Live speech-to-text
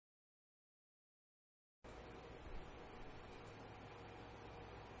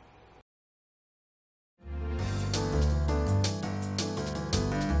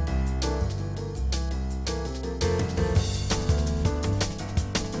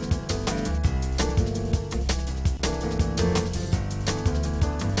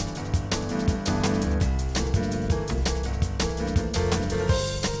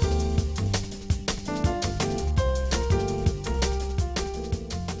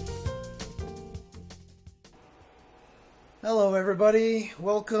Hello, everybody.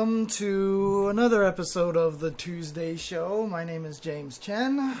 Welcome to another episode of the Tuesday Show. My name is James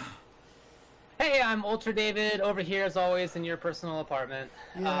Chen. Hey, I'm Ultra David, over here as always in your personal apartment.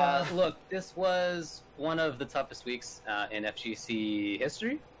 Yeah. Look, this was one of the toughest weeks in FGC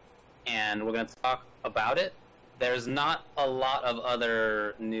history, and we're going to talk about it. There's not a lot of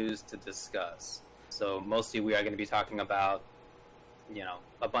other news to discuss, so mostly we are going to be talking about,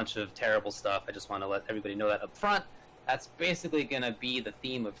 a bunch of terrible stuff. I just want to let everybody know that up front. That's basically going to be the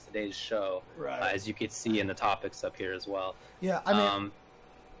theme of today's show, Right. as you can see in the topics up here as well. Yeah, I mean,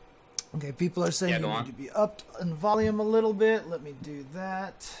 okay, people are saying you go need on. to be upped in volume a little bit. Let me do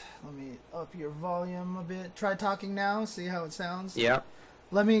that. Let me up your volume a bit. Try talking now, see how it sounds. Yeah.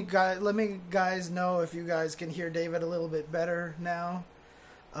 Let me guys know if you guys can hear David a little bit better now.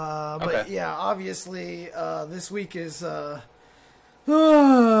 But Okay. yeah, obviously, this week is,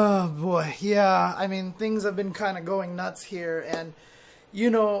 oh boy, yeah. I mean, things have been kind of going nuts here, and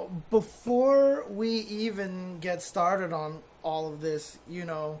before we even get started on all of this,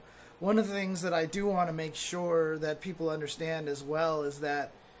 one of the things that I do want to make sure that people understand as well is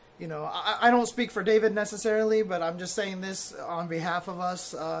that, I don't speak for David necessarily, but I'm just saying this on behalf of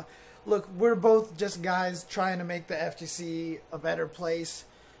us. Look, we're both just guys trying to make the FGC a better place.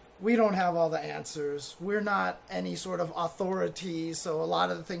 We don't have all the answers. We're not any sort of authority, so a lot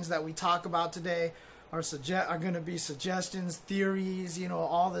of the things that we talk about today are going to be suggestions, theories,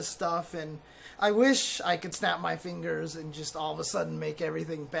 all this stuff. And I wish I could snap my fingers and just all of a sudden make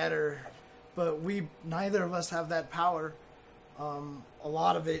everything better, but neither of us have that power. A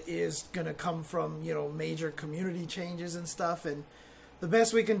lot of it is going to come from, major community changes and stuff, and the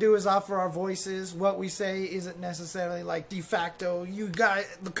best we can do is offer our voices. What we say isn't necessarily like de facto, you guys,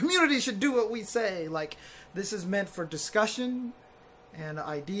 the community should do what we say. Like, this is meant for discussion and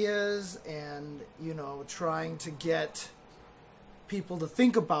ideas and, trying to get people to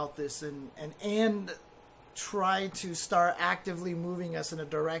think about this and try to start actively moving us in a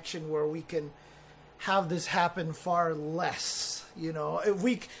direction where we can have this happen far less. If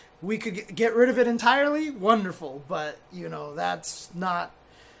we could get rid of it entirely, wonderful, but that's not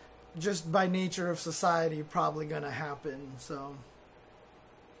just by nature of society probably going to happen. So,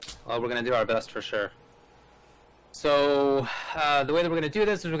 Well, we're going to do our best for sure. So, the way that we're going to do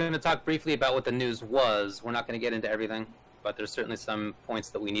this is we're going to talk briefly about what the news was. We're not going to get into everything, but there's certainly some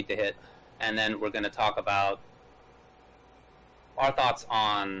points that we need to hit. And then we're going to talk about our thoughts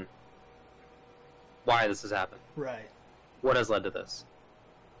on why this has happened. right. What has led to this?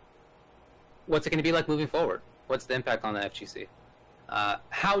 What's it going to be like moving forward? What's the impact on the FGC?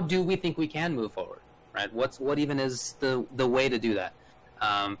 How do we think we can move forward? Right? What even is the way to do that?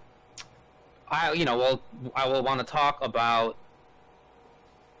 I will want to talk about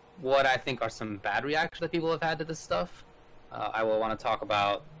what I think are some bad reactions that people have had to this stuff. I will want to talk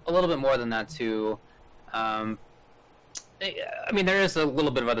about a little bit more than that too. There is a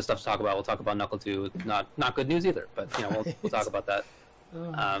little bit of other stuff to talk about. We'll talk about Knuckle 2. Not good news either, but we'll talk about that.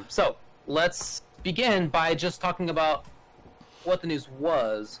 So let's begin by just talking about what the news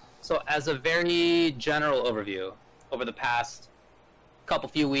was. So as a very general overview, over the past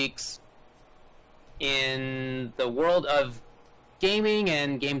few weeks, in the world of gaming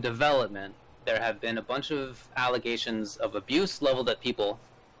and game development, there have been a bunch of allegations of abuse leveled at people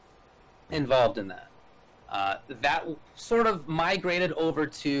involved in that. That sort of migrated over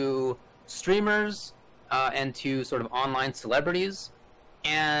to streamers and to sort of online celebrities,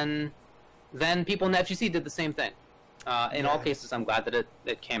 and then people in the FGC did the same thing. In all cases, I'm glad that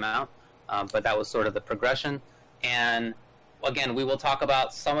it came out, but that was sort of the progression. And again, we will talk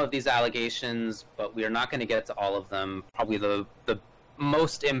about some of these allegations, but we are not going to get to all of them. Probably the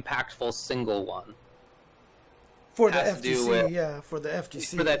most impactful single one. For the has to do FGC, with- yeah, for the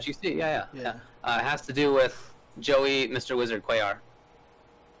FGC. For the FGC, yeah. It has to do with Joey, Mr. Wizard Cuellar,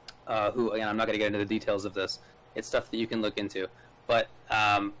 who, again, I'm not going to get into the details of this. It's stuff that you can look into. But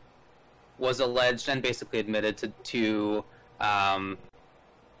was alleged and basically admitted to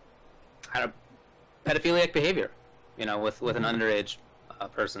pedophilic behavior, with an underage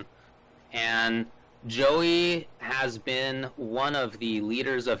person. And Joey has been one of the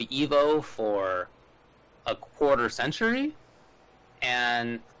leaders of EVO for a quarter century,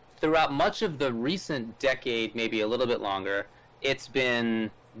 and throughout much of the recent decade, maybe a little bit longer, it's been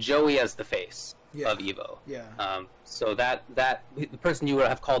Joey as the face of EVO. Yeah. So that the person you would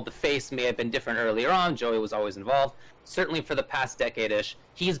have called the face may have been different earlier on. Joey was always involved. Certainly for the past decade-ish,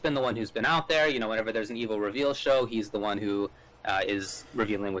 he's been the one who's been out there. Whenever there's an EVO reveal show, he's the one who is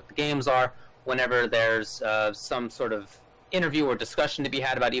revealing what the games are. Whenever there's some sort of interview or discussion to be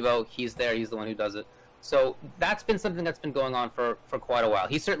had about EVO, he's there. He's the one who does it. So that's been something that's been going on for quite a while.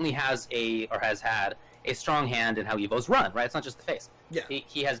 He certainly has had a strong hand in how EVO's run, right? It's not just the face. Yeah.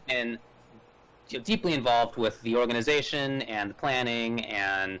 He has been deeply involved with the organization and the planning,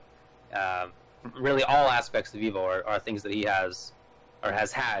 and really all aspects of EVO are things that he has or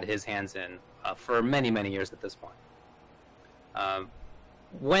has had his hands in for many, many years at this point.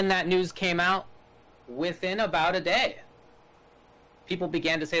 When that news came out, within about a day, people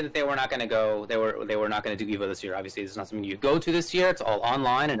began to say that they were not going to go. They were not going to do EVO this year. Obviously, it's not something you go to this year. It's all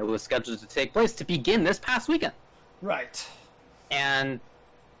online, and it was scheduled to take place to begin this past weekend. Right. And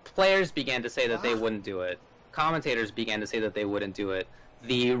players began to say that they wouldn't do it. Commentators began to say that they wouldn't do it.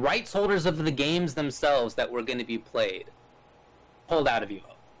 The rights holders of the games themselves that were going to be played pulled out of EVO.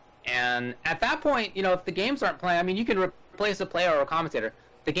 And at that point, if the games aren't playing, I mean, you can replace a player or a commentator.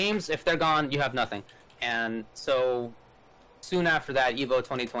 The games, if they're gone, you have nothing. And so soon after that, EVO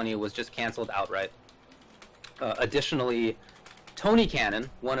 2020 was just canceled outright. Additionally, Tony Cannon,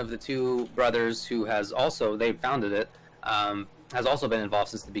 one of the two brothers who they founded it, has also been involved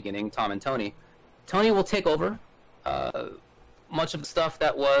since the beginning, Tom and Tony. Tony will take over much of the stuff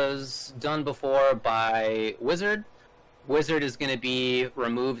that was done before by Wizard. Wizard is going to be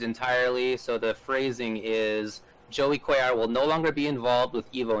removed entirely, so the phrasing is, Joey Cuellar will no longer be involved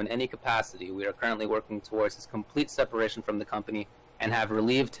with EVO in any capacity. We are currently working towards his complete separation from the company and have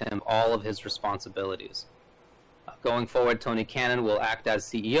relieved him all of his responsibilities. Going forward, Tony Cannon will act as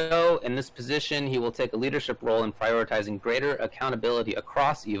CEO. In this position, he will take a leadership role in prioritizing greater accountability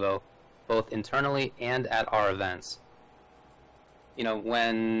across EVO, both internally and at our events.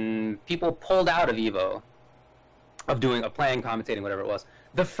 When people pulled out of EVO, of playing, commentating, whatever it was,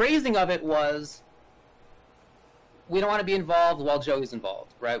 the phrasing of it was, we don't want to be involved while Joey's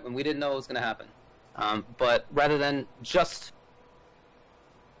involved, right? When we didn't know what was going to happen. But rather than just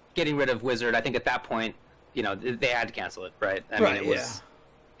getting rid of Wizard, I think at that point, they had to cancel it, right? I mean, it was...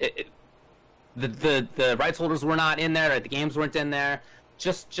 Yeah. The rights holders were not in there, right? The games weren't in there.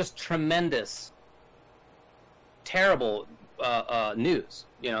 Just tremendous, terrible news,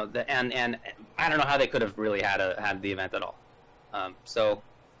 and I don't know how they could have really had the event at all. So,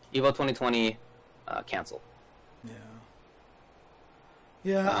 EVO 2020 canceled.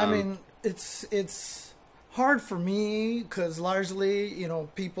 Yeah, I mean, it's hard for me because largely,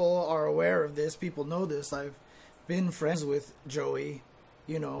 people are aware of this. People know this. I've been friends with Joey.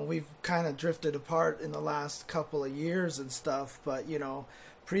 We've kind of drifted apart in the last couple of years and stuff. But,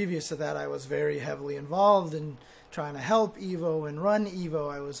 previous to that, I was very heavily involved in trying to help EVO and run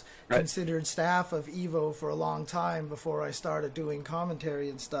EVO. I was considered staff of EVO for a long time before I started doing commentary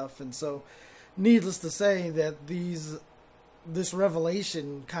and stuff. And so, needless to say that this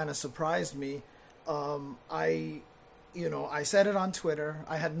revelation kind of surprised me. I said it on Twitter.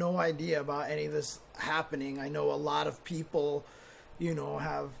 I had no idea about any of this happening. I know a lot of people,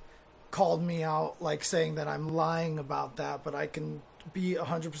 have called me out, like saying that I'm lying about that, but I can be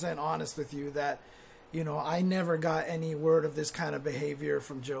 100% honest with you that, I never got any word of this kind of behavior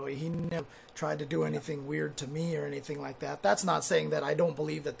from Joey. He never tried to do anything weird to me or anything like that. That's not saying that I don't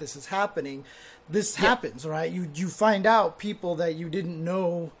believe that this is happening. This happens, right? You find out people that you didn't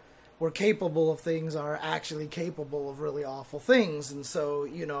know were capable of things are actually capable of really awful things. And so,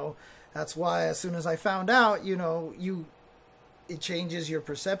 that's why as soon as I found out, it changes your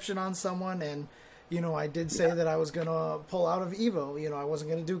perception on someone. And, I did say that I was going to pull out of EVO. I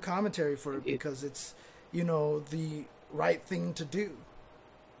wasn't going to do commentary for it because it's, the right thing to do,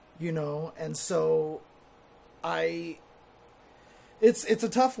 and so it's a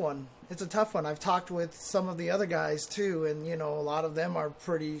tough one. It's a tough one. I've talked with some of the other guys too, and, a lot of them are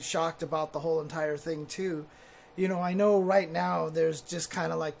pretty shocked about the whole entire thing too. I know right now there's just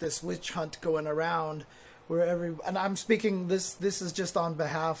kind of like this witch hunt going around where and I'm speaking, this is just on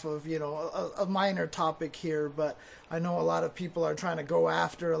behalf of, a minor topic here, but I know a lot of people are trying to go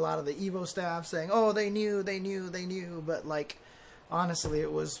after a lot of the EVO staff saying, oh, they knew, but like, honestly,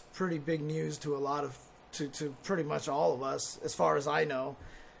 it was pretty big news to a lot of, to pretty much all of us, as far as I know,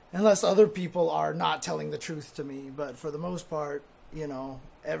 unless other people are not telling the truth to me, but for the most part,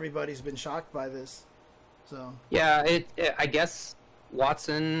 everybody's been shocked by this, so. Yeah, I guess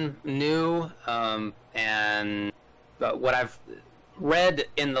Watson knew, and what I've read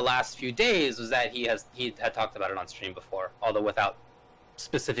in the last few days was that he had talked about it on stream before, although without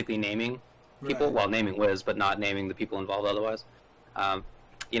specifically naming people. Right. Well, naming Wiz, but not naming the people involved otherwise. I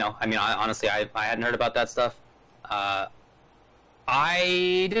honestly, I hadn't heard about that stuff.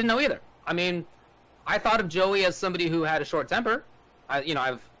 I didn't know either. I mean, I thought of Joey as somebody who had a short temper.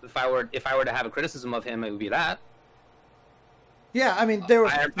 If I were to have a criticism of him, it would be that. Yeah, I mean,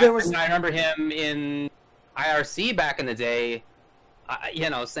 I remember him in IRC back in the day,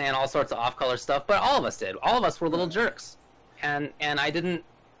 saying all sorts of off-color stuff, but all of us did. All of us were little jerks, and I didn't.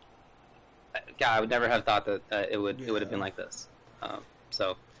 God, I would never have thought that it would have been like this.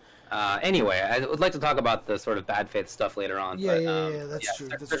 Anyway, I would like to talk about the sort of bad faith stuff later on. That's true.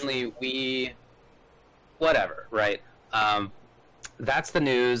 Certainly, whatever, right? That's the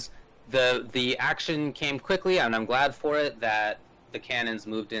news. The action came quickly, and I'm glad for it that the cannons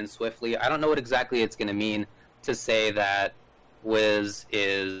moved in swiftly. I don't know what exactly it's going to mean to say that Wiz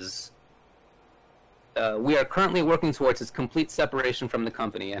is... we are currently working towards his complete separation from the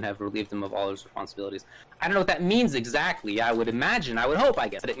company and have relieved him of all his responsibilities. I don't know what that means exactly. I would hope, I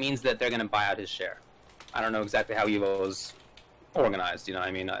guess, that it means that they're going to buy out his share. I don't know exactly how Evo is organized, you know what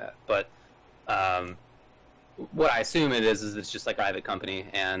I mean? But what I assume it is it's just like a private company,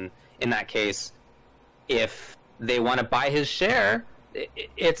 and in that case, if they want to buy his share,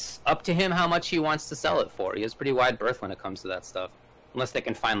 it's up to him how much he wants to sell it for. He has pretty wide berth when it comes to that stuff, unless they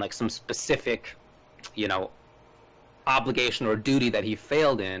can find like some specific, obligation or duty that he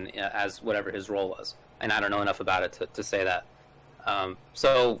failed in as whatever his role was. And I don't know enough about it to say that.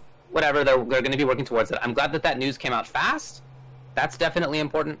 So whatever, they're going to be working towards it. I'm glad that news came out fast. That's definitely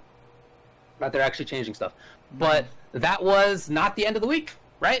important, that they're actually changing stuff. But that was not the end of the week,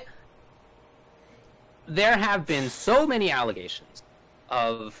 right? There have been so many allegations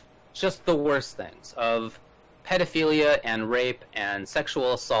of just the worst things, of pedophilia and rape and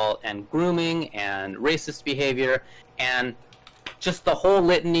sexual assault and grooming and racist behavior and just the whole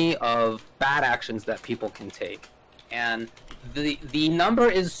litany of bad actions that people can take. And the number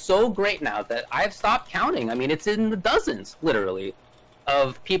is so great now that I've stopped counting. I mean, it's in the dozens, literally,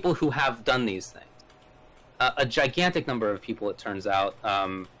 of people who have done these things. A gigantic number of people, it turns out.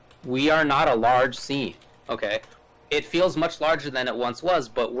 We are not a large scene, okay? It feels much larger than it once was,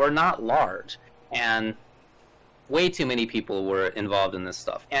 but we're not large. And way too many people were involved in this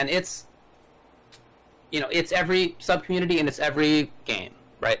stuff. And it's every sub-community and it's every game,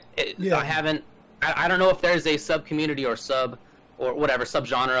 right? I don't know if there's a sub-community or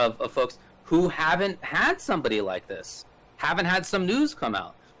sub-genre of folks who haven't had somebody like this, haven't had some news come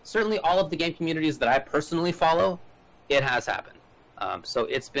out. Certainly all of the game communities that I personally follow, it has happened. So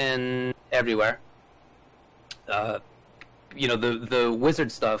it's been everywhere. The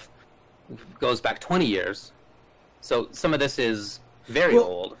Wizard stuff goes back 20 years. So some of this is very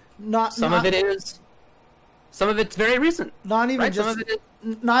old. Some of it's very recent. Not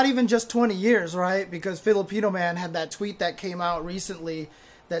even just 20 years, right? Because Filipino Man had that tweet that came out recently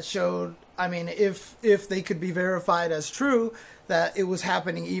that showed, I mean, if they could be verified as true, that it was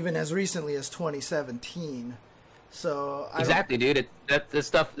happening even as recently as 2017. So exactly, dude. This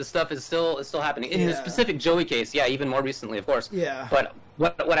stuff is still happening. In the specific Joey case, yeah, even more recently, of course. Yeah. But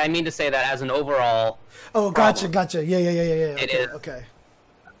what I mean to say that as an overall. Oh, gotcha. Yeah. It is. Okay.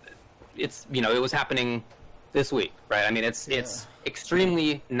 It's it was happening this week, right? I mean, it's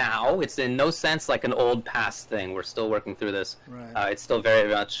extremely now. It's in no sense like an old past thing. We're still working through this. Right. It's still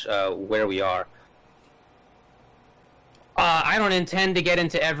very much where we are. I don't intend to get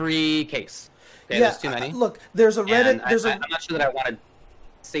into every case. Okay, there's too many. Look, there's a Reddit. I'm not sure that I want to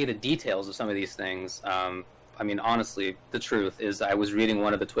say the details of some of these things. I mean, honestly, the truth is I was reading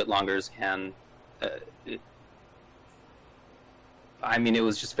one of the Twitlongers, and it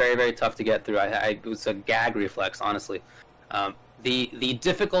was just very, very tough to get through. It was a gag reflex, honestly. The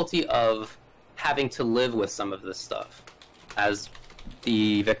difficulty of having to live with some of this stuff as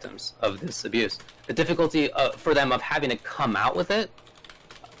the victims of this abuse, the difficulty for them of having to come out with it,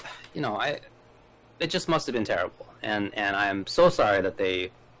 it just must have been terrible. And I'm so sorry that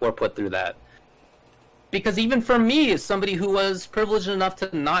they were put through that. Because even for me, as somebody who was privileged enough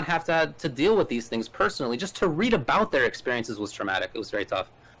to not have to deal with these things personally, just to read about their experiences was traumatic. It was very tough.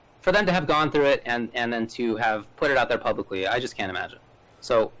 For them to have gone through it and then to have put it out there publicly, I just can't imagine.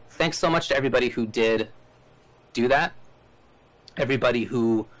 So thanks so much to everybody who did do that. Everybody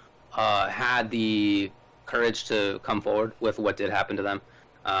who had the courage to come forward with what did happen to them.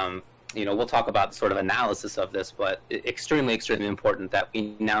 We'll talk about sort of analysis of this, but extremely, extremely important that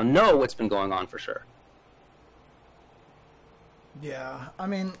we now know what's been going on for sure. Yeah, I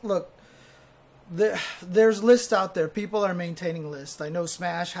mean, look, there's lists out there. People are maintaining lists. I know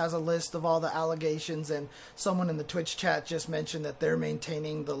Smash has a list of all the allegations, and someone in the Twitch chat just mentioned that they're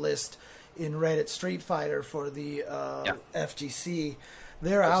maintaining the list in Reddit Street Fighter for the FGC.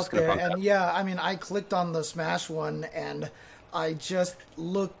 They're out there, and I clicked on the Smash one, and I just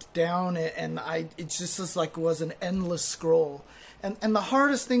looked down, and it just like was an endless scroll. And the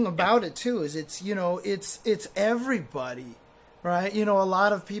hardest thing about it too is it's everybody. right? You know, a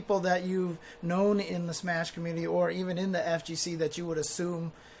lot of people that you've known in the Smash community or even in the FGC that you would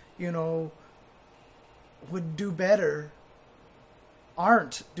assume, you know, would do better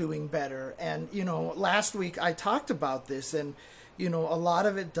aren't doing better. And, you know, last week I talked about this, and, you know, a lot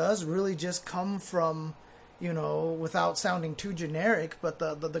of it does really just come from, you know, without sounding too generic, but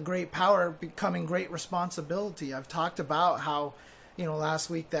the great power becoming great responsibility. I've talked about how, you know, last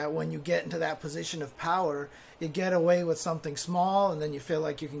week that when you get into that position of power, you get away with something small, and then you feel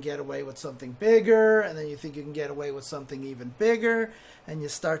like you can get away with something bigger, and then you think you can get away with something even bigger, and you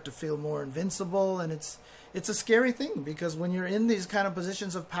start to feel more invincible. And it's a scary thing, because when you're in these kind of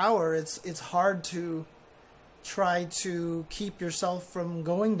positions of power, it's hard to try to keep yourself from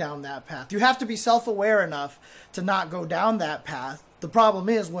going down that path. You have to be self-aware enough to not go down that path. The problem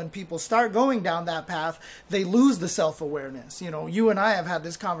is when people start going down that path, they lose the self-awareness. You know, you and I have had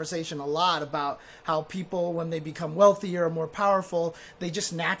this conversation a lot about how people, when they become wealthier or more powerful, they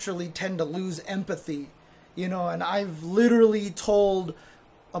just naturally tend to lose empathy. You know, and I've literally told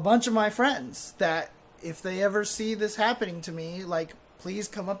a bunch of my friends that if they ever see this happening to me, like, please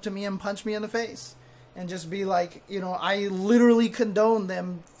come up to me and punch me in the face. And just be like, you know, I literally condone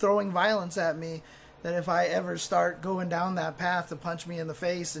them throwing violence at me, that if I ever start going down that path, to punch me in the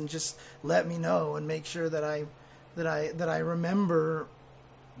face and just let me know and make sure that I remember,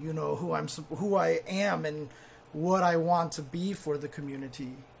 you know, who I am and what I want to be for the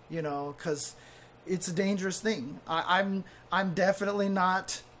community, you know, because it's a dangerous thing. I'm definitely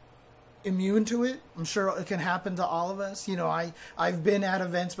not immune to it. I'm sure it can happen to all of us. You know, I've been at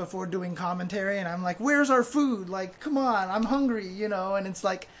events before doing commentary, and I'm like, where's our food? Like, come on, I'm hungry, you know. And it's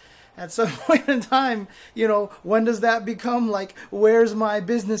like, at some point in time, you know, when does that become like, where's my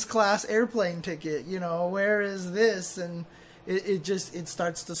business class airplane ticket? You know, where is this? And it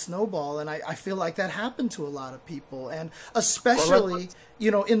starts to snowball. And I feel like that happened to a lot of people, and especially, you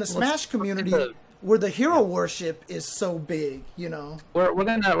know, in the Smash community, where the hero worship is so big, you know. We're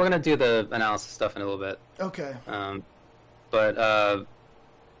gonna do the analysis stuff in a little bit. Okay. But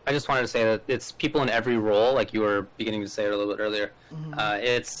I just wanted to say that it's people in every role, like you were beginning to say it a little bit earlier.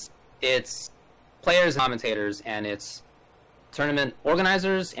 Mm-hmm. It's players, commentators, and it's tournament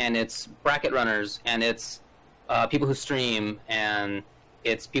organizers, and it's bracket runners, and it's people who stream, and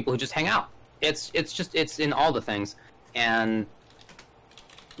it's people who just hang out. It's in all the things. And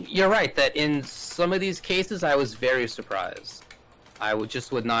you're right that in some of these cases I was very surprised. I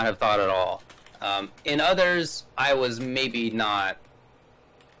would not have thought at all. In others, I was maybe not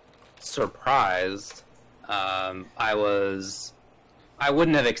surprised. I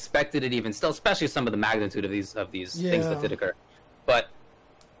wouldn't have expected it even still, especially some of the magnitude of these things that did occur. But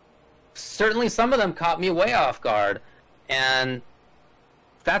certainly some of them caught me way off guard, and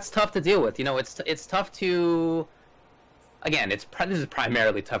that's tough to deal with. You know, it's tough to. Again, this is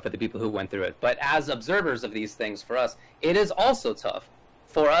primarily tough for the people who went through it, but as observers of these things, for us, it is also tough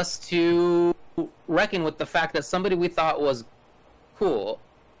for us to reckon with the fact that somebody we thought was cool,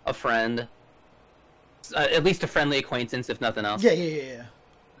 a friend, at least a friendly acquaintance, if nothing else. Yeah.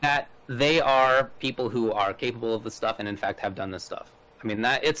 That they are people who are capable of this stuff and in fact have done this stuff. I mean,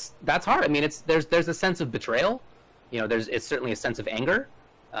 that's hard. I mean, there's a sense of betrayal. You know, it's certainly a sense of anger.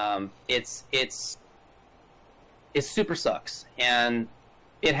 It super sucks, and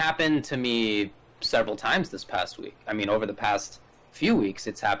it happened to me several times this past week. I mean, over the past few weeks,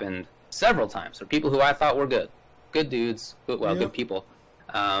 it's happened several times for people who I thought were good dudes, good people.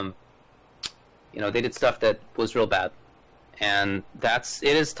 You know, they did stuff that was real bad, and it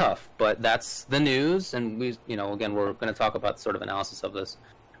is tough. But that's the news, and we, you know, again, we're going to talk about sort of analysis of this,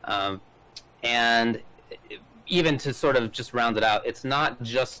 and even to sort of just round it out, it's not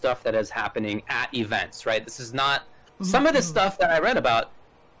just stuff that is happening at events, right? This is not... Some of the stuff that I read about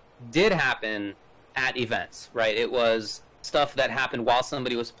did happen at events, right? It was stuff that happened while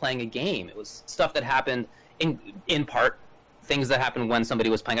somebody was playing a game. It was stuff that happened, in part, things that happened when somebody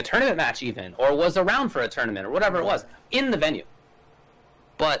was playing a tournament match even, or was around for a tournament, or whatever it was, in the venue.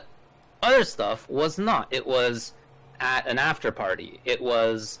 But other stuff was not. It was at an after party. It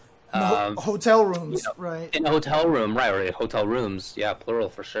was... hotel rooms, you know, right? In a hotel room, right? Or hotel rooms, yeah, plural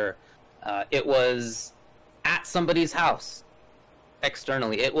for sure. It was at somebody's house,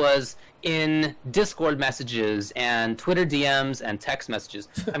 externally. It was in Discord messages and Twitter DMs and text messages.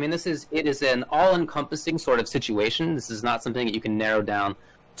 I mean, it is an all-encompassing sort of situation. This is not something that you can narrow down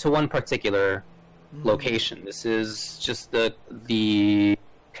to one particular location. This is just the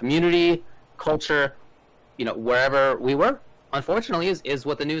community, culture, you know, wherever we were. Unfortunately, is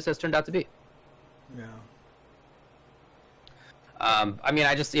what the news has turned out to be. Yeah. I mean,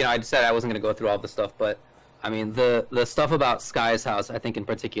 I just said I wasn't going to go through all this stuff, but I mean, the stuff about Sky's house, I think in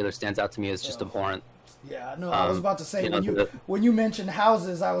particular, stands out to me as just abhorrent. Yeah, no, I was about to say, know, when you mentioned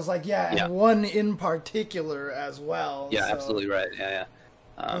houses, I was like, and yeah. one in particular as well. Yeah, so. absolutely right. Yeah.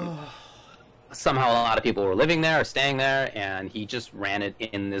 Somehow a lot of people were living there or staying there, and he just ran it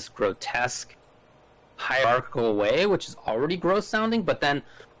in this grotesque, hierarchical way, which is already gross sounding, but then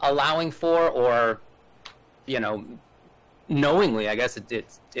allowing for, or, knowingly, I guess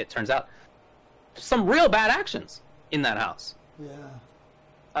it turns out, some real bad actions in that house.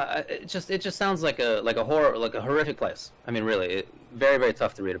 Yeah. It just sounds like a horror, like a horrific place. I mean, really, very, very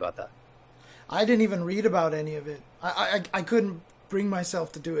tough to read about that. I didn't even read about any of it. I couldn't bring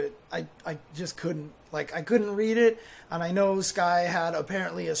myself to do it. I just couldn't. Like, I couldn't read it, and I know Sky had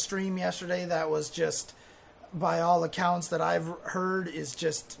apparently a stream yesterday that was just, by all accounts that I've heard,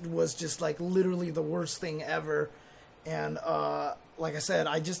 was just like literally the worst thing ever. And like I said,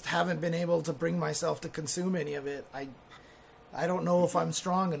 I just haven't been able to bring myself to consume any of it. I don't know if I'm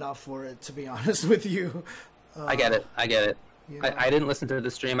strong enough for it, to be honest with you. I get it. Yeah. I didn't listen to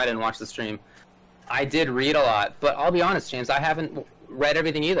the stream. I didn't watch the stream. I did read a lot, but I'll be honest, James, I haven't read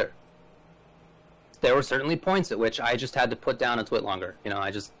everything either. There were certainly points at which I just had to put down a twit longer.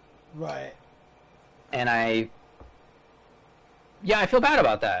 Right. And I feel bad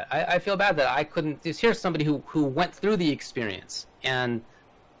about that. I feel bad that I couldn't. Here's somebody who went through the experience and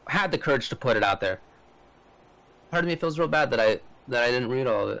had the courage to put it out there. Part of me feels real bad that I didn't read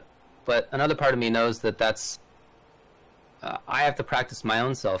all of it, but another part of me knows that that's. I have to practice my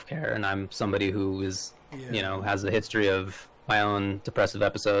own self-care, and I'm somebody who is, has a history of my own depressive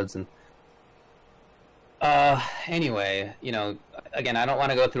episodes, and anyway, again, I don't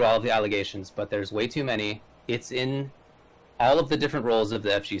want to go through all of the allegations, but there's way too many. It's in all of the different roles of the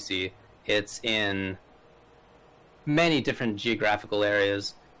FGC. It's in many different geographical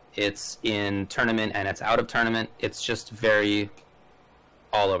areas. It's in tournament and it's out of tournament. It's just very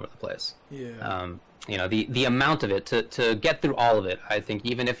all over the place. Yeah. The amount of it to get through all of it, I think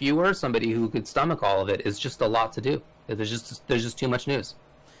even if you were somebody who could stomach all of it, is just a lot to do. There's just too much news.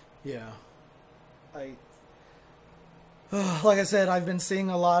 Yeah. Like I said, I've been seeing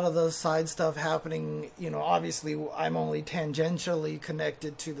a lot of the side stuff happening. Obviously I'm only tangentially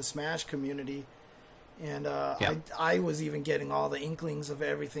connected to the Smash community. And I was even getting all the inklings of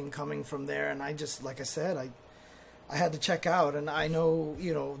everything coming from there. And I just, like I said, I had to check out. And I know,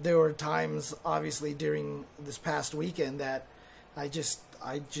 there were times, obviously, during this past weekend that I just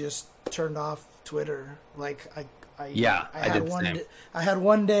turned off Twitter. Like, I had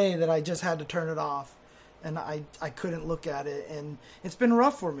one day that I just had to turn it off. And I couldn't look at it. And it's been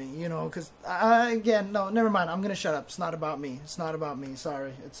rough for me, because, no, never mind. I'm going to shut up. It's not about me.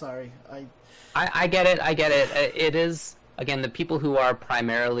 Sorry. I get it. It is, again, the people who are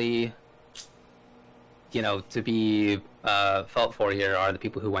primarily, to be felt for here are the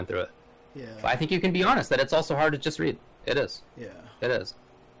people who went through it. Yeah. But I think you can be honest that it's also hard to just read. It is. Yeah. It is.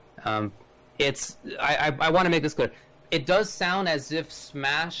 I want to make this clear. It does sound as if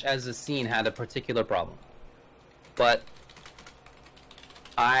Smash as a scene had a particular problem. But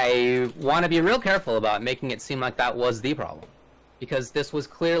I want to be real careful about making it seem like that was the problem. Because this was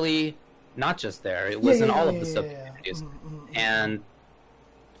clearly not just there. It was in all of the sub-communities. And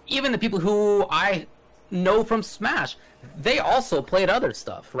even the people who I know from Smash, they also played other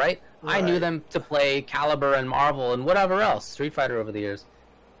stuff, right? I knew them to play Caliber and Marvel and whatever else, Street Fighter over the years.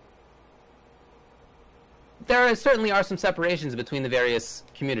 There certainly are some separations between the various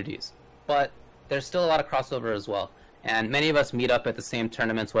communities, but there's still a lot of crossover as well. And many of us meet up at the same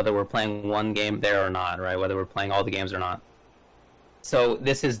tournaments, whether we're playing one game there or not, right? Whether we're playing all the games or not. So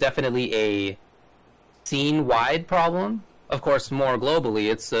this is definitely a scene-wide problem. Of course, more globally,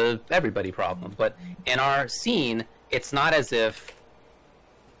 it's a everybody problem. But in our scene, it's not as if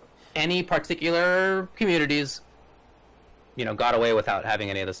any particular communities, got away without having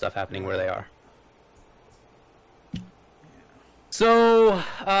any of the stuff happening where they are. So,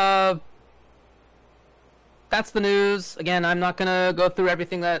 that's the news. Again, I'm not going to go through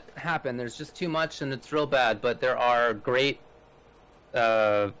everything that happened. There's just too much, and it's real bad. But there are great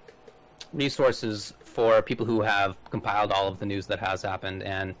resources for people who have compiled all of the news that has happened.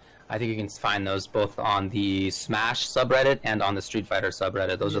 And I think you can find those both on the Smash subreddit and on the Street Fighter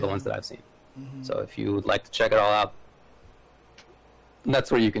subreddit. Those are the ones that I've seen. Mm-hmm. So if you would like to check it all out, that's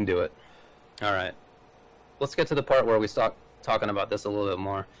where you can do it. All right. Let's get to the part where we start talking about this a little bit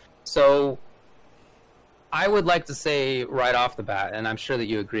more. So I would like to say right off the bat, and I'm sure that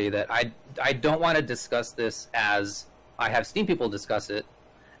you agree, that I don't want to discuss this as I have seen people discuss it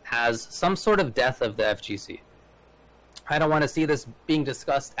as some sort of death of the FGC. I don't want to see this being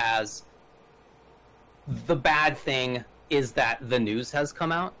discussed as the bad thing is that the news has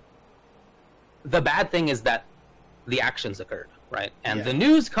come out. The bad thing is that the actions occurred, right? And the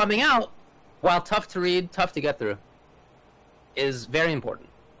news coming out, while tough to read, tough to get through, is very important.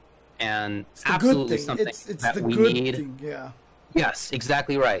 And absolutely something that we need. Yeah. Yes,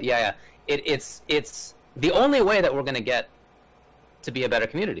 exactly right. Yeah. It's the only way that we're going to get to be a better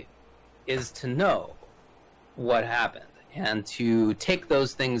community is to know what happened and to take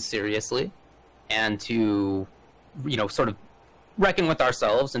those things seriously and to, sort of reckon with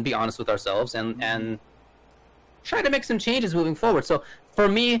ourselves and be honest with ourselves and try to make some changes moving forward. So for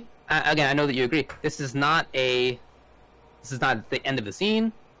me, again, I know that you agree, this is not the end of the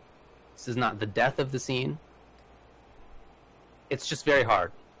scene. This is not the death of the scene. It's just very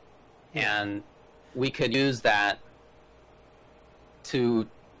hard. And we could use that to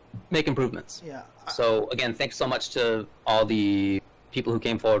make improvements. Yeah. So again, thanks so much to all the people who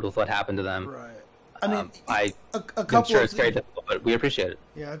came forward with what happened to them. Right. I mean, I'm sure it's very difficult, but we appreciate it.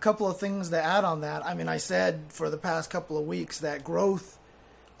 Yeah, a couple of things to add on that. I mean, I said for the past couple of weeks that growth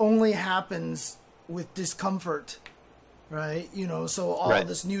only happens with discomfort, right? So all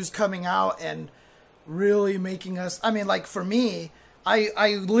this news coming out and really making us, I mean, like for me,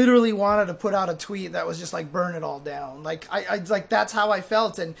 I literally wanted to put out a tweet that was just like burn it all down. Like I like that's how I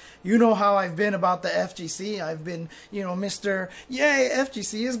felt, and you know how I've been about the FGC. I've been, Mr. Yay,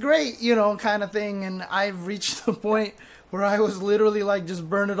 FGC is great, kind of thing, and I've reached the point where I was literally like just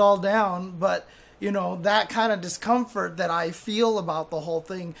burn it all down. But that kind of discomfort that I feel about the whole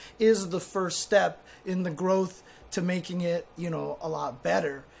thing is the first step in the growth to making it, a lot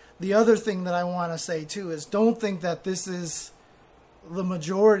better. The other thing that I want to say too is don't think that this is the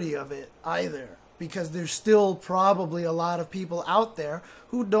majority of it either, because there's still probably a lot of people out there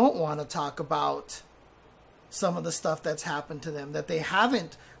who don't want to talk about some of the stuff that's happened to them, that they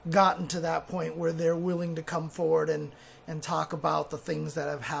haven't gotten to that point where they're willing to come forward and talk about the things that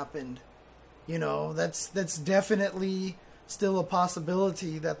have happened. That's definitely still a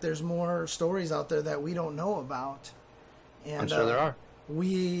possibility that there's more stories out there that we don't know about. And I'm sure there are.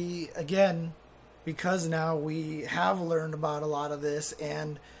 We, again, because now we have learned about a lot of this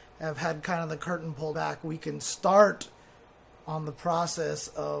and have had kind of the curtain pulled back, we can start on the process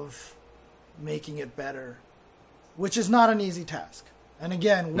of making it better, which is not an easy task. And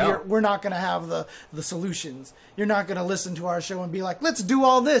again, we're not going to have the solutions. You're not going to listen to our show and be like, let's do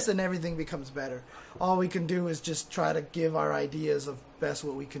all this and everything becomes better. All we can do is just try to give our ideas of best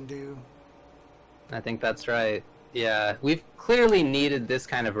what we can do. I think that's right. Yeah, we've clearly needed this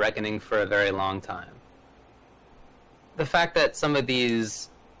kind of reckoning for a very long time. The fact that some of these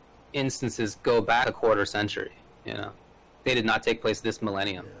instances go back a quarter century, they did not take place this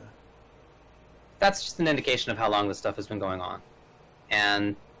millennium. Yeah. That's just an indication of how long this stuff has been going on.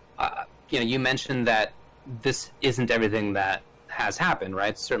 And, you mentioned that this isn't everything that has happened,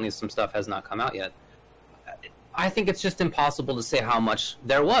 right? Certainly some stuff has not come out yet. I think it's just impossible to say how much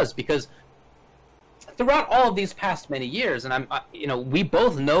there was, because throughout all of these past many years, and we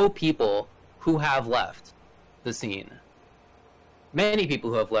both know people who have left the scene. Many people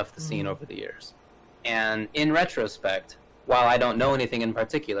who have left the scene over the years. And in retrospect, while I don't know anything in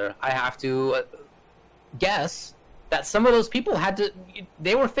particular, I have to guess that some of those people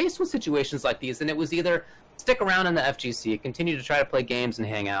they were faced with situations like these, and it was either stick around in the FGC, continue to try to play games and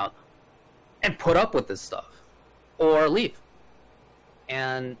hang out, and put up with this stuff, or leave.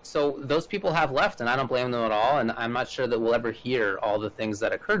 And so those people have left, and I don't blame them at all, and I'm not sure that we'll ever hear all the things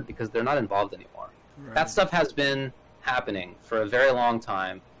that occurred because they're not involved anymore. Right. That stuff has been happening for a very long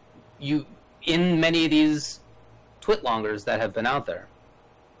time. In many of these twitlongers that have been out there,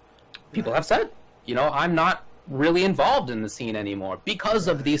 people have said, I'm not really involved in the scene anymore because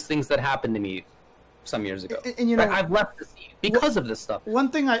of these things that happened to me some years ago. And I've left the scene because of this stuff. One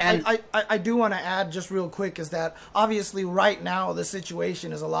thing I do want to add just real quick is that obviously right now the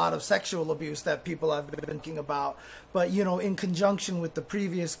situation is a lot of sexual abuse that people have been thinking about. But, in conjunction with the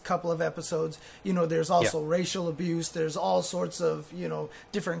previous couple of episodes, there's also racial abuse. There's all sorts of,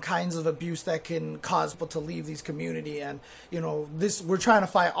 different kinds of abuse that can cause people to leave these community. And, we're trying to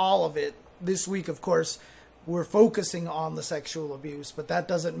fight all of it. This week, of course, we're focusing on the sexual abuse, but that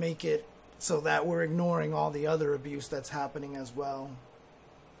doesn't make it so that we're ignoring all the other abuse that's happening as well.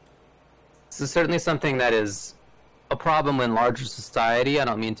 This is certainly something that is a problem in larger society. I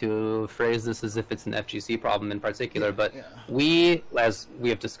don't mean to phrase this as if it's an FGC problem in particular, but we, as we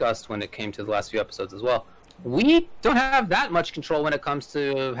have discussed when it came to the last few episodes as well, we don't have that much control when it comes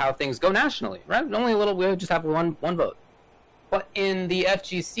to how things go nationally, right? Only a little, we just have one vote. But in the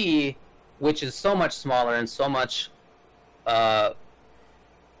FGC, which is so much smaller and so much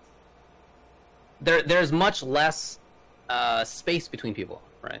there's much less space between people,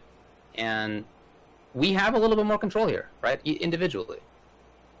 right? And we have a little bit more control here, right? Individually,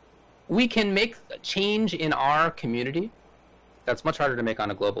 we can make a change in our community that's much harder to make on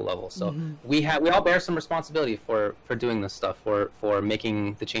a global level. So we all bear some responsibility for doing this stuff, for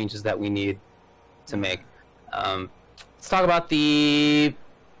making the changes that we need to make. Let's talk about the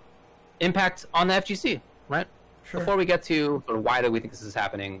impact on the FGC, right? Sure. Before we get to sort of why do we think this is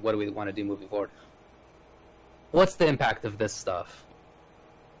happening, what do we want to do moving forward? What's the impact of this stuff?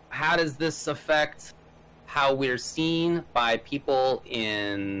 How does this affect how we're seen by people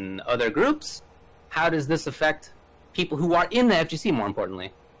in other groups? How does this affect people who are in the FGC, more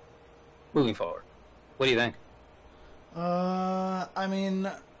importantly, moving forward? What do you think? I mean,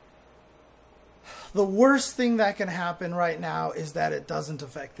 the worst thing that can happen right now is that it doesn't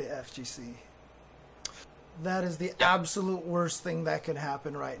affect the FGC. That is the absolute worst thing that can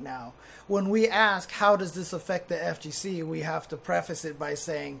happen right now. When we ask, how does this affect the FGC, we have to preface it by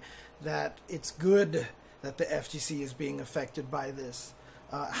saying that it's good that the FGC is being affected by this.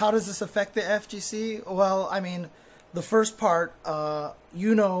 How does this affect the FGC? Well, I mean, the first part, I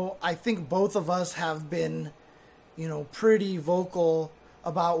think both of us have been, pretty vocal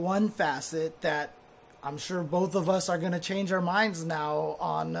about one facet that I'm sure both of us are going to change our minds now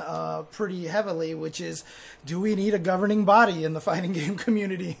on pretty heavily, which is, do we need a governing body in the fighting game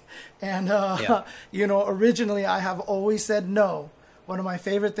community? And, originally I have always said no. One of my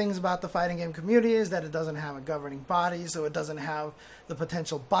favorite things about the fighting game community is that it doesn't have a governing body, so it doesn't have the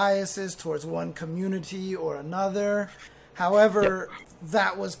potential biases towards one community or another. However,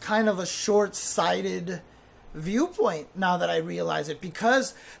 that was kind of a short-sighted viewpoint now that I realize it,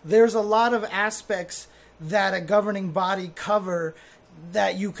 because there's a lot of aspects that a governing body cover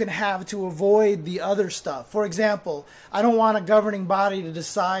that you can have to avoid the other stuff. For example, I don't want a governing body to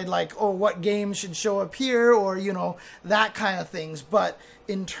decide what games should show up here or, that kind of things. But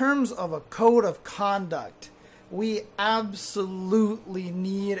in terms of a code of conduct, we absolutely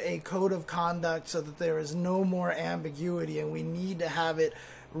need a code of conduct so that there is no more ambiguity, and we need to have it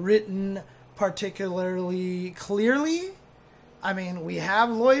written particularly clearly. I mean, we have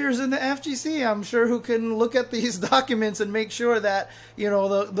lawyers in the FGC, I'm sure, who can look at these documents and make sure that,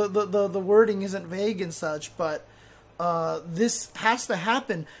 the wording isn't vague and such, but this has to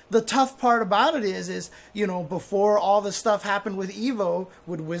happen. The tough part about it is, before all this stuff happened with EVO,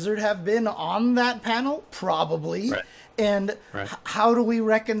 would Wizard have been on that panel? Probably. Right. And how do we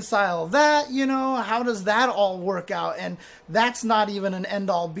reconcile that? How does that all work out? And that's not even an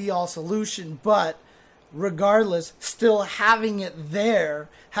end-all, be-all solution, but regardless, still having it there,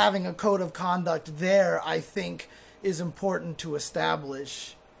 having a code of conduct there, I think is important to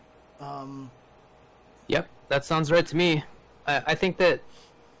establish. Yep, that sounds right to me. I think that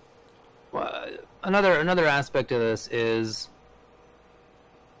another aspect of this is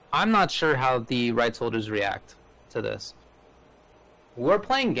I'm not sure how the rights holders react to this. We're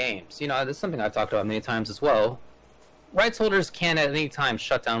playing games. This is something I've talked about many times as well. Rights holders can at any time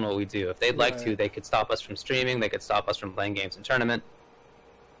shut down what we do. If they'd like to, they could stop us from streaming. They could stop us from playing games in tournament.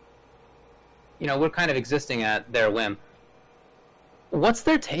 We're kind of existing at their whim. What's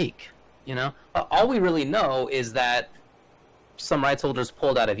their take? All we really know is that some rights holders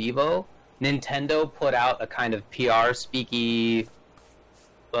pulled out of EVO. Nintendo put out a kind of PR speaky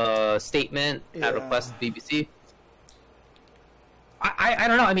statement at request of the BBC. I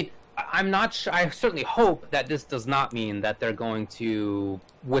don't know. I mean, I'm not sure. I certainly hope that this does not mean that they're going to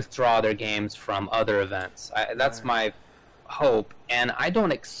withdraw their games from other events. That's my hope, and I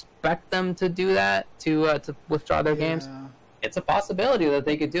don't expect them to do that, to withdraw their games. It's a possibility that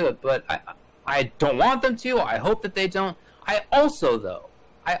they could do it, but I don't want them to. I hope that they don't. I also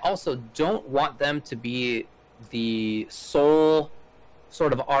don't want them to be the sole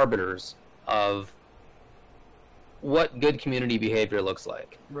sort of arbiters of what good community behavior looks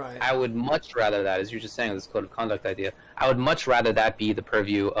like. Right. I would much rather that, as you're just saying, this code of conduct idea, I would much rather that be the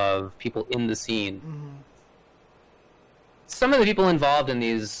purview of people in the scene. Mm-hmm. Some of the people involved in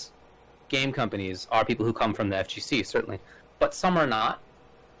these game companies are people who come from the FGC, certainly, but some are not.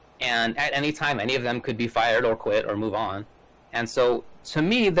 And at any time, any of them could be fired or quit or move on. And so, to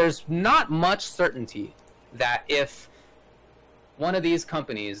me, there's not much certainty that if one of these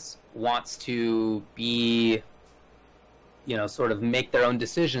companies wants to be, sort of make their own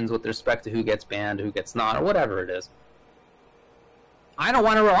decisions with respect to who gets banned, who gets not, or whatever it is, I don't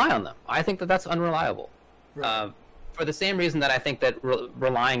want to rely on them. I think that that's unreliable. Right. For the same reason that I think that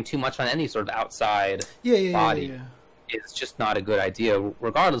relying too much on any sort of outside body is just not a good idea,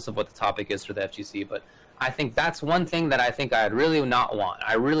 regardless of what the topic is for the FGC. But I think that's one thing that I think I'd really not want.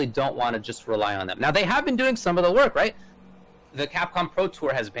 I really don't want to just rely on them. Now, they have been doing some of the work, right? The Capcom Pro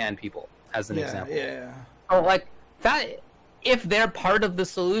Tour has banned people, as an example. Yeah. So, like, that, if they're part of the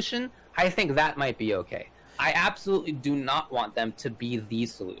solution, I think that might be okay. I absolutely do not want them to be the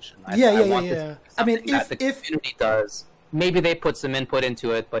solution. I want I mean, if the community does, maybe they put some input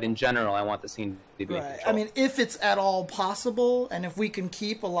into it, but in general, I want the scene to be in control. I mean, if it's at all possible, and if we can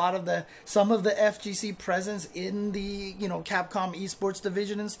keep some of the FGC presence in the, Capcom esports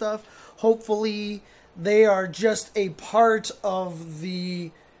division and stuff, hopefully they are just a part of the,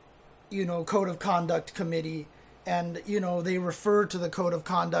 code of conduct committee. And, they refer to the code of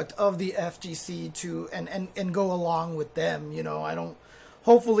conduct of the FGC to and go along with them.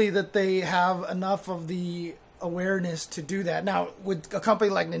 Hopefully that they have enough of the awareness to do that. Now, would a company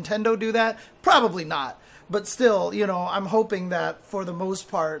like Nintendo do that? Probably not. But still, I'm hoping that for the most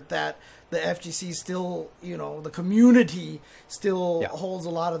part that the FGC still, the community still holds a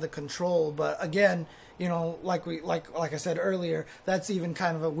lot of the control. But again, like I said earlier, that's even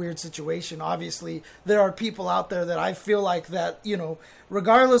kind of a weird situation. Obviously, there are people out there that I feel like that,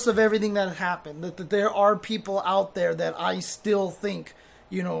 regardless of everything that happened, that there are people out there that I still think,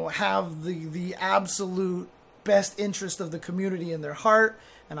 have the absolute best interest of the community in their heart,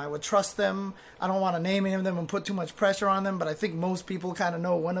 and I would trust them. I don't want to name any of them and put too much pressure on them, but I think most people kind of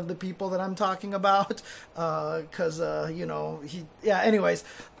know one of the people that I'm talking about, because anyways,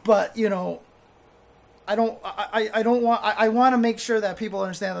 but I want to make sure that people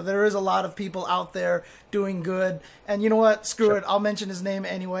understand that there is a lot of people out there doing good. And you know what? Screw it. I'll mention his name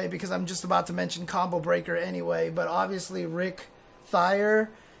anyway, because I'm just about to mention Combo Breaker anyway. But obviously Rick Thayer,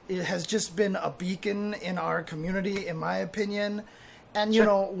 it has just been a beacon in our community, in my opinion. And,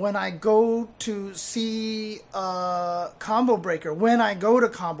 when I go to see Combo Breaker,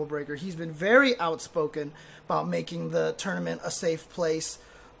 he's been very outspoken about making the tournament a safe place.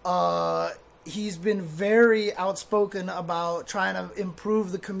 He's been very outspoken about trying to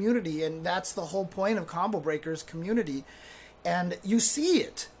improve the community, and that's the whole point of Combo Breaker's community. And you see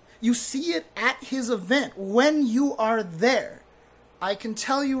it. You see it at his event when you are there. I can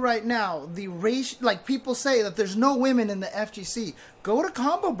tell you right now, the race, like people say that there's no women in the FGC. Go to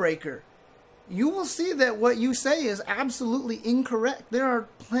Combo Breaker. You will see that what you say is absolutely incorrect. There are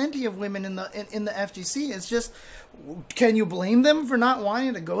plenty of women in the FGC. It's just, can you blame them for not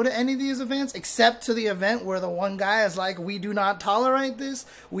wanting to go to any of these events, except to the event where the one guy is like, we do not tolerate this.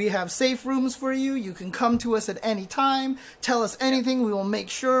 We have safe rooms for you. You can come to us at any time. Tell us anything. We will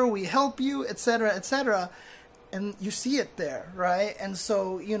make sure we help you, etc., etc. And you see it there, right? And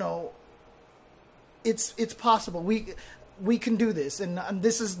so, it's possible. We can do this, and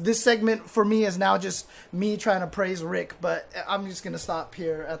this segment for me is now just me trying to praise Rick, but I'm just gonna stop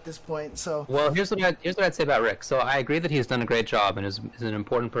here at this point. So, well, here's what I'd say about Rick. So I agree that he's done a great job and is an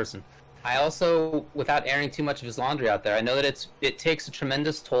important person. I also, without airing too much of his laundry out there, I know that it takes a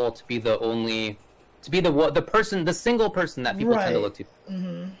tremendous toll to be the single person that people tend to look to.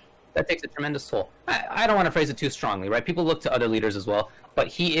 Mm-hmm. That takes a tremendous toll. I don't want to phrase it too strongly, right? People look to other leaders as well, but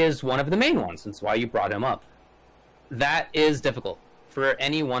he is one of the main ones. That's why you brought him up. That is difficult for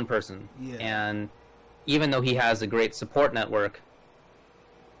any one person. Yeah. And even though he has a great support network,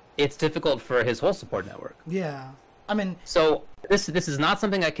 it's difficult for his whole support network. Yeah. I mean, so this is not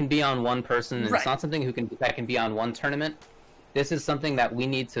something that can be on one person, and it's not something that can be on one tournament. This is something that we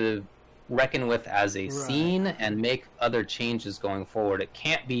need to reckon with as a scene and make other changes going forward. It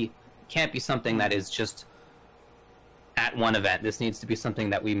can't be something that is just at one event. This needs to be something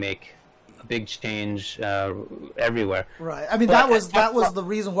that we make a big change everywhere. Right. I mean, that was the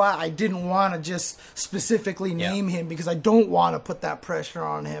reason why I didn't want to just specifically name him, because I don't want to put that pressure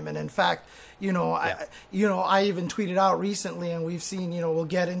on him. And in fact, I even tweeted out recently, and we've seen, we'll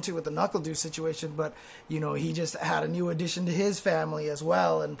get into with the NuckleDu situation, but he just had a new addition to his family as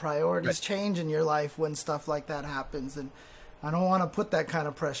well, and priorities change in your life when stuff like that happens, and I don't want to put that kind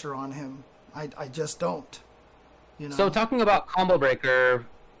of pressure on him. I just don't. So talking about Combo Breaker,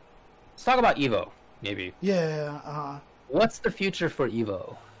 let's talk about Evo, maybe. Yeah. What's the future for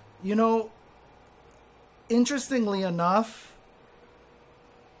Evo? Interestingly enough,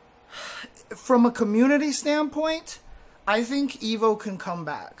 from a community standpoint, I think Evo can come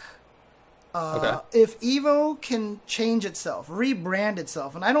back. If Evo can change itself, rebrand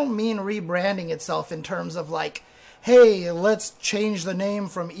itself, and I don't mean rebranding itself in terms of like, hey, let's change the name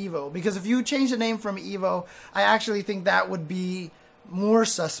from Evo. Because if you change the name from Evo, I actually think that would be more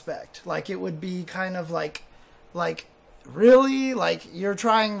suspect. Like, it would be kind of like really? Like, you're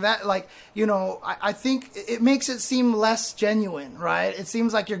trying that? Like, I think it makes it seem less genuine, right? It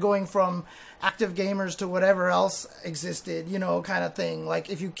seems like you're going from active gamers to whatever else existed, you know, kind of thing. Like,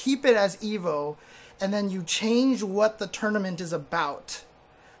 if you keep it as EVO and then you change what the tournament is about,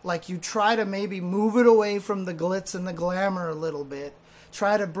 like you try to maybe move it away from the glitz and the glamour a little bit,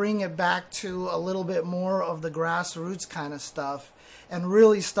 try to bring it back to a little bit more of the grassroots kind of stuff, and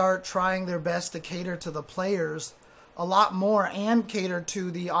really start trying their best to cater to the players a lot more and cater to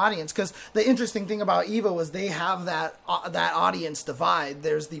the audience. Because the interesting thing about EVO is they have that audience divide.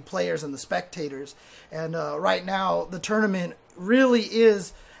 There's the players and the spectators. And right now, the tournament really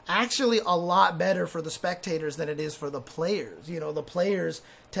is actually a lot better for the spectators than it is for the players. You know, the players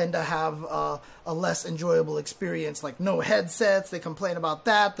tend to have a less enjoyable experience, like no headsets. They complain about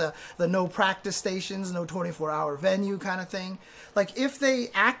that. The no practice stations, no 24-hour venue kind of thing. Like, if they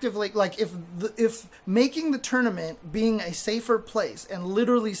actively, like, if making the tournament being a safer place and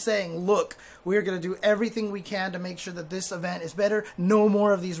literally saying, look, we're going to do everything we can to make sure that this event is better. No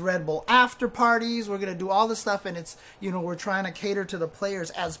more of these Red Bull after parties. We're going to do all this stuff, and it's, you know, we're trying to cater to the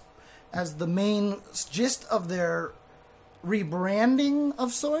players as the main gist of their rebranding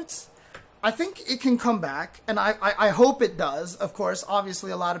of sorts. I think it can come back, and I hope it does. Of course,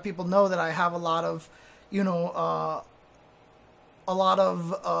 obviously, a lot of people know that I have a lot of, you know,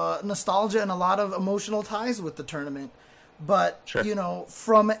 nostalgia and a lot of emotional ties with the tournament. But, sure, you know,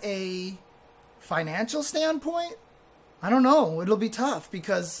 from a financial standpoint, I don't know. It'll be tough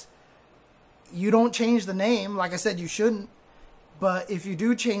because you don't change the name. Like I said, you shouldn't. But if you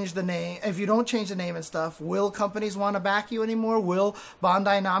do change the name, if you don't change the name and stuff, will companies want to back you anymore? Will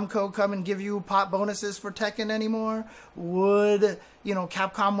Bandai Namco come and give you pot bonuses for Tekken anymore? Would, you know,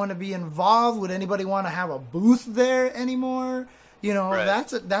 Capcom want to be involved? Would anybody want to have a booth there anymore? You know, right.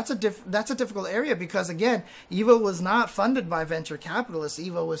 that's a difficult area because, again, EVO was not funded by venture capitalists.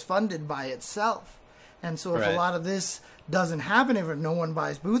 EVO was funded by itself. And so if right. a lot of this doesn't happen, if no one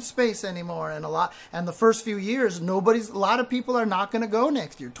buys booth space anymore, and the first few years, a lot of people are not going to go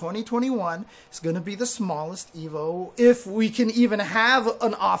next year. 2021 is going to be the smallest EVO. If we can even have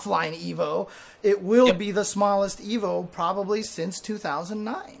an offline EVO, it will be the smallest EVO probably since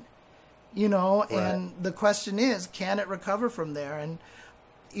 2009. You know, right. And the question is, can it recover from there? And,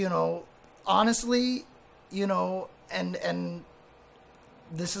 you know, honestly, you know, and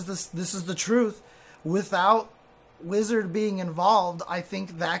this is the truth. Without Wizard being involved, I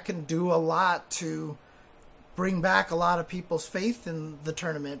think that can do a lot to bring back a lot of people's faith in the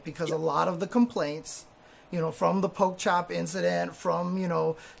tournament, because a lot of the complaints, you know, from the Poke Chop incident, from, you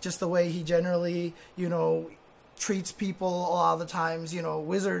know, just the way he generally, you know, treats people a lot of the times, you know,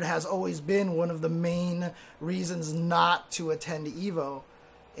 Wizard has always been one of the main reasons not to attend EVO.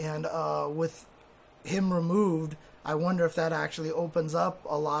 And with him removed, I wonder if that actually opens up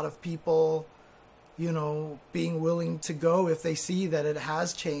a lot of people, you know, being willing to go if they see that it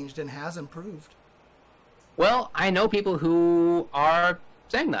has changed and has improved. Well, I know people who are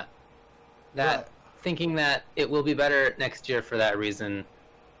saying that right. Thinking that it will be better next year for that reason,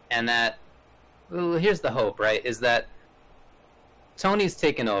 and that, well, here's the hope, right, is that Tony's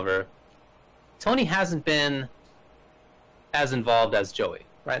taken over. Tony hasn't been as involved as Joey,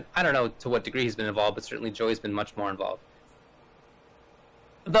 right? I don't know to what degree he's been involved, but certainly Joey's been much more involved.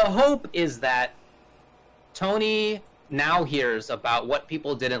 The hope is that Tony now hears about what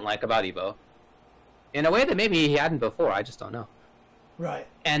people didn't like about EVO in a way that maybe he hadn't before. I just don't know. Right.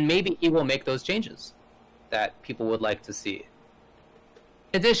 And maybe he will make those changes that people would like to see.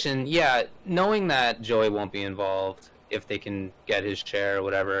 In addition, yeah, knowing that Joey won't be involved, if they can get his share or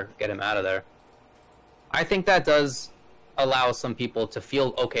whatever, get him out of there, I think that does allow some people to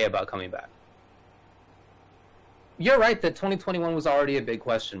feel okay about coming back. You're right that 2021 was already a big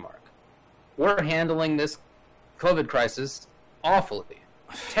question mark. We're handling this COVID crisis awfully,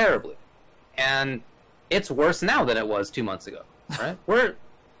 terribly. And it's worse now than it was 2 months ago, right?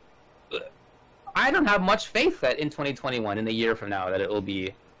 I don't have much faith that in 2021, in a year from now, that it will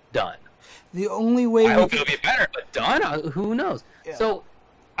be done. The only way I hope it'll be better, but done? Who knows? Yeah. So,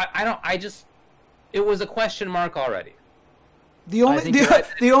 it was a question mark already. The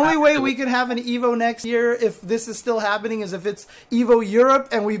only way we could have an EVO next year, if this is still happening, is if it's EVO Europe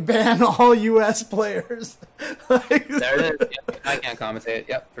and we ban all US players. There it is. Yep. I can't commentate.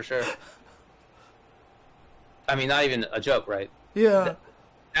 Yep, for sure. I mean, not even a joke, right? Yeah.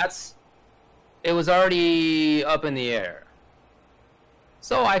 It was already up in the air.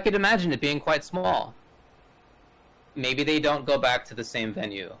 So I could imagine it being quite small. Maybe they don't go back to the same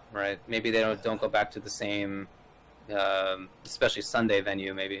venue, right? Maybe they don't go back to the same, especially Sunday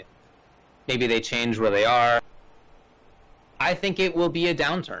venue, maybe. Maybe they change where they are. I think it will be a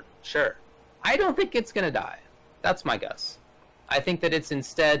downturn, sure. I don't think it's going to die. That's my guess. I think that it's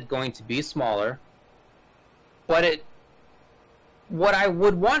instead going to be smaller. But what I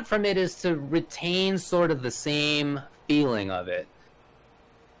would want from it is to retain sort of the same feeling of it.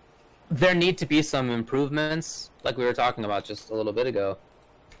 There need to be some improvements, like we were talking about just a little bit ago.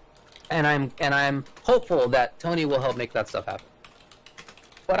 And I'm hopeful that Tony will help make that stuff happen.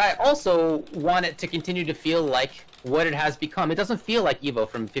 But I also want it to continue to feel like what it has become. It doesn't feel like EVO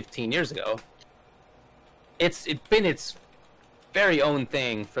from 15 years ago. It's been its very own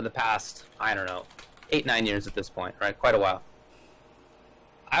thing for the past, I don't know, 8-9 years at this point, right? Quite a while.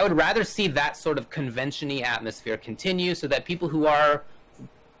 I would rather see that sort of convention-y atmosphere continue so that people who are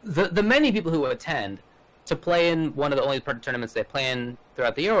the many people who attend to play in one of the only tournaments they play in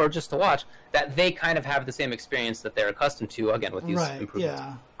throughout the year, or just to watch, that they kind of have the same experience that they're accustomed to, again, with these improvements.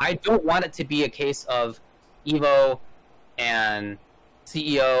 Yeah. I don't want it to be a case of EVO and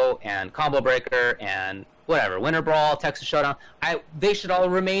CEO and Combo Breaker and whatever, Winter Brawl, Texas Showdown. They should all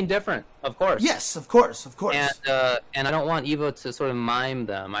remain different, of course. Yes, of course. And I don't want EVO to sort of mime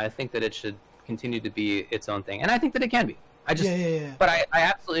them. I think that it should continue to be its own thing, and I think that it can be. But I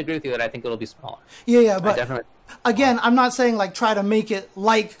absolutely agree with you that I think it'll be smaller. But again, I'm not saying like try to make it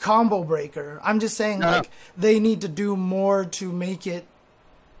like Combo Breaker. I'm just saying they need to do more to make it.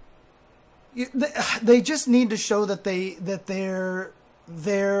 They just need to show that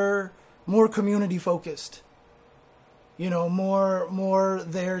they're more community focused. More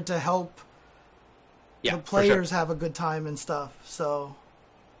there to help the players have a good time and stuff. So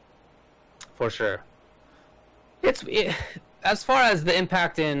for sure. As far as the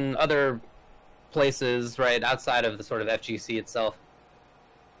impact in other places, right, outside of the sort of FGC itself,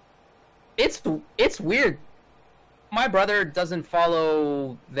 it's weird. My brother doesn't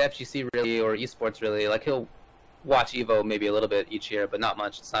follow the FGC really, or esports really. Like, he'll watch EVO maybe a little bit each year, but not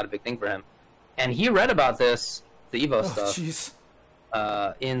much. It's not a big thing for him. And he read about this, the EVO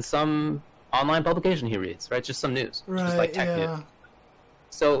stuff, in some online publication he reads, right? Just some news, just like tech news.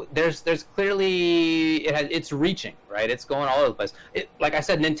 So there's clearly it's reaching, right? It's going all over the place. Like I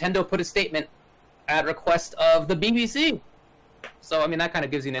said, Nintendo put a statement at request of the BBC. So I mean that kind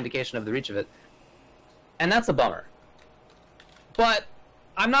of gives you an indication of the reach of it, and that's a bummer. But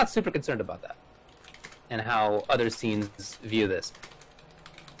I'm not super concerned about that and how other scenes view this.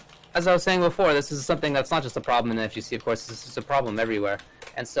 As I was saying before, this is something that's not just a problem in the FGC. Of course, this is a problem everywhere.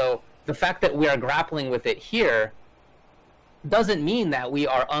 And so the fact that we are grappling with it here doesn't mean that we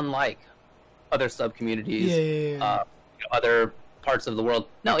are unlike other sub-communities, other parts of the world.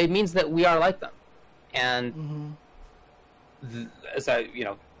 No, it means that we are like them. And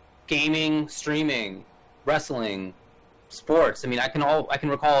gaming, streaming, wrestling, sports. I mean, I can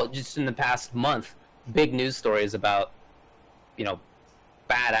recall just in the past month big news stories about,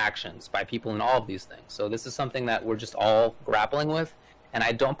 bad actions by people in all of these things. So this is something that we're just all grappling with, and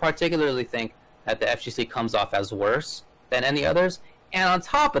I don't particularly think that the FGC comes off as worse than any others. And on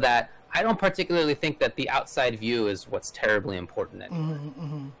top of that, I don't particularly think that the outside view is what's terribly important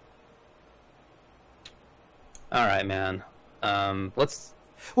anymore. All right, man. Let's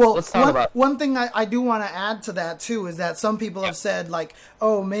talk about one thing I do want to add to that too is that some people have said like,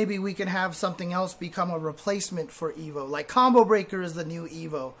 oh, maybe we can have something else become a replacement for EVO. Like Combo Breaker is the new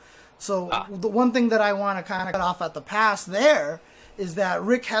EVO. So the one thing that I want to kind of cut off at the pass there is that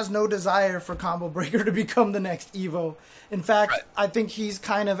Rick has no desire for Combo Breaker to become the next EVO. In fact, I think he's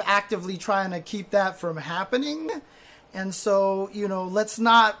kind of actively trying to keep that from happening. And so, let's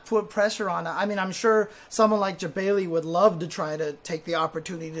not put pressure on it. I mean, I'm sure someone like Jabali would love to try to take the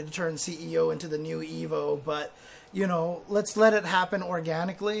opportunity to turn CEO into the new EVO, but, let's let it happen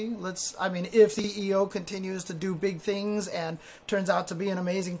organically. If CEO continues to do big things and turns out to be an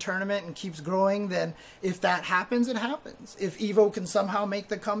amazing tournament and keeps growing, then if that happens, it happens. If EVO can somehow make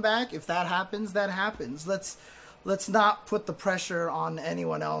the comeback, if that happens, that happens. Let's not put the pressure on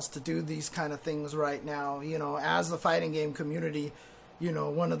anyone else to do these kind of things right now. As the fighting game community,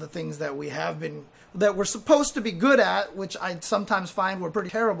 one of the things that that we're supposed to be good at, which I sometimes find we're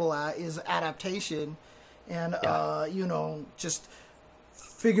pretty terrible at, is adaptation and, just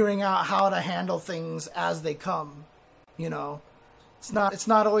figuring out how to handle things as they come. It's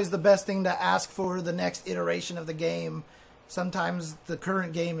not always the best thing to ask for the next iteration of the game. Sometimes the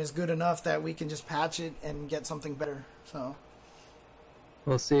current game is good enough that we can just patch it and get something better. So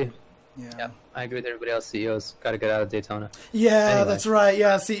we'll see. Yeah, I agree with everybody else. CEO's got to get out of Daytona. Yeah, anyway. That's right.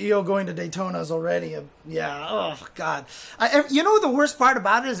 Yeah, CEO going to Daytona is already oh God. The worst part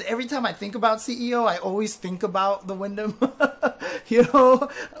about it is every time I think about CEO, I always think about the Wyndham.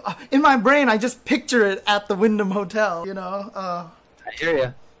 In my brain, I just picture it at the Wyndham Hotel. I hear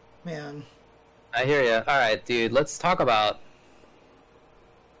you, man. I hear you. All right, dude. Let's talk about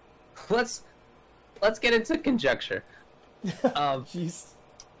let's get into conjecture. Jeez.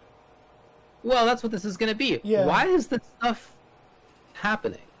 Well, that's what this is going to be. Yeah. Why is this stuff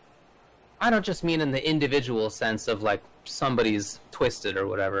happening? I don't just mean in the individual sense of like somebody's twisted or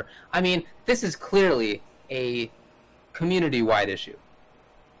whatever. I mean, this is clearly a community-wide issue.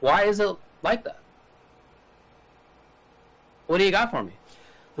 Why is it like that? What do you got for me?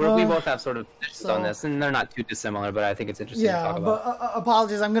 We both have sort of positions on this, and they're not too dissimilar, but I think it's interesting to talk about. Yeah, but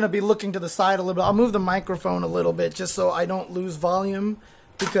apologies, I'm going to be looking to the side a little bit. I'll move the microphone a little bit just so I don't lose volume,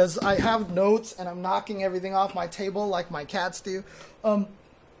 because I have notes and I'm knocking everything off my table like my cats do.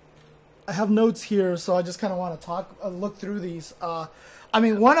 I have notes here, so I just kind of want to look through these. I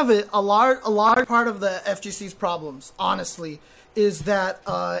mean, a large part of the FGC's problems, honestly, is that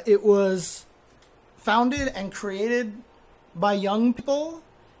it was founded and created by young people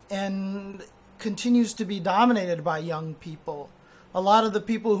and continues to be dominated by young people. A lot of the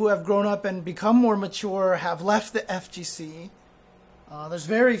people who have grown up and become more mature have left the FGC. There's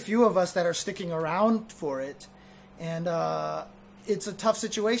very few of us that are sticking around for it. And it's a tough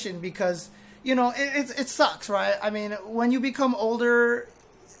situation because, you know, it sucks, right? I mean, when you become older,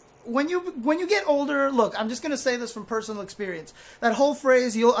 when you get older, look, I'm just going to say this from personal experience. That whole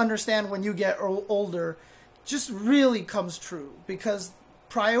phrase, you'll understand when you get older, just really comes true because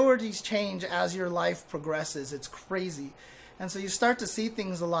priorities change as your life progresses. It's crazy. And so you start to see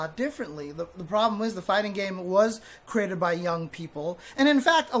things a lot differently. The problem is the fighting game was created by young people. And in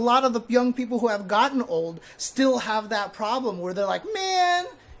fact, a lot of the young people who have gotten old still have that problem where they're like, man,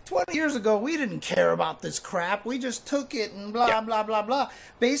 20 years ago, we didn't care about this crap. We just took it and blah, blah, blah, blah.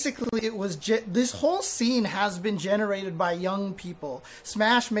 Basically, it was this whole scene has been generated by young people.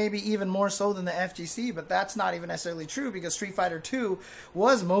 Smash maybe even more so than the FGC, but that's not even necessarily true because Street Fighter 2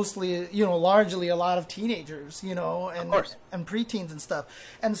 was mostly, you know, largely a lot of teenagers, you know, and preteens and stuff.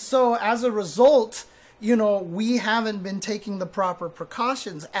 And so as a result, you know, we haven't been taking the proper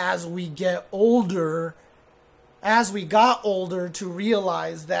precautions as we get older. As we got older to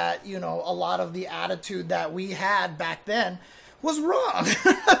realize that, you know, a lot of the attitude that we had back then was wrong.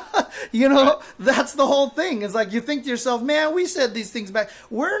 You know, that's the whole thing. It's like you think to yourself, man, we said these things back.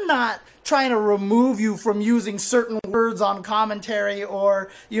 We're not trying to remove you from using certain words on commentary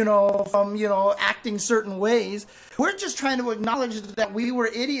or, you know, from, you know, acting certain ways. We're just trying to acknowledge that we were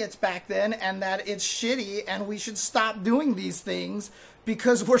idiots back then and that it's shitty and we should stop doing these things.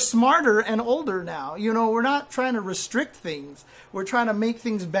 Because we're smarter and older now. You know, we're not trying to restrict things. We're trying to make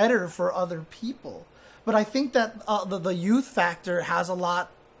things better for other people. But I think that the youth factor has a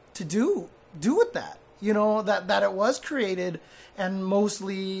lot to do with that. You know, that it was created and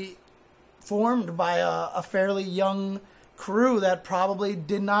mostly formed by a fairly young crew that probably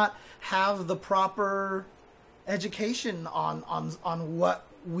did not have the proper education on what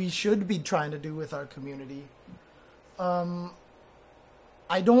we should be trying to do with our community.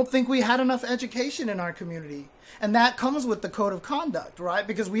 I don't think we had enough education in our community. And that comes with the code of conduct, right?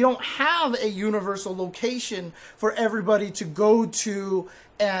 Because we don't have a universal location for everybody to go to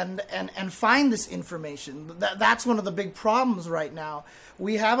and find this information. That's one of the big problems right now.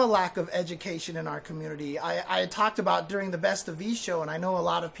 We have a lack of education in our community. I talked about during the Best of V show, and I know a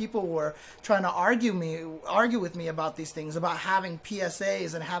lot of people were trying to argue with me about these things, about having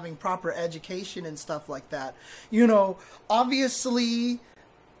PSAs and having proper education and stuff like that. You know, obviously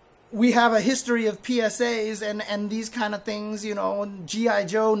we have a history of PSAs and these kind of things, you know, G.I.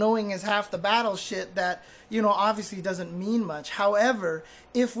 Joe knowing is half the battle shit that, you know, obviously doesn't mean much. However,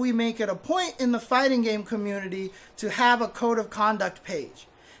 if we make it a point in the fighting game community to have a code of conduct page,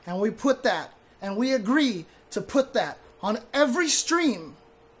 and we put that, and we agree to put that on every stream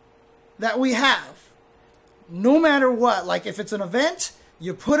that we have, no matter what, like if it's an event,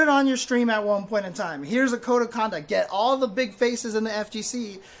 you put it on your stream at one point in time. Here's a code of conduct. Get all the big faces in the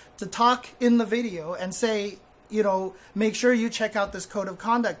FGC to talk in the video and say, you know, make sure you check out this code of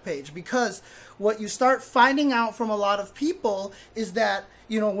conduct page. Because what you start finding out from a lot of people is that,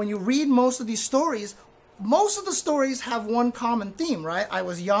 you know, when you read most of these stories, most of the stories have one common theme, right? I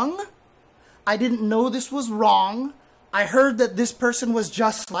was young. I didn't know this was wrong. I heard that this person was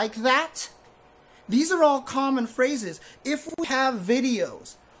just like that. These are all common phrases. If we have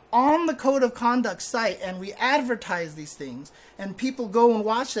videos on the Code of Conduct site and we advertise these things and people go and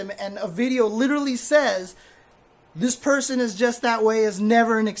watch them and a video literally says, this person is just that way is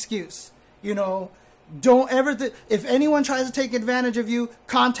never an excuse. You know, don't ever, if anyone tries to take advantage of you,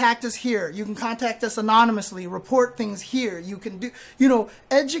 contact us here. You can contact us anonymously, report things here. You can do, you know,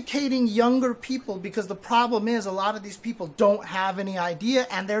 educating younger people, because the problem is a lot of these people don't have any idea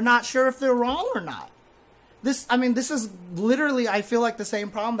and they're not sure if they're wrong or not. This is literally, I feel like, the same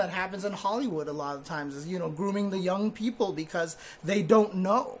problem that happens in Hollywood a lot of times is, grooming the young people because they don't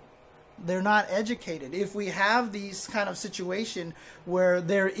know. They're not educated. If we have these kind of situation where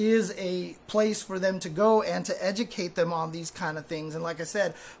there is a place for them to go and to educate them on these kind of things, and like I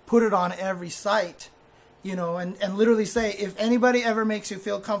said, put it on every site, and literally say, if anybody ever makes you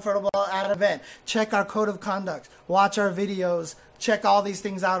feel comfortable at an event, check our code of conduct, watch our videos, check all these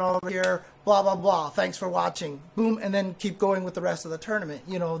things out over here, blah, blah, blah. Thanks for watching. Boom. And then keep going with the rest of the tournament.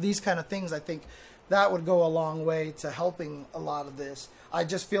 These kind of things, I think that would go a long way to helping a lot of this. I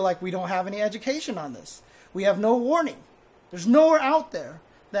just feel like we don't have any education on this. We have no warning. There's nowhere out there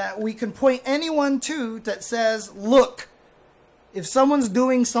that we can point anyone to that says, look, if someone's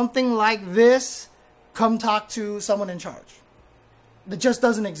doing something like this, come talk to someone in charge. That just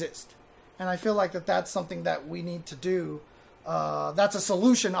doesn't exist. And I feel like that's something that we need to do. That's a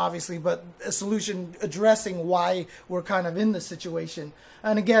solution, obviously, but a solution addressing why we're kind of in this situation.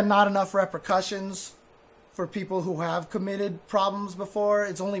 And again, not enough repercussions for people who have committed problems before.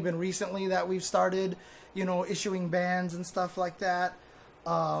 It's only been recently that we've started, issuing bans and stuff like that.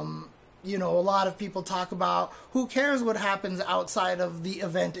 A lot of people talk about who cares what happens outside of the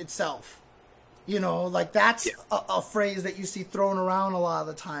event itself. That's a phrase that you see thrown around a lot of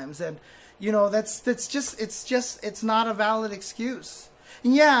the times. And, it's not a valid excuse.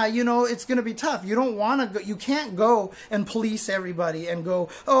 Yeah, it's going to be tough. You don't want to go, you can't go and police everybody and go,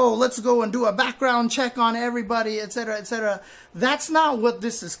 oh, let's go and do a background check on everybody, et cetera, et cetera. That's not what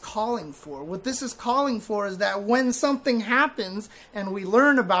this is calling for. What this is calling for is that when something happens and we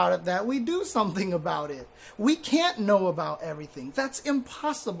learn about it, that we do something about it. We can't know about everything. That's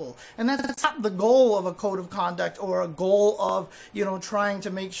impossible. And that's not the goal of a code of conduct or a goal of, trying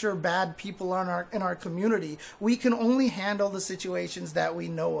to make sure bad people are in our community. We can only handle the situations that we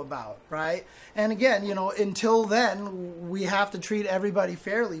know about, right? And again, until then, we have to treat everybody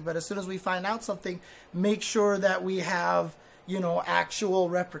fairly. But as soon as we find out something, make sure that we have, actual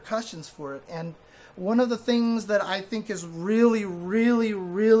repercussions for it. And one of the things that I think is really, really,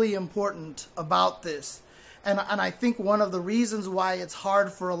 really important about this, and I think one of the reasons why it's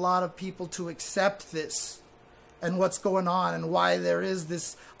hard for a lot of people to accept this and what's going on and why there is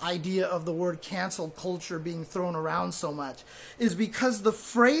this idea of the word cancel culture being thrown around so much is because the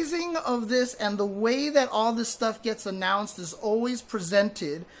phrasing of this and the way that all this stuff gets announced is always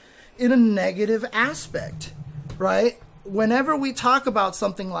presented in a negative aspect, right? Whenever we talk about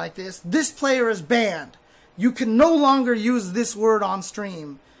something like this player is banned. You can no longer use this word on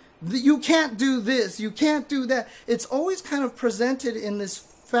stream. You can't do this. You can't do that. It's always kind of presented in this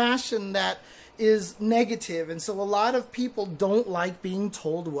fashion that is negative. And so a lot of people don't like being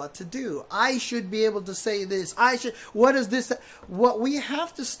told what to do. I should be able to say this. What is this? What we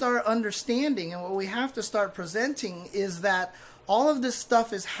have to start understanding and what we have to start presenting is that all of this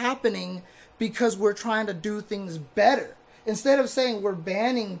stuff is happening because we're trying to do things better. Instead of saying we're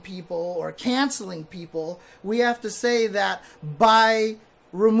banning people or canceling people, we have to say that by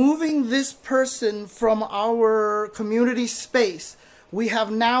removing this person from our community space, we have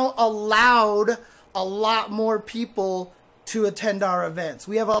now allowed a lot more people to attend our events.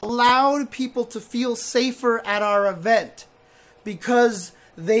 We have allowed people to feel safer at our event because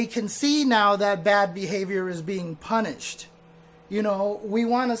they can see now that bad behavior is being punished. We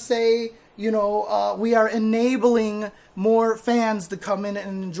want to say, we are enabling more fans to come in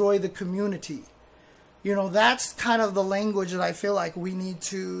and enjoy the community. That's kind of the language that I feel like we need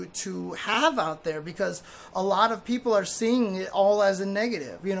to have out there because a lot of people are seeing it all as a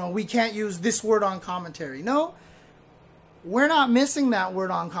negative. We can't use this word on commentary. No, we're not missing that word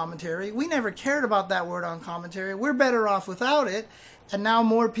on commentary. We never cared about that word on commentary. We're better off without it. And now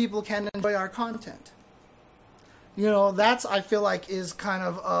more people can enjoy our content. That's, I feel like, is kind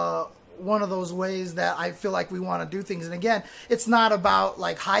of one of those ways that I feel like we want to do things. And again, it's not about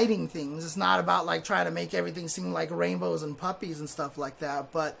like hiding things. It's not about like trying to make everything seem like rainbows and puppies and stuff like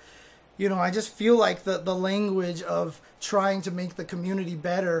that. But, I just feel like the language of trying to make the community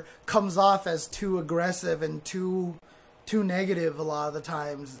better comes off as too aggressive and too negative a lot of the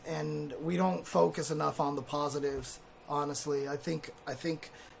times. And we don't focus enough on the positives, honestly. I think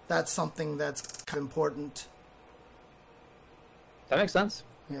that's something that's important. That makes sense.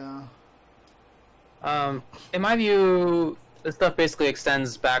 Yeah. In my view, this stuff basically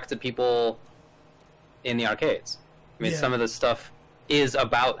extends back to people in the arcades. Some of this stuff is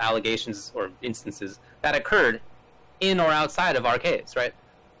about allegations or instances that occurred in or outside of arcades, right?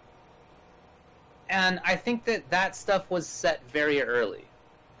 And I think that stuff was set very early,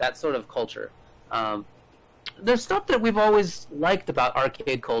 that sort of culture. there's stuff that we've always liked about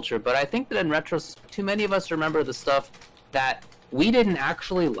arcade culture, but I think that in retrospect, too many of us remember the stuff that we didn't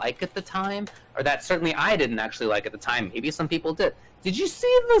actually like at the time, or that certainly I didn't actually like at the time. Maybe some people did. Did you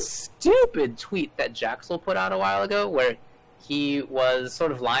see the stupid tweet that Jaxel put out a while ago, where he was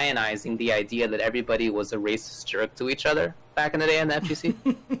sort of lionizing the idea that everybody was a racist jerk to each other back in the day in the FGC?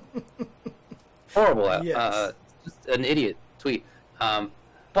 Horrible. Yes. Just an idiot tweet.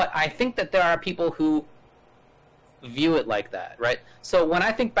 But I think that there are people who view it like that, right? So when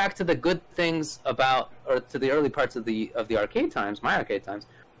I think back to the good things about, or to the early parts of the arcade times, my arcade times,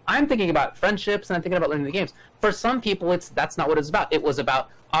 I'm thinking about friendships and I'm thinking about learning the games. For some people, that's not what it's about. It was about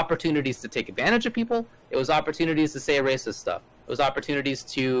opportunities to take advantage of people. It was opportunities to say racist stuff. It was opportunities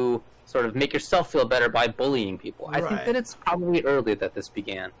to sort of make yourself feel better by bullying people. I think that it's probably early that this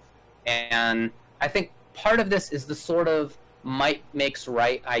began. And I think part of this is the sort of might makes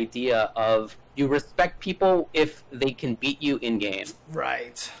right idea of you respect people if they can beat you in game.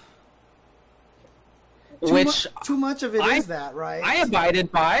 Right. Too much of it is that, right? I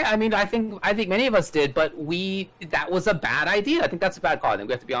abided by. I mean, I think many of us did, but that was a bad idea. I think that's a bad call. I think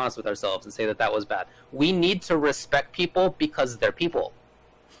we have to be honest with ourselves and say that was bad. We need to respect people because they're people.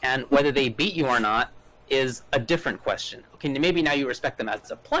 And whether they beat you or not is a different question. Okay, maybe now you respect them as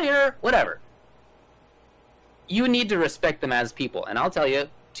a player, whatever. You need to respect them as people. And I'll tell you,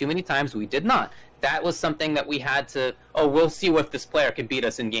 too many times we did not. That was something that we had to, we'll see if this player can beat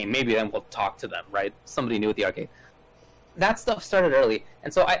us in game. Maybe then we'll talk to them, right? Somebody new at the arcade. That stuff started early.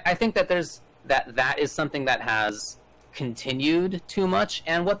 And so I think that that is something that has continued too much.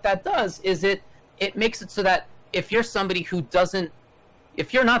 And what that does is it makes it so that if you're somebody who doesn't,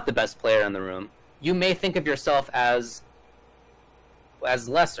 if you're not the best player in the room, you may think of yourself as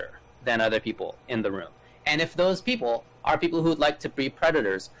lesser than other people in the room. And if those people are people who would like to be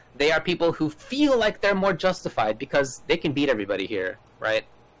predators, they are people who feel like they're more justified because they can beat everybody here, right?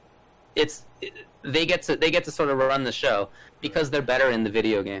 They get to sort of run the show because they're better in the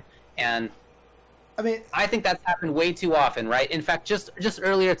video game. And I think that's happened way too often, right? In fact, just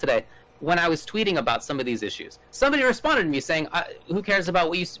earlier today, when I was tweeting about some of these issues, somebody responded to me saying, "Who cares about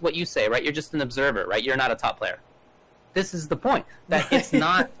what you say, right? You're just an observer, right? You're not a top player." This is the point, that it's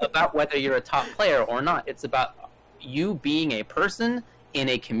not about whether you're a top player or not. It's about you being a person in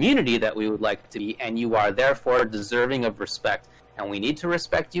a community that we would like to be, and you are therefore deserving of respect. And we need to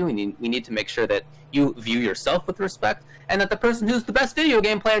respect you. We need to make sure that you view yourself with respect, and that the person who's the best video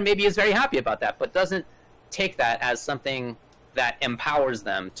game player maybe is very happy about that, but doesn't take that as something that empowers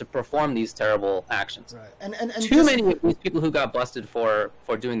them to perform these terrible actions. Right. And too many of these people who got busted for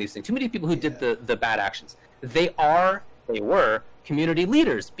doing these things, too many people who did the bad actions, they were community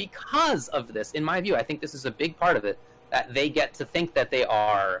leaders because of this. In my view, I think this is a big part of it, that they get to think that they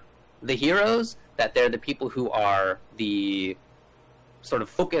are the heroes, that they're the people who are the sort of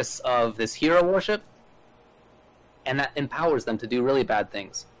focus of this hero worship, and that empowers them to do really bad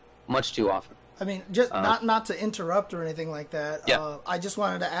things much too often. I mean, just not to interrupt or anything like that. Yeah. I just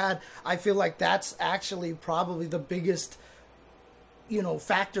wanted to add, I feel like that's actually probably the biggest,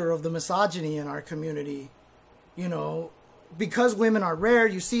 factor of the misogyny in our community. Because women are rare,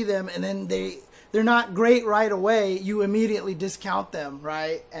 you see them, and then they're not great right away. You immediately discount them,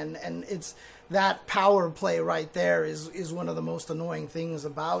 right? And it's that power play right there is one of the most annoying things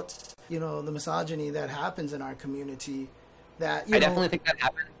about the misogyny that happens in our community. That I definitely think that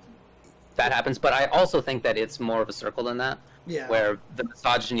happens. That happens, but I also think that it's more of a circle than that. Yeah. Where the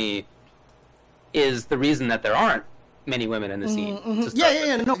misogyny is the reason that there aren't many women in the scene. Mm-hmm.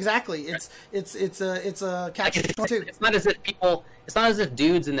 Yeah, no, exactly. It's a catch-22. It's not as if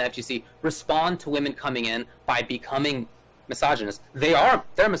dudes in the FGC respond to women coming in by becoming misogynists. They're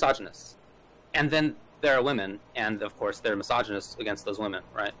misogynists, and then there are women, and of course they're misogynists against those women,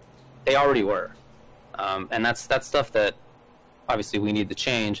 right? They already were, and that's stuff that obviously we need to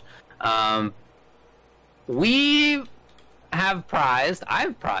change. I've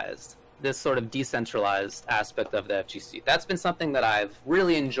prized this sort of decentralized aspect of the FGC. That's been something that I've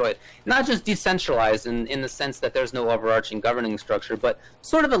really enjoyed. Not just decentralized in the sense that there's no overarching governing structure, but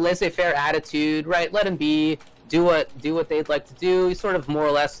sort of a laissez-faire attitude, right? Let them be, do what they'd like to do. You sort of more or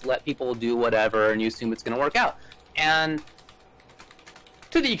less let people do whatever, and you assume it's going to work out. And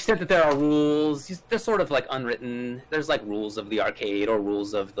to the extent that there are rules, they're sort of like unwritten. There's like rules of the arcade or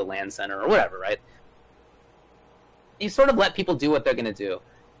rules of the LAN center or whatever, right? You sort of let people do what they're going to do.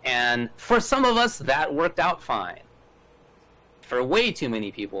 And for some of us, that worked out fine. For way too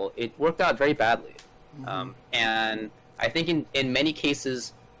many people, it worked out very badly. Mm-hmm. And I think in many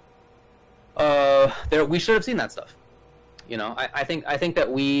cases, we should have seen that stuff. I think that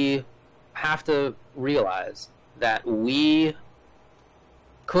we have to realize that we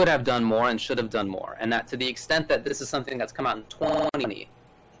could have done more and should have done more, and that to the extent that this is something that's come out in 2020,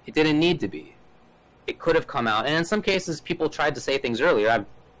 it didn't need to be. It could have come out, and in some cases, people tried to say things earlier.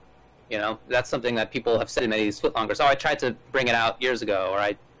 That's something that people have said in many of these footlongers. Oh, I tried to bring it out years ago, or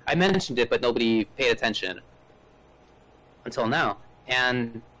I mentioned it, but nobody paid attention until now.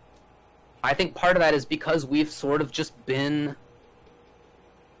 And I think part of that is because we've sort of just been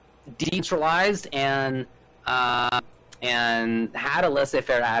decentralized and had a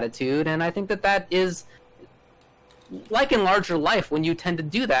laissez-faire attitude, and I think that is, like in larger life, when you tend to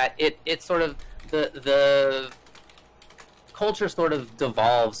do that, it sort of, the culture sort of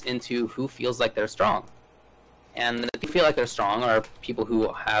devolves into who feels like they're strong. And the people who feel like they're strong are people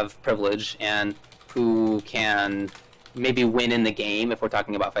who have privilege and who can maybe win in the game, if we're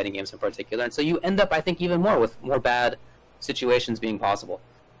talking about fighting games in particular. And so you end up, I think, even more with more bad situations being possible.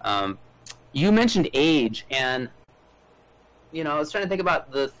 You mentioned age, and I was trying to think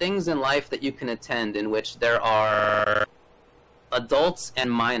about the things in life that you can attend in which there are adults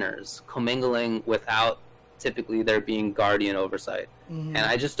and minors commingling without typically there being guardian oversight. Mm-hmm. And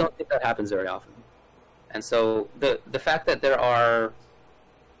I just don't think that happens very often. And so the fact that there are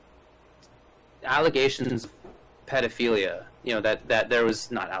allegations of pedophilia, that there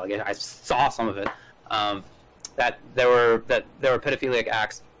was not allegations, I saw some of it, that there were pedophilic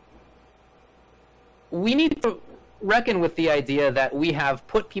acts. We need to reckon with the idea that we have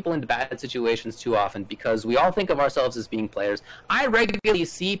put people into bad situations too often because we all think of ourselves as being players. I regularly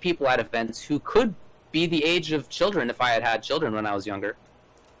see people at events who could be the age of children if I had children when I was younger.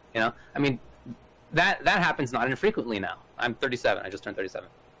 I mean, that happens not infrequently now. I'm 37. I just turned 37.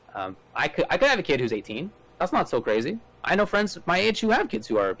 I could have a kid who's 18. That's not so crazy. I know friends my age who have kids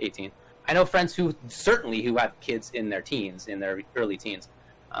who are 18. I know friends who have kids in their teens, in their early teens.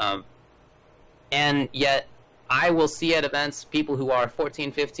 And yet I will see at events people who are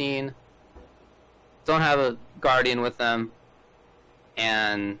 14, 15, don't have a guardian with them,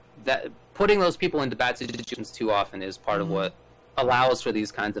 and that putting those people into bad situations too often is part of what allows for these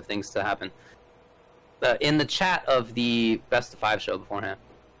kinds of things to happen. In the chat of the Best of 5 show beforehand,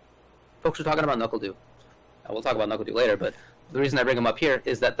 folks were talking about NuckleDu. We'll talk about NuckleDu later, but the reason I bring him up here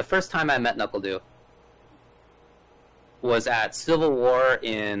is that the first time I met NuckleDu was at Civil War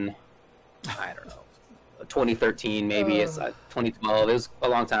in, I don't know, 2013 maybe. It's 2012. It was a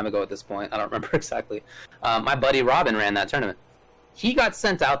long time ago at this point. I don't remember exactly. My buddy Robin ran that tournament. He got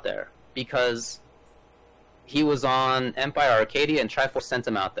sent out there because he was on Empire Arcadia and Triforce sent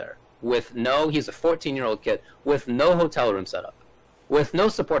him out there with he's a 14-year-old kid with no hotel room set up, with no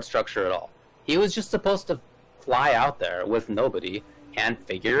support structure at all. He was just supposed to fly out there with nobody and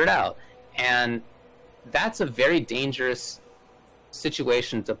figure it out. And that's a very dangerous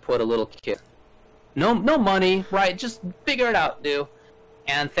situation to put a little kid. No money, right? Just figure it out, dude.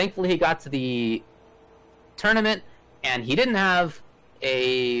 And thankfully he got to the tournament, and he didn't have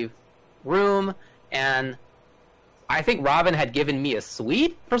a room, and I think Robin had given me a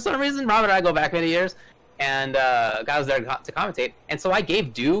suite for some reason. Robin and I go back many years, and I was there to commentate, and so I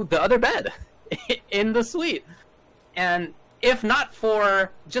gave Dew the other bed in the suite. And if not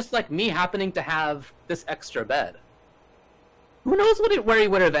for just like me happening to have this extra bed, who knows where he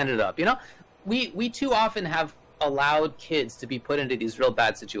would have ended up, We too often have allowed kids to be put into these real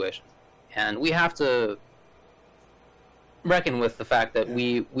bad situations, and we have to reckon with the fact that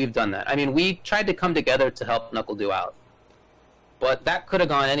we've done that. I mean, we tried to come together to help NuckleDu out, but that could have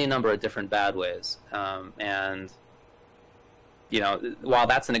gone any number of different bad ways. And while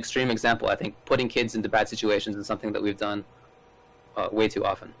that's an extreme example, I think putting kids into bad situations is something that we've done way too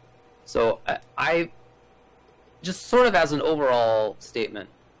often. So I just sort of as an overall statement,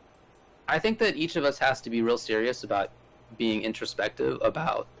 I think that each of us has to be real serious about being introspective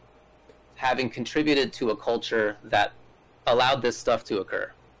about having contributed to a culture that allowed this stuff to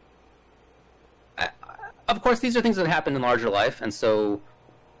occur. Of course, these are things that happen in larger life, and so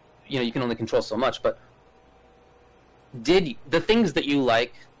you can only control so much, but did the things that you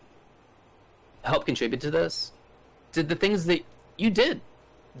like help contribute to this? Did the things that you did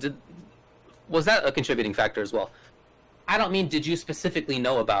was that a contributing factor as well? I don't mean did you specifically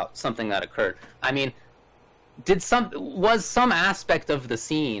know about something that occurred. I mean, was some aspect of the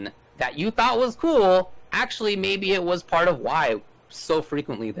scene that you thought was cool, actually maybe it was part of why so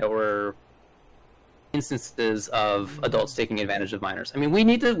frequently there were instances of adults taking advantage of minors. I mean, we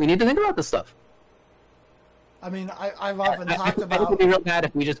need to think about this stuff. I mean, I've often talked about... It would be real bad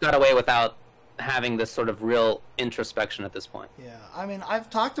if we just got away without having this sort of real introspection at this point. Yeah, I mean, I've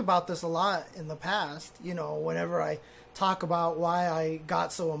talked about this a lot in the past, whenever I talk about why I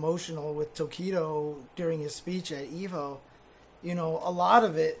got so emotional with Tokido during his speech at EVO, you know, a lot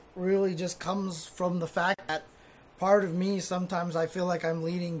of it really just comes from the fact that part of me, sometimes I feel like I'm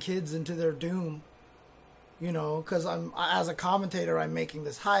leading kids into their doom, you know, because as a commentator, I'm making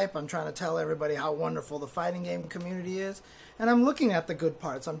this hype. I'm trying to tell everybody how wonderful the fighting game community is. And I'm looking at the good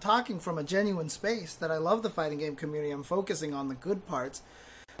parts. I'm talking from a genuine space that I love the fighting game community. I'm focusing on the good parts.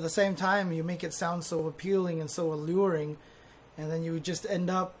 At the same time, you make it sound so appealing and so alluring, and then you just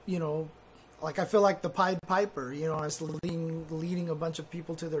end up, you know, like I feel like the Pied Piper, you know, it's leading a bunch of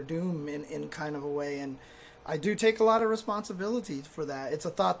people to their doom in kind of a way. And I do take a lot of responsibility for that. It's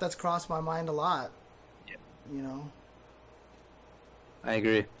a thought that's crossed my mind a lot, you know. I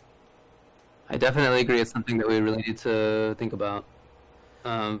agree. I definitely agree. It's something that we really need to think about.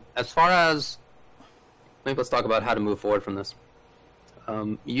 As far as, maybe let's talk about how to move forward from this.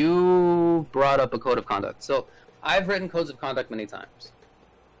 You brought up a code of conduct. So I've written codes of conduct many times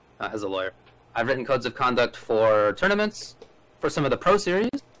as a lawyer. I've written codes of conduct for tournaments, for some of the pro series,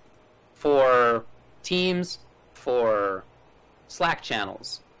 for teams, for Slack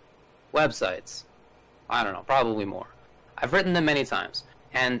channels, websites. I don't know, probably more. I've written them many times.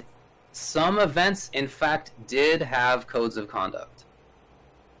 And some events, in fact, did have codes of conduct.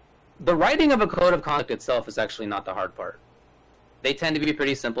 The writing of a code of conduct itself is actually not the hard part. They tend to be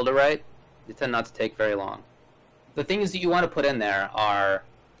pretty simple to write. They tend not to take very long. The things that you want to put in there are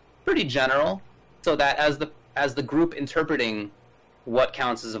pretty general, so that as the group interpreting what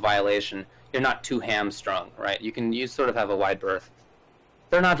counts as a violation, you're not too hamstrung, right? You sort of have a wide berth.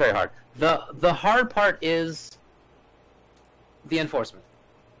 They're not very hard. The hard part is the enforcement.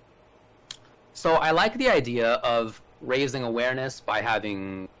 So I like the idea of raising awareness by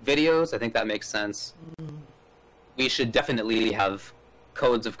having videos. I think that makes sense. We should definitely have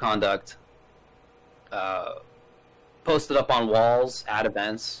codes of conduct posted up on walls at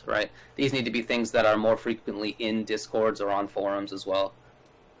events, right? These need to be things that are more frequently in Discords or on forums as well.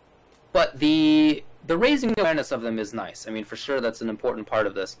 But the raising awareness of them is nice. I mean, for sure, that's an important part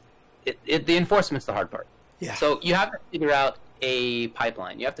of this. The enforcement's the hard part. Yeah. So you have to figure out a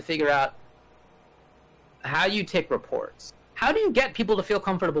pipeline. You have to figure out how you take reports. How do you get people to feel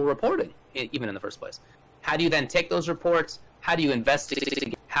comfortable reporting, even in the first place? How do you then take those reports? How do you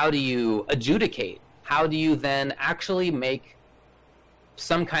investigate? How do you adjudicate? How do you then actually make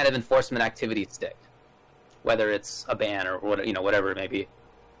some kind of enforcement activity stick? Whether it's a ban or whatever it may be.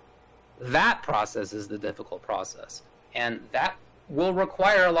 That process is the difficult process. And that will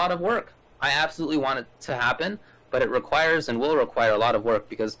require a lot of work. I absolutely want it to happen, but it requires and will require a lot of work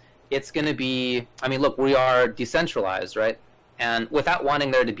because it's going to be, I mean, look, we are decentralized, right? And without wanting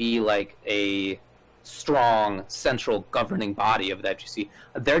there to be like a strong central governing body of the FGC,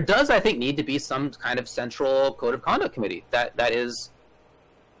 there does, I think, need to be some kind of central code of conduct committee that is,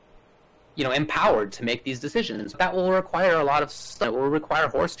 you know, empowered to make these decisions. That will require a lot of stuff. It will require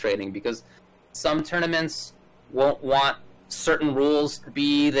horse trading because some tournaments won't want certain rules to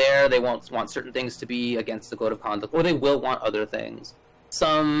be there. They won't want certain things to be against the code of conduct, or they will want other things.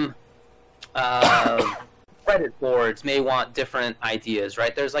 Some Reddit boards may want different ideas,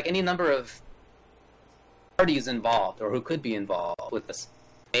 right? There's like any number of parties involved or who could be involved with this.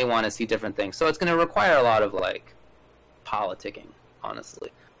 They want to see different things. So it's going to require a lot of like politicking,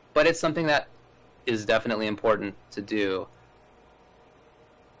 honestly. But it's something that is definitely important to do.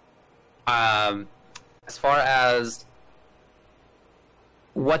 As far as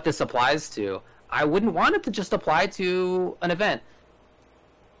what this applies to, I wouldn't want it to just apply to an event.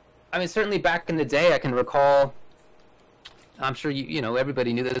 I mean, certainly back in the day, I can recall, I'm sure you know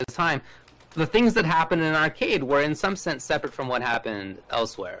everybody knew that at the time, the things that happened in an arcade were in some sense separate from what happened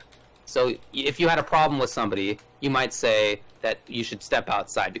elsewhere. So if you had a problem with somebody, you might say that you should step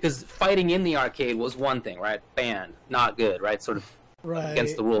outside because fighting in the arcade was one thing, right? Banned, not good, right? Sort of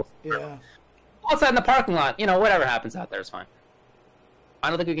against the rules. Yeah. Outside in the parking lot, you know, whatever happens out there is fine. I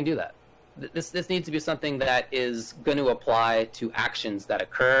don't think we can do that. This needs to be something that is going to apply to actions that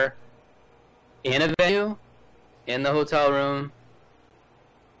occur in a venue, in the hotel room,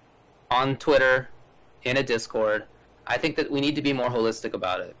 on Twitter, in a Discord. I think that we need to be more holistic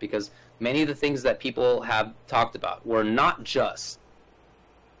about it because many of the things that people have talked about were not just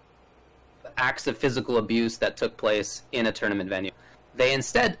acts of physical abuse that took place in a tournament venue. They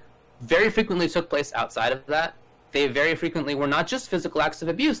instead very frequently took place outside of that. They very frequently were not just physical acts of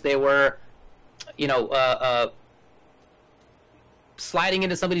abuse. They were, you know, sliding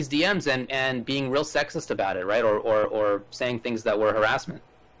into somebody's DMs and being real sexist about it, right? Or saying things that were harassment.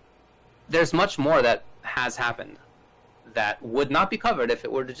 There's much more that has happened that would not be covered if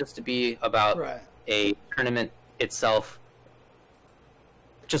it were to just to be about a tournament itself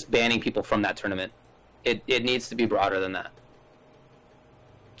just banning people from that tournament. It needs to be broader than that.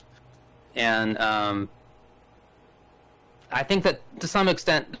 And I think that to some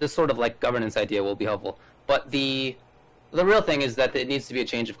extent this sort of like governance idea will be helpful. But the real thing is that it needs to be a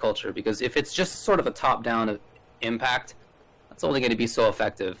change of culture, because if it's just sort of a top-down impact, that's only going to be so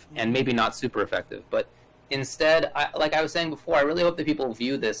effective and maybe not super effective. But instead, like I was saying before, I really hope that people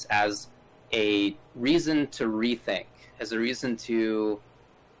view this as a reason to rethink, as a reason to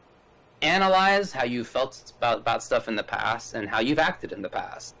analyze how you felt about stuff in the past and how you've acted in the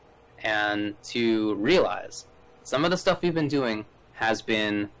past, and to realize some of the stuff we've been doing has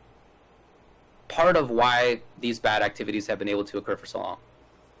been part of why these bad activities have been able to occur for so long.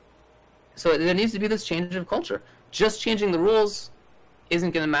 So there needs to be this change of culture. Just changing the rules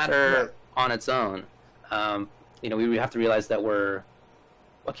isn't going to matter on its own. We have to realize that we're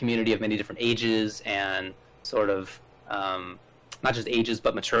a community of many different ages and sort of not just ages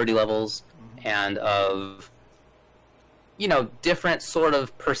but maturity levels, and of different sort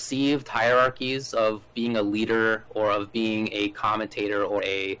of perceived hierarchies of being a leader or of being a commentator or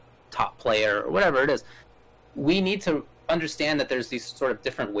a top player or whatever it is. We need to understand that there's these sort of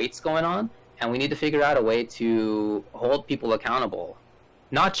different weights going on, and we need to figure out a way to hold people accountable,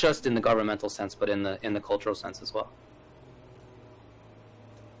 not just in the governmental sense, but in the cultural sense as well.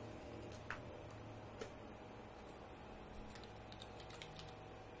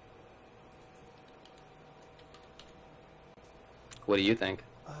 What do you think?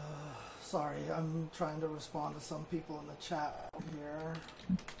 Sorry, I'm trying to respond to some people in the chat here.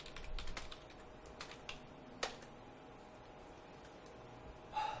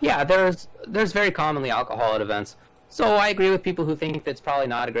 Yeah, there's very commonly alcohol at events. So I agree with people who think that it's probably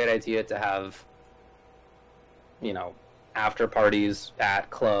not a great idea to have, after parties at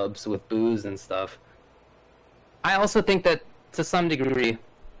clubs with booze and stuff. I also think that to some degree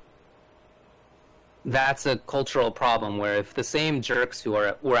that's a cultural problem, where if the same jerks who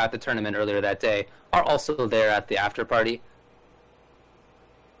were at the tournament earlier that day are also there at the after party,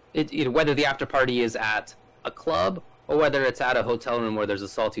 whether the after party is at a club or whether it's at a hotel room where there's a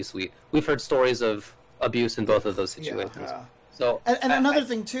salty suite, we've heard stories of abuse in both of those situations. Yeah. So, and another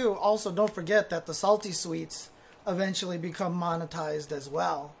thing too, also don't forget that the salty suites eventually become monetized as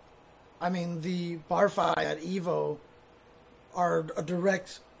well. I mean, the bar fight at Evo are a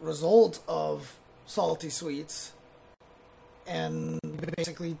direct result of salty suites, and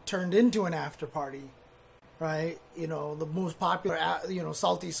basically turned into an after party, right? The most popular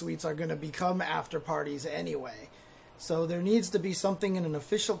salty suites are going to become after parties anyway. So there needs to be something in an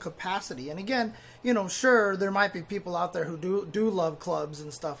official capacity. And again, sure, there might be people out there who do love clubs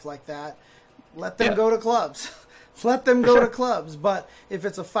and stuff like that. Let them go to clubs. Let them go to clubs. But if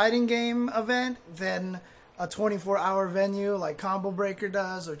it's a fighting game event, then a 24-hour venue like Combo Breaker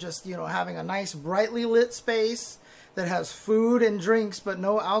does, or just, having a nice brightly lit space that has food and drinks but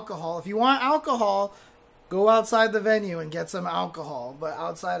no alcohol. If you want alcohol, go outside the venue and get some alcohol. But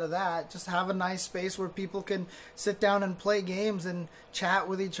outside of that, just have a nice space where people can sit down and play games and chat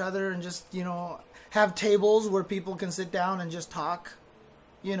with each other, and just, have tables where people can sit down and just talk,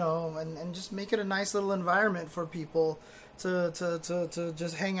 and just make it a nice little environment for people to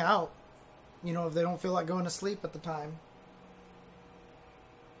just hang out, if they don't feel like going to sleep at the time.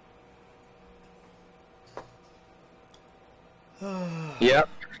 Yep.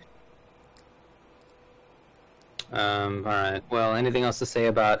 All right. Well, anything else to say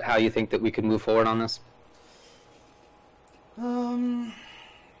about how you think that we could move forward on this?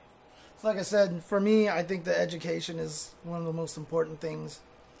 Like I said, for me, I think the education is one of the most important things.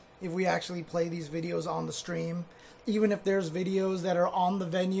 If we actually play these videos on the stream, even if there's videos that are on the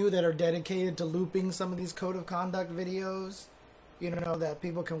venue that are dedicated to looping some of these code of conduct videos, that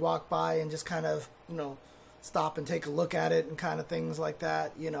people can walk by and just kind of, stop and take a look at it and kind of things like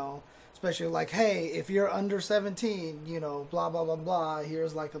that, especially like, hey, if you're under 17, blah, blah, blah, blah,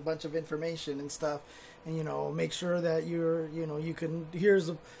 here's like a bunch of information and stuff. And, make sure that you're, you can,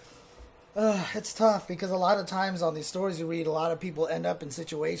 it's tough because a lot of times on these stories you read, a lot of people end up in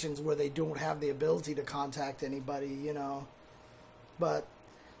situations where they don't have the ability to contact anybody, but.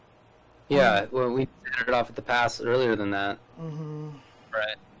 Yeah, well, we started off at the pass earlier than that. Mm-hmm.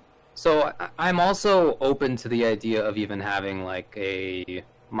 Right. So I'm also open to the idea of even having like a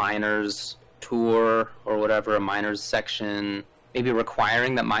minors tour or whatever, a minors section, maybe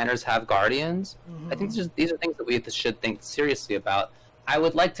requiring that minors have guardians. Mm-hmm. I think these are things that we should think seriously about. I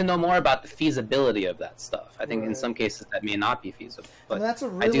would like to know more about the feasibility of that stuff. I think in some cases that may not be feasible, but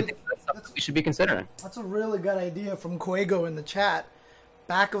I do think that's something we should be considering. That's a really good idea from Quago in the chat.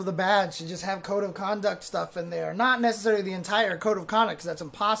 back of the badge should just have code of conduct stuff in there. Not necessarily the entire code of conduct, because that's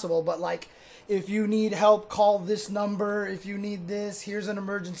impossible, but like, if you need help, call this number. If you need this, here's an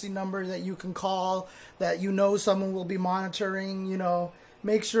emergency number that you can call, that you know someone will be monitoring. You know,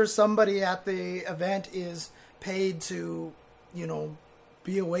 make sure somebody at the event is paid to, you know,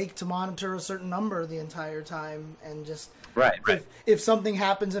 be awake to monitor a certain number the entire time. And just right. If something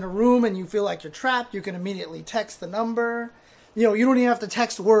happens in a room and you feel like you're trapped, you can immediately text the number. You know, you don't even have to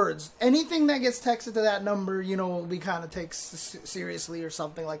text words. Anything that gets texted to that number, you know, will be kind of taken seriously or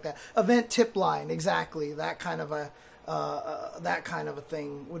something like that. Event tip line, exactly. That kind of a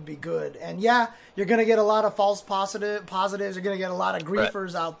thing would be good. And yeah, you're gonna get a lot of false positives. You're gonna get a lot of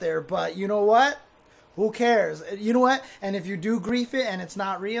griefers out there. But you know what? Who cares? You know what? And if you do grief it and it's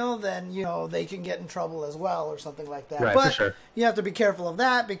not real, then, you know, they can get in trouble as well or something like that. Right, but for sure. You have to be careful of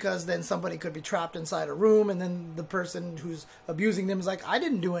that, because then somebody could be trapped inside a room, and then the person who's abusing them is like, I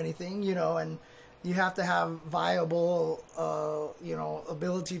didn't do anything, you know, and you have to have viable, you know,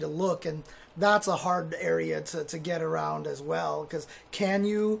 ability to look. And that's a hard area to get around as well, because can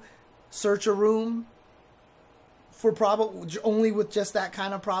you search a room for only with just that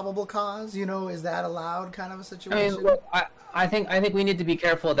kind of probable cause? You know, is that allowed kind of a situation? I mean, look, I think we need to be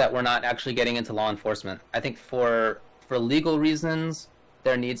careful that we're not actually getting into law enforcement. I think for legal reasons,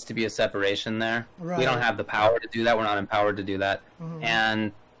 there needs to be a separation there. Right. We don't have the power to do that. We're not empowered to do that. Mm-hmm.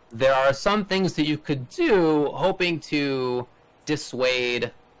 And there are some things that you could do hoping to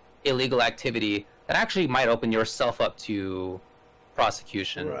dissuade illegal activity that actually might open yourself up to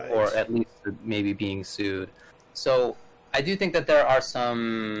prosecution, right, or at least maybe being sued. So I do think that there are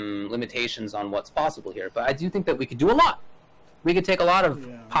some limitations on what's possible here, but I do think that we could do a lot. We could take a lot of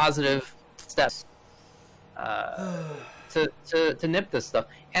positive steps to nip this stuff.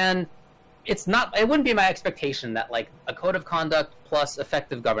 And it wouldn't be my expectation that like a code of conduct plus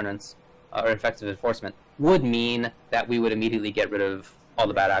effective governance or effective enforcement would mean that we would immediately get rid of all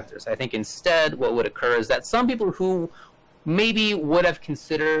the bad actors. I think instead what would occur is that some people who maybe would have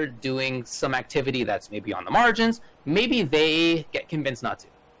considered doing some activity that's maybe on the margins, maybe they get convinced not to.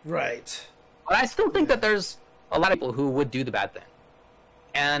 Right. But I still think that there's a lot of people who would do the bad thing.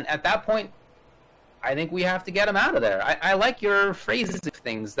 And at that point, I think we have to get them out of there. I like your phrases of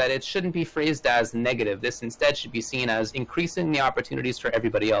things, that it shouldn't be phrased as negative. This instead should be seen as increasing the opportunities for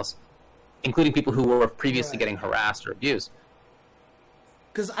everybody else, including people who were previously getting harassed or abused.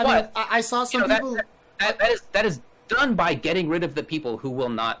 Because, I mean, I saw some people... That is done by getting rid of the people who will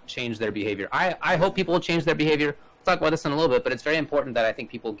not change their behavior. I hope people will change their behavior. We'll talk about this in a little bit, but it's very important that I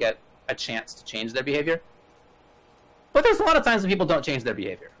think people get a chance to change their behavior. But there's a lot of times when people don't change their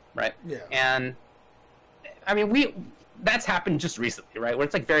behavior, right? Yeah. And, I mean, that's happened just recently, right? Where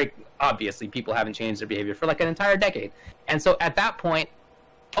it's like very obviously people haven't changed their behavior for like an entire decade. And so at that point,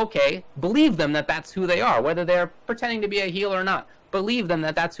 okay, believe them that that's who they are, whether they're pretending to be a heel or not. Believe them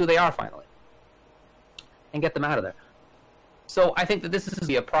that that's who they are finally. And get them out of there. So I think that this is going to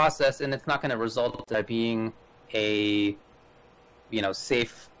be a process, and it's not going to result in being a,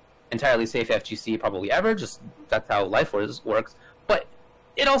 entirely safe FGC probably ever. Just that's how life works. But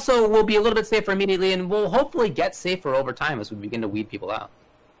it also will be a little bit safer immediately, and will hopefully get safer over time as we begin to weed people out.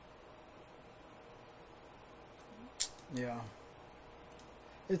 Yeah.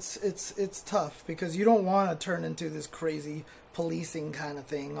 It's tough, because you don't want to turn into this crazy policing kind of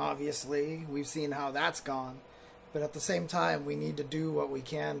thing, obviously. We've seen how that's gone. But at the same time, we need to do what we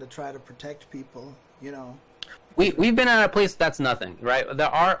can to try to protect people, We've been at a place that's nothing, right?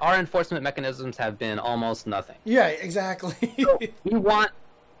 Our enforcement mechanisms have been almost nothing. Yeah, exactly. So we want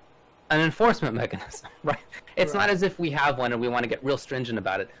an enforcement mechanism, right? It's not as if we have one and we want to get real stringent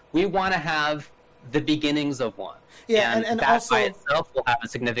about it. We want to have the beginnings of one. Yeah, and that also by itself will have a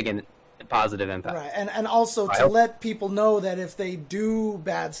significant positive impact. Right, and also to let people know that if they do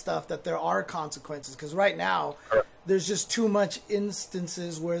bad stuff, that there are consequences. Because right now, there's just too much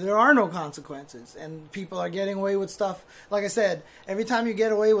instances where there are no consequences, and people are getting away with stuff. Like I said, every time you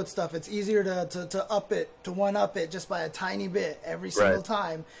get away with stuff, it's easier to one-up it just by a tiny bit every single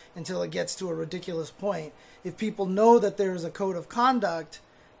time until it gets to a ridiculous point. If people know that there is a code of conduct,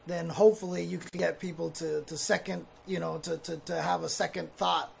 then hopefully you can get people to have a second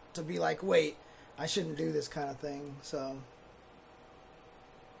thought, to be like, wait, I shouldn't do this kind of thing. So,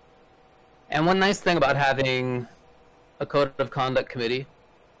 and one nice thing about having a code of conduct committee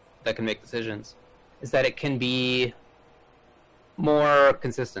that can make decisions is that it can be more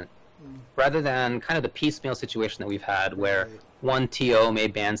consistent, rather than kind of the piecemeal situation that we've had where one TO may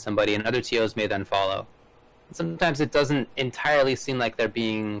ban somebody and other TOs may then follow. And sometimes it doesn't entirely seem like they're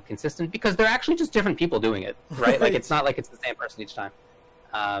being consistent, because they're actually just different people doing it, right? Like, it's not like it's the same person each time.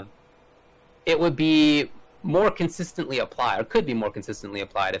 uh, it would be more consistently applied, or could be more consistently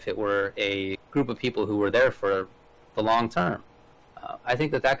applied, if it were a group of people who were there for the long term. I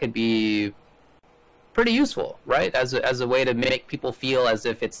think that could be pretty useful, right? As a way to make people feel as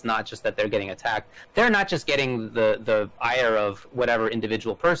if it's not just that they're getting attacked. They're not just getting the ire of whatever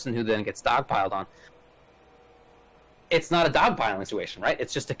individual person who then gets dogpiled on. It's not a dogpiling situation, right?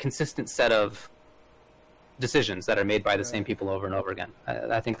 It's just a consistent set of decisions that are made by the same people over and over again.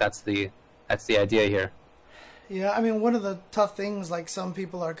 I think that's the idea here. Yeah, I mean, one of the tough things, like some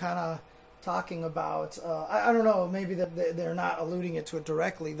people are kind of talking about, I don't know, maybe that they're not alluding it to it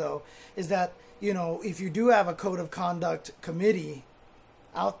directly, though, is that, you know, if you do have a code of conduct committee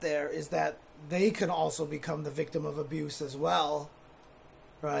out there, is that they can also become the victim of abuse as well,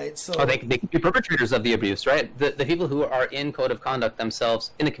 right? So they can be perpetrators of the abuse, right? The people who are in code of conduct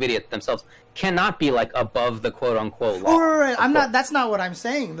themselves, in the committee themselves, cannot be like above the quote unquote law. Right. That's not what I'm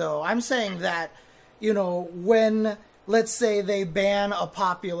saying, though. I'm saying that, you know, when, let's say they ban a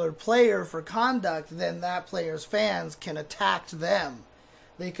popular player for conduct, then that player's fans can attack them.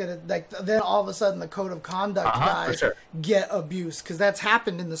 They could, like, then all of a sudden the code of conduct guys get abuse, because that's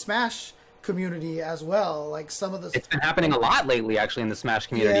happened in the Smash community as well. Like some of the, it's been happening a lot lately, actually, in the Smash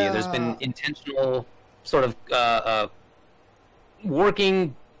community. Yeah. There's been intentional sort of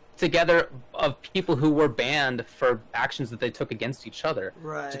working together of people who were banned for actions that they took against each other,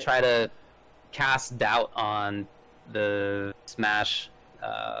 right, to try to cast doubt on the Smash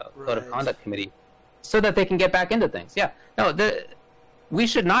code of conduct committee, so that they can get back into things. Yeah, no, we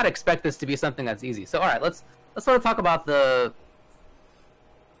should not expect this to be something that's easy. So, all right, let's sort of talk about the.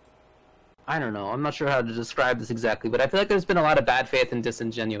 I don't know. I'm not sure how to describe this exactly, but I feel like there's been a lot of bad faith and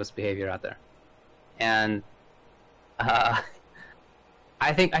disingenuous behavior out there, and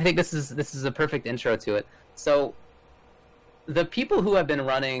I think this is a perfect intro to it. So, the people who have been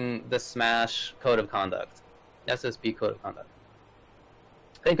running the Smash code of conduct, SSB code of conduct,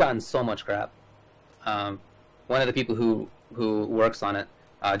 they've gotten so much crap. One of the people who works on it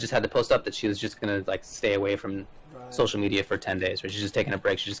just had to post up that she was just gonna like stay away from social media for 10 days, or she's just taking a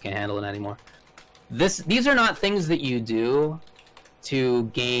break. She just can't handle it anymore. These are not things that you do to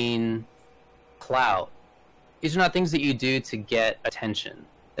gain clout. These are not things that you do to get attention.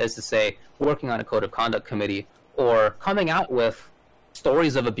 That is to say, working on a code of conduct committee or coming out with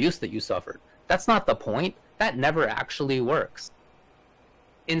stories of abuse that you suffered. That's not the point. That never actually works.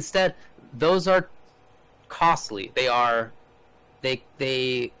 Instead, those are costly. They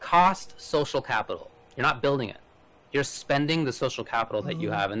cost social capital. You're not building it. You're spending the social capital that you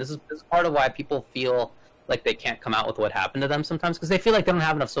have. And this is part of why people feel like they can't come out with what happened to them sometimes, because they feel like they don't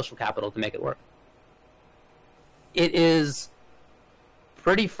have enough social capital to make it work. It is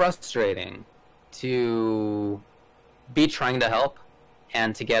pretty frustrating to be trying to help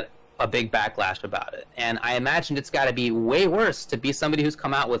and to get a big backlash about it. And I imagine it's got to be way worse to be somebody who's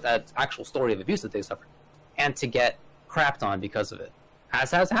come out with an actual story of abuse that they suffered and to get crapped on because of it,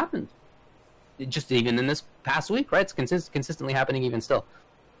 as has happened. Just even in this past week, right? It's consistently happening even still.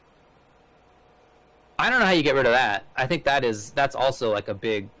 I don't know how you get rid of that. I think that's also like a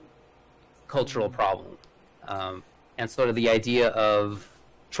big cultural problem. And sort of the idea of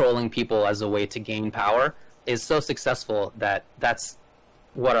trolling people as a way to gain power is so successful that that's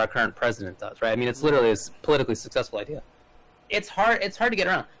what our current president does, right? I mean, it's literally a politically successful idea. It's hard to get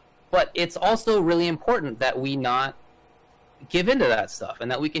around, but it's also really important that we not give into that stuff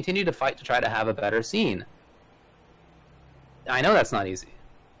and that we continue to fight to try to have a better scene. I know that's not easy.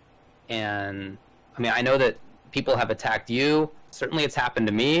 And I mean, I know that people have attacked you. Certainly it's happened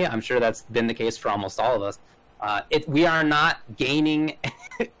to me. I'm sure that's been the case for almost all of us. We are not gaining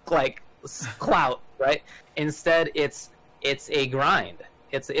like clout, right? Instead, it's a grind.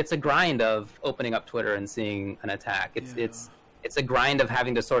 It's a grind of opening up Twitter and seeing an attack. It's a grind of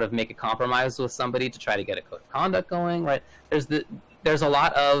having to sort of make a compromise with somebody to try to get a code of conduct going, right? There's a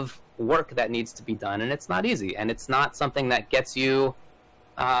lot of work that needs to be done, and it's not easy, and it's not something that gets you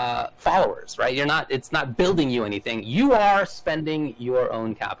followers, right? It's not building you anything. You are spending your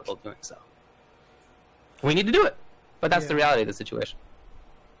own capital doing so. We need to do it, but that's the reality of the situation.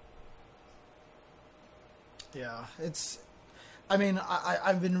 Yeah, I mean,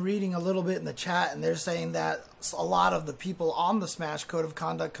 I've been reading a little bit in the chat, and they're saying that a lot of the people on the Smash Code of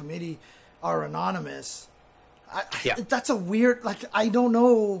Conduct Committee are anonymous. That's a weird, like, I don't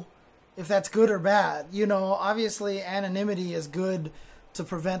know if that's good or bad. You know, obviously anonymity is good to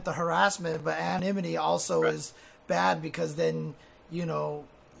prevent the harassment, but anonymity also is bad because then, you know,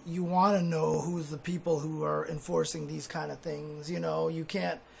 you want to know who's the people who are enforcing these kind of things. You know, you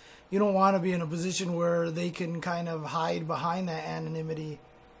can't you don't want to be in a position where they can kind of hide behind that anonymity.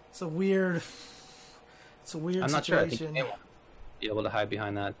 It's a weird I'm not situation. sure. I think they won't be able to hide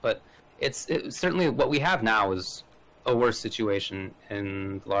behind that, but it's certainly what we have now is a worse situation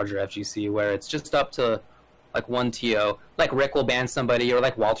in the larger FGC, where it's just up to like one TO, like Rick will ban somebody, or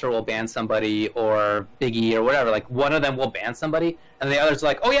like Walter will ban somebody, or Biggie or whatever. Like one of them will ban somebody, and the others are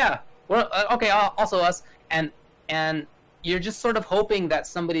like, oh yeah, well, okay, also us, and you're just sort of hoping that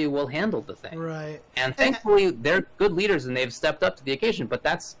somebody will handle the thing. Right. And thankfully, they're good leaders and they've stepped up to the occasion, but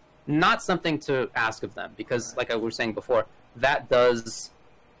that's not something to ask of them, because, like I was saying before, that does,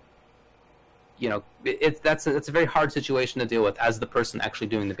 it's a very hard situation to deal with as the person actually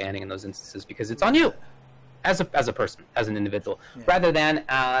doing the banning in those instances, because it's on you as a person, as an individual, rather than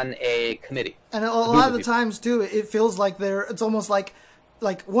on a committee. And a lot of the times, too, it feels like it's almost like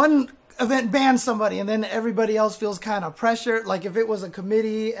one event bans somebody and then everybody else feels kind of pressured. Like if it was a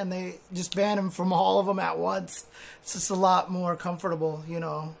committee and they just ban them from all of them at once, it's just a lot more comfortable,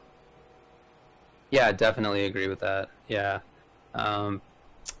 Yeah, I definitely agree with that. Yeah. Boy,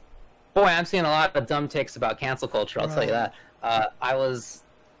 I'm seeing a lot of dumb takes about cancel culture, I'll tell you that. I was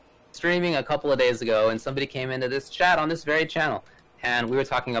streaming a couple of days ago and somebody came into this chat on this very channel, and we were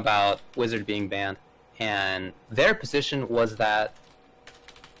talking about Wizard being banned, and their position was that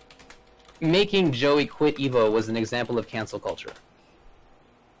making Joey quit EVO was an example of cancel culture.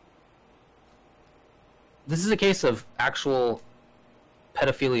 This is a case of actual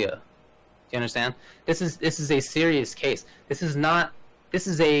pedophilia. Do you understand? This is a serious case. This is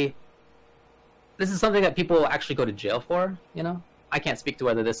something that people actually go to jail for, I can't speak to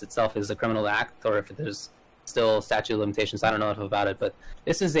whether this itself is a criminal act or if there's still statute of limitations. I don't know enough about it, but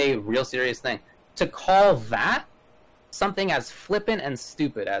this is a real serious thing. To call that something as flippant and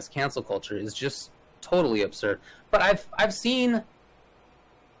stupid as cancel culture is just totally absurd. But I've seen,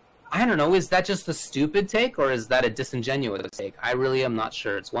 I don't know, is that just a stupid take or is that a disingenuous take? I really am not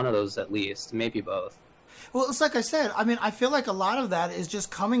sure. It's one of those at least, maybe both. Well, it's like I said, I feel like a lot of that is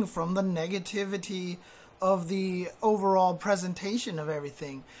just coming from the negativity of the overall presentation of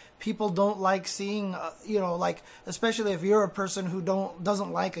everything. People don't like seeing, especially if you're a person who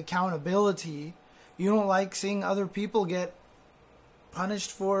doesn't like accountability, you don't like seeing other people get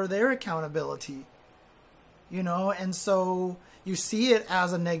punished for their accountability, and so you see it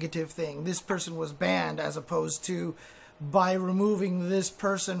as a negative thing. This person was banned, as opposed to by removing this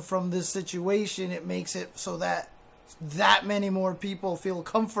person from this situation, it makes it so that many more people feel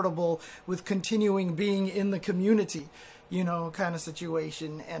comfortable with continuing being in the community, kind of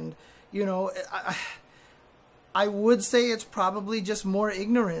situation. And, I would say it's probably just more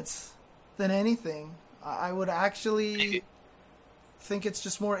ignorance than anything. I would actually think it's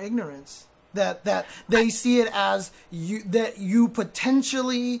just more ignorance that they see it as you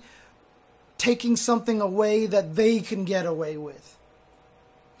potentially taking something away that they can get away with.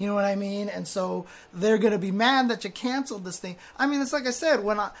 You know what I mean? And so they're going to be mad that you canceled this thing. I mean, it's like I said,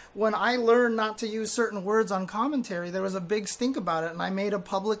 when I learned not to use certain words on commentary, there was a big stink about it, and I made a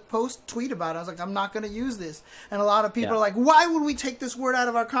public tweet about it. I was like, I'm not going to use this. And a lot of people are like, why would we take this word out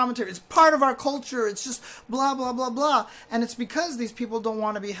of our commentary? It's part of our culture. It's just blah, blah, blah, blah. And it's because these people don't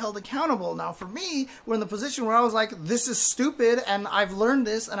want to be held accountable. Now, for me, we're in the position where I was like, this is stupid, and I've learned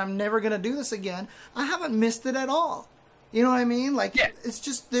this, and I'm never going to do this again. I haven't missed it at all. You know what I mean? Like, it's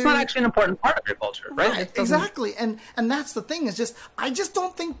just... It's not actually an important part of your culture, right? Right, exactly. And that's the thing, is just... I just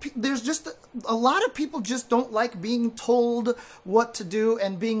don't think... There's just... A lot of people just don't like being told what to do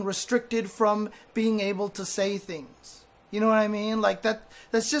and being restricted from being able to say things. You know what I mean? Like,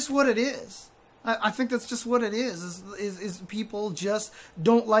 that's just what it is. I think that's just what it is people just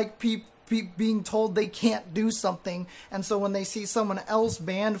don't like being told they can't do something, and so when they see someone else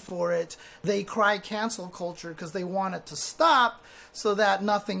banned for it, they cry cancel culture because they want it to stop so that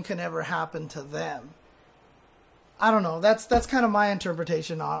nothing can ever happen to them. I don't know. That's kind of my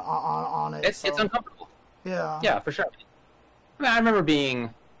interpretation on it. It's uncomfortable. Yeah, for sure. I mean, I remember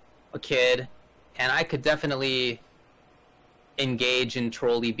being a kid, and I could definitely engage in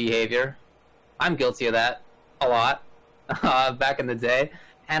trolly behavior. I'm guilty of that a lot back in the day.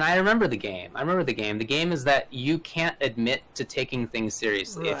 And I remember the game. The game is that you can't admit to taking things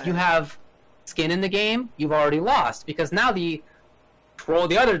seriously. Right. If you have skin in the game, you've already lost, because now the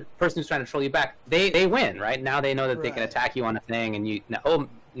other person who's trying to troll you back, they win, right? Now they know that they can attack you on a thing, and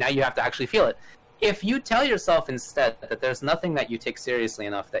now you have to actually feel it. If you tell yourself instead that there's nothing that you take seriously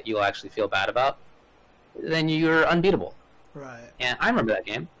enough that you'll actually feel bad about, then you're unbeatable. Right. And I remember that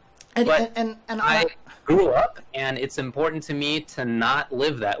game. And I grew up, and it's important to me to not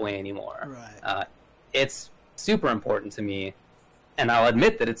live that way anymore. Right. It's super important to me and I'll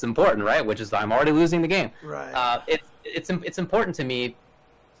admit that it's important, right? Which is I'm already losing the game. Right. It's important to me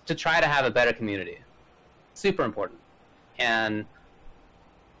to try to have a better community. Super important, and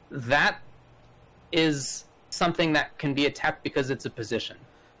that is something that can be attacked because it's a position.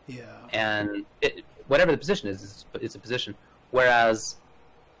 Yeah. And whatever the position is, it's a position. Whereas,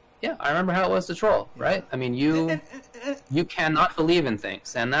 yeah, I remember how it was to troll, right? I mean, you cannot believe in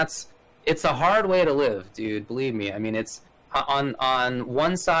things, and it's a hard way to live, dude. Believe me. I mean, it's on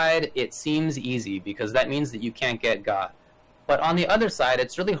one side it seems easy because that means that you can't get got, but on the other side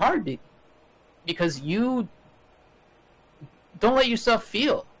it's really hard because you don't let yourself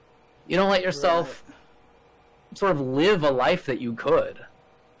feel. You don't let yourself sort of live a life that you could.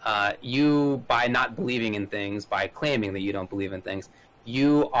 You, by not believing in things, by claiming that you don't believe in things,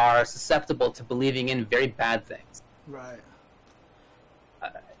 you are susceptible to believing in very bad things. Right.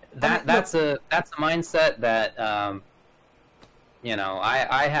 That's a mindset that I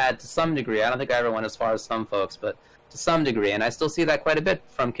had to some degree. I don't think I ever went as far as some folks, but to some degree, and I still see that quite a bit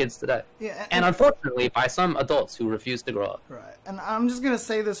from kids today. Yeah, and unfortunately, by some adults who refuse to grow up. Right. And I'm just gonna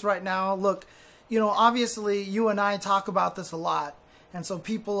say this right now. Look, obviously, you and I talk about this a lot, and so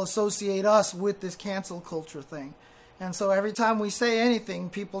people associate us with this cancel culture thing. And so every time we say anything,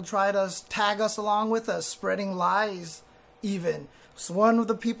 people try to tag us along with us, spreading lies even. So one of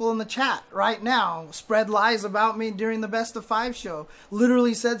the people in the chat right now spread lies about me during the Best of 5 show.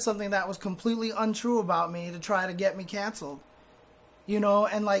 Literally said something that was completely untrue about me to try to get me canceled.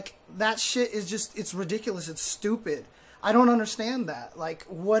 And like that shit is just, it's ridiculous. It's stupid. I don't understand that. Like,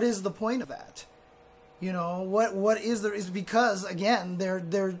 what is the point of that? What is there? Is because again,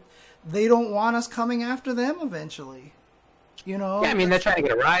 they don't want us coming after them eventually. Yeah, I mean, they're trying to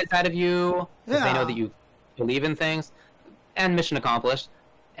get a rise out of you because they know that you believe in things, and mission accomplished,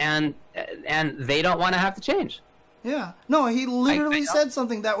 and they don't want to have to change. Yeah, no, he literally said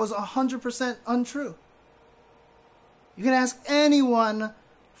something that was 100% untrue. You can ask anyone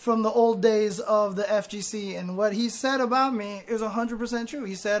from the old days of the FGC, and what he said about me is 100% true.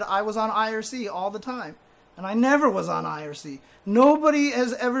 He said I was on IRC all the time, and I never was on IRC. Nobody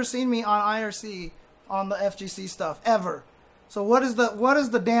has ever seen me on IRC on the FGC stuff ever. So what is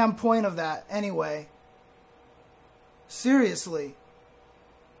the damn point of that anyway? Seriously.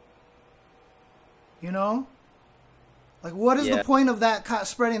 Like, what is the point of that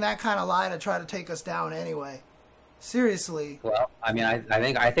spreading that kind of lie to try to take us down anyway? Seriously. Well, I mean, I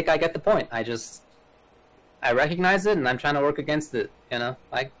think I get the point. I recognize it, and I'm trying to work against it.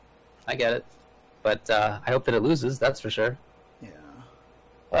 I get it, but I hope that it loses. That's for sure.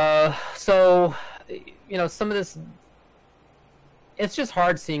 Yeah. So, some of this, it's just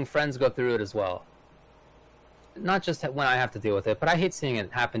hard seeing friends go through it as well. Not just when I have to deal with it, but I hate seeing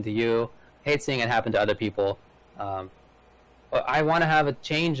it happen to you. I hate seeing it happen to other people. But I want to have a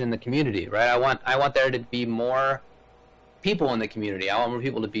change in the community, right? I want there to be more people in the community. I want more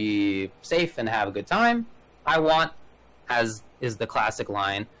people to be safe and have a good time. I want, as is the classic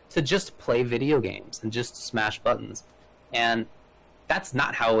line, to just play video games and just smash buttons. And that's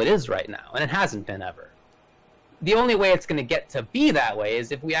not how it is right now, and it hasn't been ever. The only way it's going to get to be that way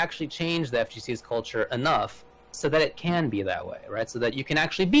is if we actually change the FGC's culture enough so that it can be that way, right? So that you can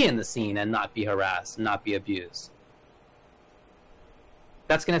actually be in the scene and not be harassed, and not be abused.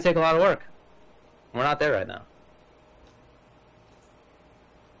 That's going to take a lot of work. We're not there right now.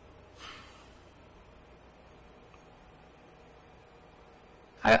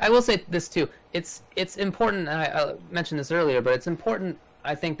 I will say this too. It's important, and I mentioned this earlier, but it's important,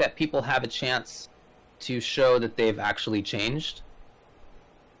 I think, that people have a chance to show that they've actually changed.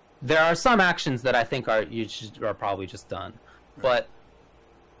 There are some actions that I think are probably just done, but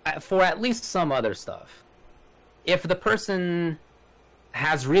for at least some other stuff, if the person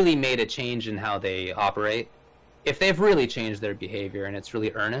has really made a change in how they operate, if they've really changed their behavior and it's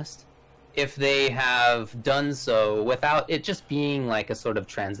really earnest, if they have done so without it just being like a sort of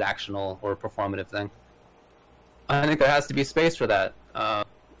transactional or performative thing, I think there has to be space for that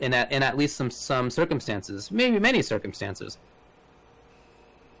in at least some circumstances, maybe many circumstances.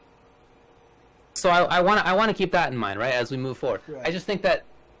 So I want to keep that in mind, right, as we move forward. Right. I just think that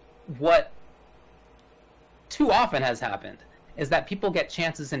what too often has happened is that people get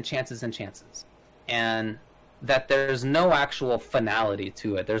chances and chances and chances, and that there's no actual finality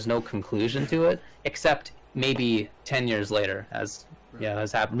to it. There's no conclusion to it, except maybe 10 years later, as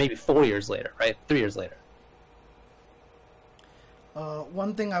has happened, maybe 4 years later, right? 3 years later.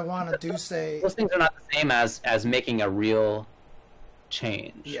 One thing I want to say... Those things are not the same as making a real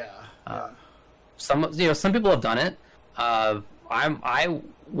change. Yeah. Some people have done it. I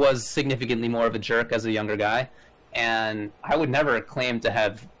was significantly more of a jerk as a younger guy, And I would never claim to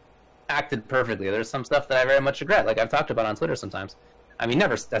have acted perfectly. There's some stuff that I very much regret, like I've talked about on Twitter sometimes. I mean,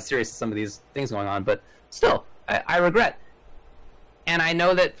 never that serious as some of these things going on, but still, I regret. And I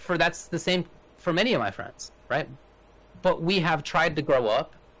know that that's the same for many of my friends, right? But we have tried to grow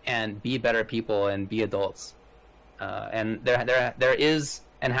up and be better people and be adults. And there is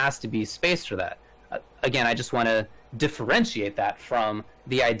and has to be space for that. Again, I just want to differentiate that from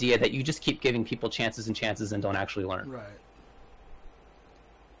the idea that you just keep giving people chances and chances and don't actually learn. Right.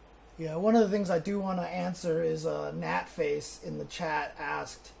 Yeah, one of the things I do want to answer is Natface in the chat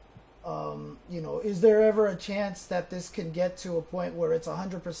asked, is there ever a chance that this can get to a point where it's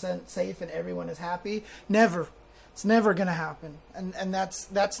 100% safe and everyone is happy? Never. It's never going to happen. And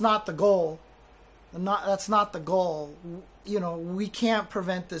that's not the goal. That's not the goal. We can't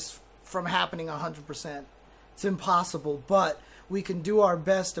prevent this from happening 100%. It's impossible, but we can do our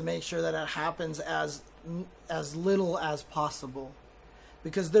best to make sure that it happens as little as possible.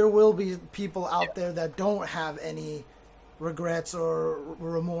 Because there will be people out there that don't have any regrets or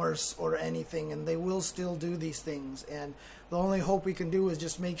remorse or anything, and they will still do these things. And the only hope we can do is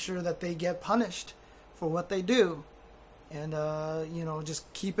just make sure that they get punished for what they do. And, just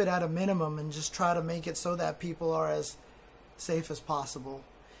keep it at a minimum and just try to make it so that people are as safe as possible.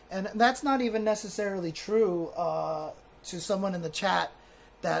 And that's not even necessarily true to someone in the chat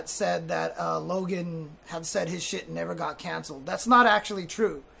that said that Logan had said his shit and never got canceled. That's not actually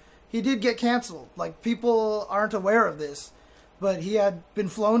true. He did get canceled. Like, people aren't aware of this. But he had been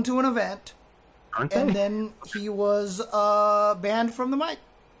flown to an event, and then he was banned from the mic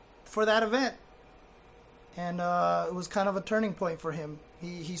for that event. And it was kind of a turning point for him.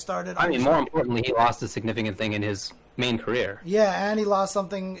 He started... I mean, more importantly, he lost a significant thing in his main career. Yeah, and he lost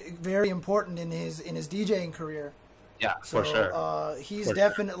something very important in his DJing career. Yeah, for sure. He's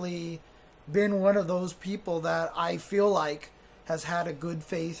definitely been one of those people that I feel like has had a good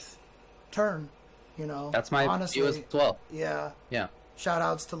faith turn, That's my view as well. Yeah. Yeah. Shout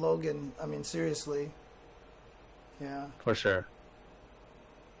outs to Logan. I mean, seriously. Yeah. For sure.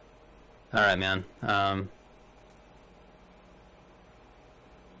 All right, man.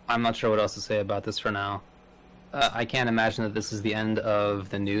 I'm not sure what else to say about this for now. I can't imagine that this is the end of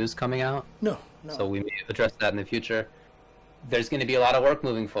the news coming out. No. So we may address that in the future. There's going to be a lot of work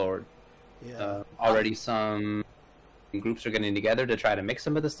moving forward. Yeah. Already some groups are getting together to try to make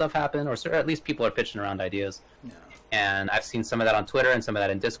some of this stuff happen, or at least people are pitching around ideas. Yeah. And I've seen some of that on Twitter and some of that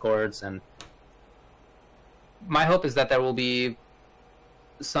in Discords. And my hope is that there will be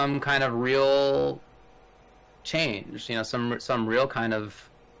some kind of real change, some real kind of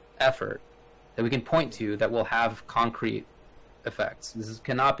effort that we can point to that will have concrete effects. This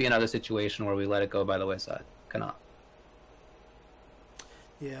cannot be another situation where we let it go by the wayside. Cannot.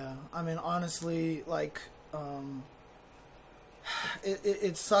 Yeah, I mean, honestly,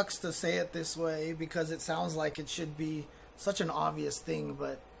 it sucks to say it this way because it sounds like it should be such an obvious thing,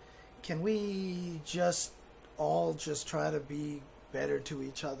 but can we all try to be better to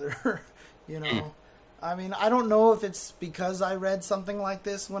each other? I mean, I don't know if it's because I read something like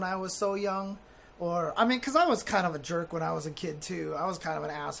this when I was so young, or, I mean, because I was kind of a jerk when I was a kid, too. I was kind of an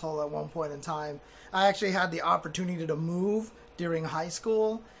asshole at one point in time. I actually had the opportunity to move during high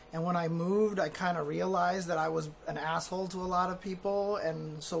school, and when I moved, I kind of realized that I was an asshole to a lot of people,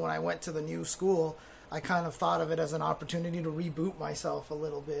 and so when I went to the new school, I kind of thought of it as an opportunity to reboot myself a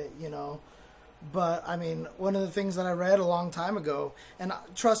little bit, But, I mean, one of the things that I read a long time ago, and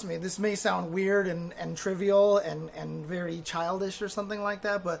trust me, this may sound weird and trivial and very childish or something like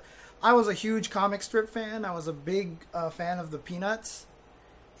that, but I was a huge comic strip fan. I was a big fan of the Peanuts.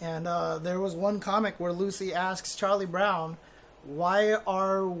 And there was one comic where Lucy asks Charlie Brown, why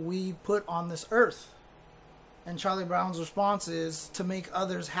are we put on this earth? And Charlie Brown's response is, to make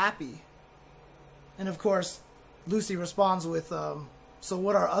others happy. And, of course, Lucy responds with... so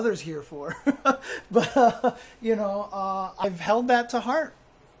what are others here for? But, I've held that to heart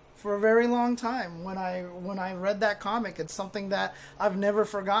for a very long time. When I read that comic, it's something that I've never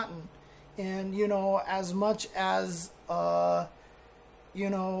forgotten. And, as much as, as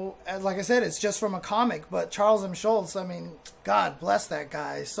like I said, it's just from a comic, but Charles M. Schulz, I mean, God bless that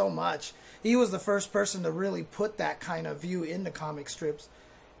guy so much. He was the first person to really put that kind of view into comic strips.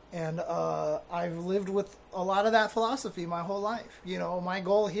 And I've lived with a lot of that philosophy my whole life. My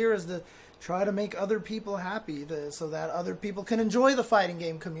goal here is to try to make other people happy so that other people can enjoy the fighting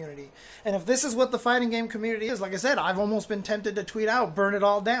game community. And if this is what the fighting game community is, like I said, I've almost been tempted to tweet out, burn it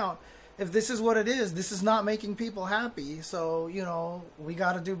all down. If this is what it is, this is not making people happy. So, we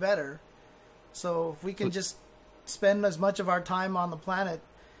got to do better. So if we can just spend as much of our time on the planet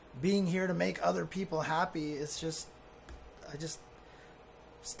being here to make other people happy. It's just, I just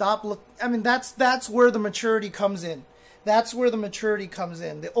stop look. I mean, that's where the maturity comes in. That's where the maturity comes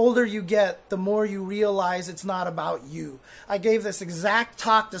in. The older you get, the more you realize it's not about you. I gave this exact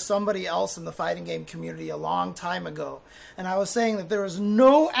talk to somebody else in the fighting game community a long time ago. And I was saying that there is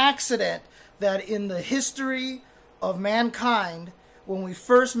no accident that in the history of mankind, when we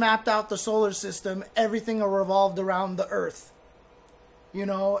first mapped out the solar system, everything revolved around the Earth. You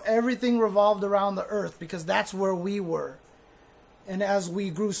know, everything revolved around the Earth because that's where we were. And as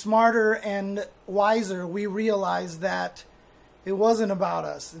we grew smarter and wiser, we realized that it wasn't about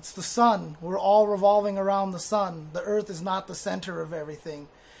us. It's the sun. We're all revolving around the sun. The Earth is not the center of everything.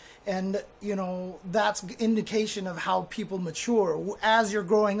 And, you know, that's indication of how people mature. As you're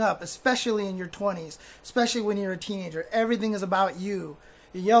growing up, especially in your 20s, especially when you're a teenager, everything is about you.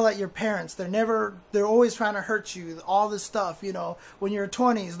 You yell at your parents. They're always trying to hurt you. All this stuff, you know. When you're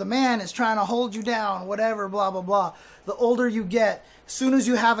 20s, the man is trying to hold you down, whatever, blah, blah, blah. The older you get, as soon as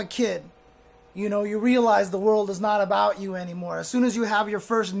you have a kid, you know, you realize the world is not about you anymore. As soon as you have your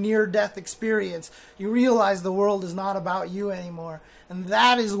first near-death experience, you realize the world is not about you anymore. And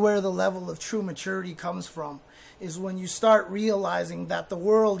that is where the level of true maturity comes from, is when you start realizing that the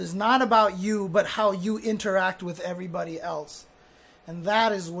world is not about you, but how you interact with everybody else. And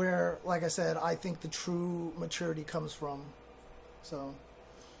that is where, like I said, I think the true maturity comes from. So.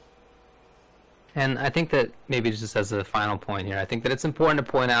 And I think that maybe just as a final point here, I think that it's important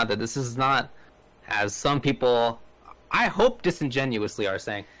to point out that this is not, as some people, I hope disingenuously are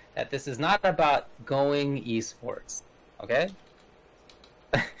saying, that this is not about going esports. Okay?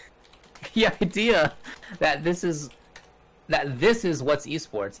 The idea that this is what's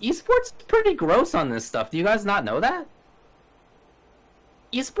esports. Esports is pretty gross on this stuff. Do you guys not know that?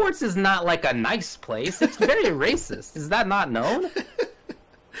 Esports is not like a nice place. It's very racist. Is that not known?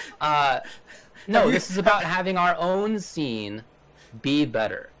 No, this is about having our own scene be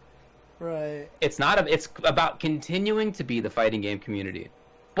better. Right. It's about continuing to be the fighting game community,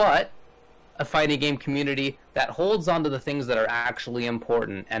 but a fighting game community that holds on to the things that are actually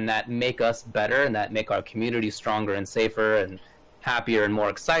important and that make us better and that make our community stronger and safer and happier and more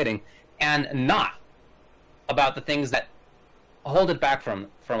exciting, and not about the things that hold it back from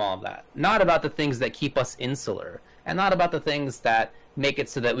all of that. Not about the things that keep us insular, and not about the things that make it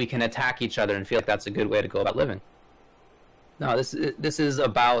so that we can attack each other and feel like that's a good way to go about living. No, this is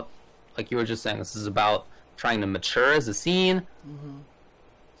about, like you were just saying, this is about trying to mature as a scene,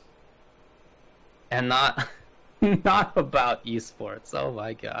 and not about esports. Oh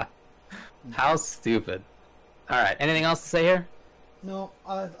my god. How stupid. Alright, anything else to say here? No,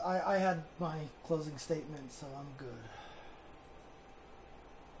 I had my closing statement, so I'm good.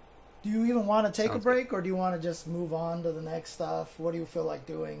 Do you even want to take a break, or do you want to just move on to the next stuff? What do you feel like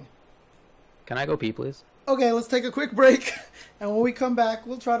doing? Can I go pee, please? Okay, let's take a quick break, and when we come back,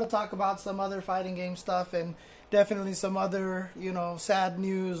 we'll try to talk about some other fighting game stuff, and definitely some other, you know, sad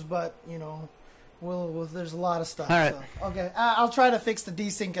news, but, you know, there's a lot of stuff. All right. So, okay, I'll try to fix the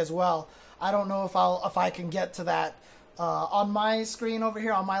desync as well. I don't know if I can get to that. On my screen over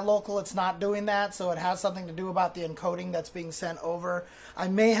here, on my local, it's not doing that, so it has something to do about the encoding that's being sent over. I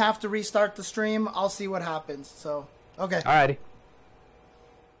may have to restart the stream. I'll see what happens. So, okay. Alrighty.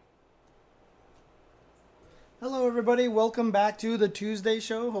 Hello, everybody. Welcome back to the Tuesday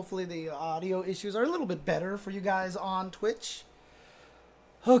show. Hopefully the audio issues are a little bit better for you guys on Twitch.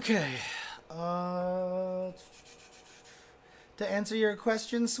 Okay. To answer your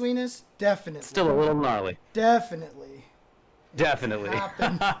question, Sweetness, definitely. Still a little gnarly. Definitely. Definitely.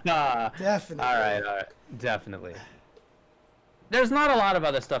 Definitely. All right. Definitely. There's not a lot of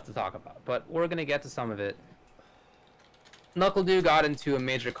other stuff to talk about, but we're going to get to some of it. NuckleDu got into a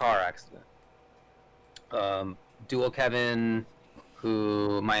major car accident. Dual Kevin,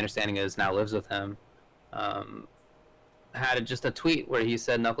 who my understanding is now lives with him, had just a tweet where he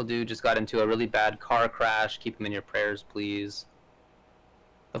said NuckleDu just got into a really bad car crash. Keep him in your prayers, please.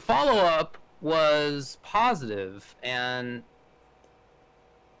 The follow-up was positive, and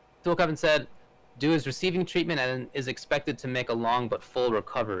Dual Kevin said, Du is receiving treatment and is expected to make a long but full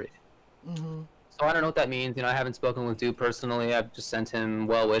recovery. Mm-hmm. So I don't know what that means. You know, I haven't spoken with Du personally. I've just sent him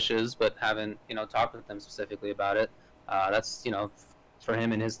well wishes, but haven't, you know, talked with him specifically about it. That's, you know, for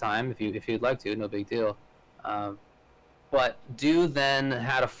him in his time. If you'd like to, no big deal. But Du then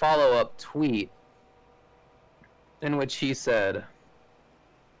had a follow-up tweet in which he said,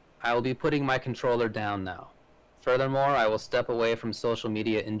 I will be putting my controller down now. Furthermore, I will step away from social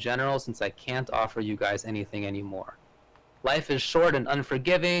media in general since I can't offer you guys anything anymore. Life is short and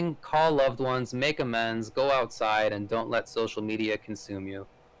unforgiving. Call loved ones, make amends, go outside, and don't let social media consume you.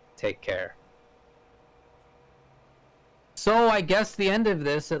 take care. So I guess the end of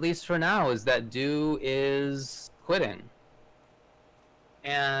this, at least for now, is that Dew is quitting.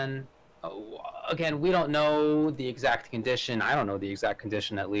 And again, we don't know the exact condition. I don't know the exact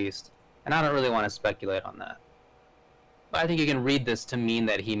condition, at least. And I don't really want to speculate on that. But I think you can read this to mean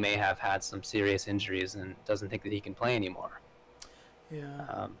that he may have had some serious injuries and doesn't think that he can play anymore.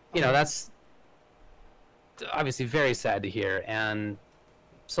 Yeah. That's obviously very sad to hear, and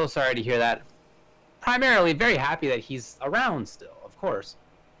so sorry to hear that. Primarily very happy that he's around still, of course.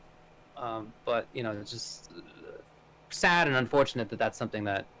 But, it's just sad and unfortunate that that's something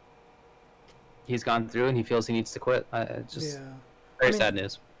that he's gone through and he feels he needs to quit. Very sad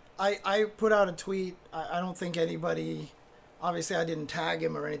news. I put out a tweet. I don't think anybody, obviously I didn't tag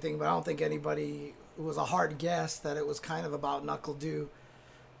him or anything, but I don't think anybody, it was a hard guess that it was kind of about NuckleDu.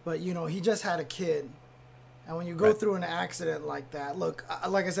 But, he just had a kid. And when you go through an accident like that, look,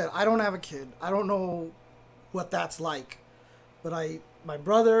 like I said, I don't have a kid. I don't know what that's like. But my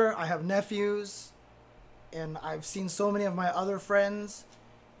brother, I have nephews, and I've seen so many of my other friends.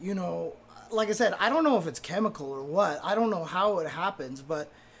 Like I said, I don't know if it's chemical or what. I don't know how it happens,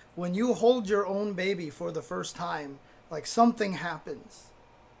 but when you hold your own baby for the first time, like something happens.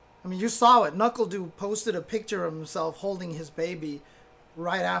 I mean, you saw it. NuckleDu posted a picture of himself holding his baby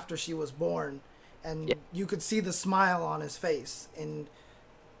right after she was born. And you could see the smile on his face, and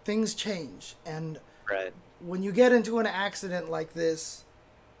things change. And when you get into an accident like this,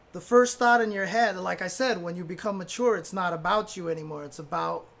 the first thought in your head, like I said, when you become mature, it's not about you anymore. It's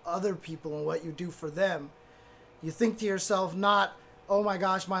about other people and what you do for them. You think to yourself, not, oh my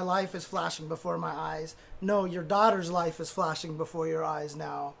gosh, my life is flashing before my eyes. No, your daughter's life is flashing before your eyes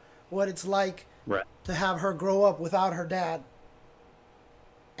now. What it's like to have her grow up without her dad.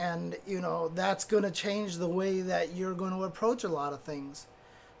 And, that's going to change the way that you're going to approach a lot of things.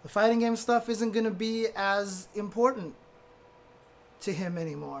 The fighting game stuff isn't going to be as important to him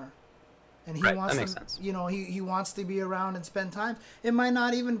anymore. And he wants that to, makes sense. He wants to be around and spend time. It might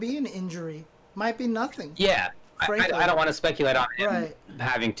not even be an injury. Might be nothing. Yeah. I don't want to speculate on him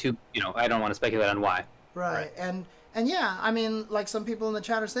having to, I don't want to speculate on why. Right. And yeah, I mean, like some people in the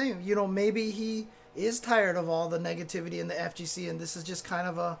chat are saying, maybe he is tired of all the negativity in the FGC, and this is just kind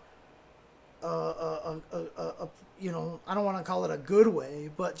of a I don't want to call it a good way,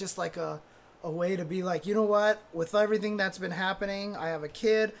 but just like a way to be like, what, with everything that's been happening, I have a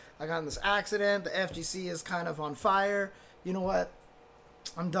kid, I got in this accident, the FGC is kind of on fire, you know what,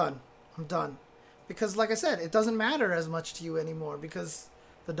 I'm done. Because like I said, it doesn't matter as much to you anymore, because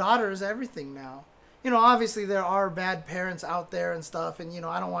the daughter is everything now. Obviously there are bad parents out there and stuff, and,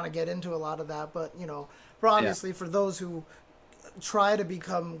 I don't want to get into a lot of that, but, for those who try to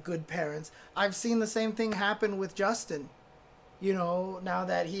become good parents, I've seen the same thing happen with Justin. Now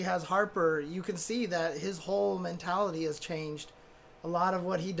that he has Harper, you can see that his whole mentality has changed. A lot of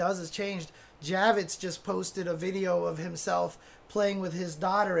what he does has changed. Javits just posted a video of himself playing with his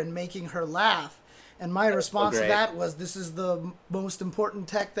daughter and making her laugh. And my response to that was, this is the most important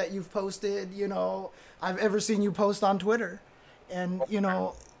tech that you've posted, I've ever seen you post on Twitter. And,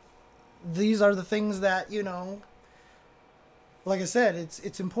 these are the things that, like I said,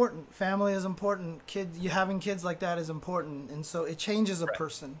 it's important. Family is important. Having kids like that is important. And so it changes a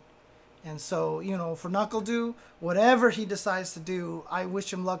person. And so, for NuckleDu, whatever he decides to do, I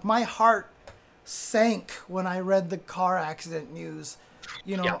wish him luck. My heart sank when I read the car accident news.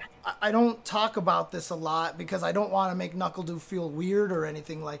 I don't talk about this a lot because I don't want to make NuckleDu feel weird or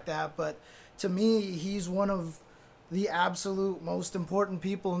anything like that. But to me, he's one of the absolute most important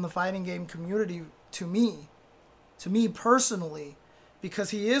people in the fighting game community to me personally, because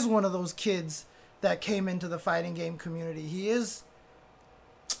he is one of those kids that came into the fighting game community. He is,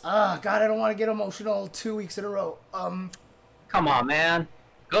 God, I don't want to get emotional 2 weeks in a row. Come on, man.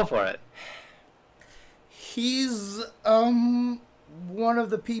 Go for it. He's, one of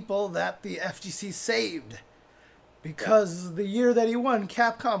the people that the FGC saved, because the year that he won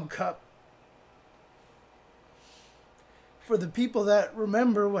Capcom Cup, for the people that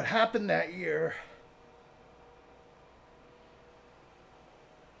remember what happened that year,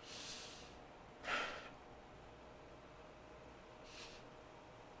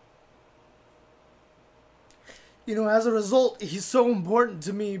 as a result, he's so important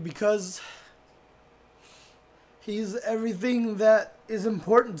to me because he's everything that is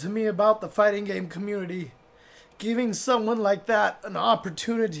important to me about the fighting game community. Giving someone like that an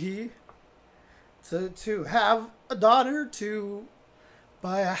opportunity to have a daughter, to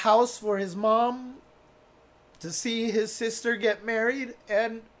buy a house for his mom, to see his sister get married,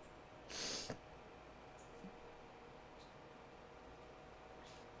 and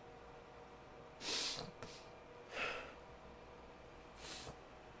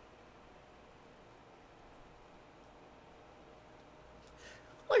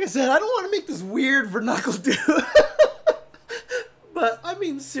like I said, I don't want to make this weird for Knuckle Dude. But I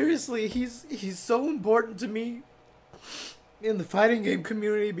mean, seriously, he's so important to me in the fighting game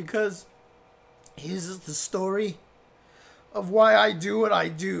community because his is the story of why I do what I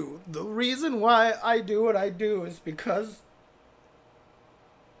do. The reason why I do what I do is because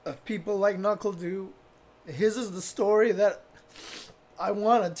of people like Knuckle Dude. His is the story that I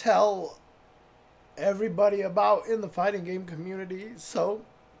want to tell everybody about in the fighting game community. So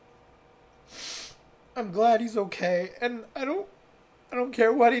I'm glad he's okay, and I don't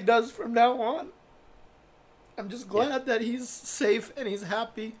care what he does from now on. I'm just glad that he's safe and he's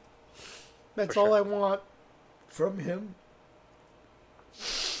happy. That's all I want from him.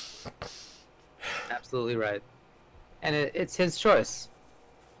 Absolutely right. And it's his choice,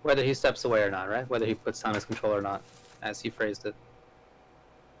 whether he steps away or not, right? Whether he puts down his controller or not, as he phrased it.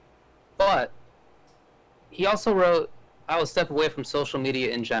 But he also wrote, I will step away from social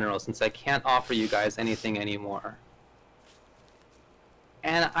media in general since I can't offer you guys anything anymore.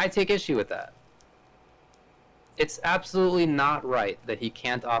 And I take issue with that. It's absolutely not right that he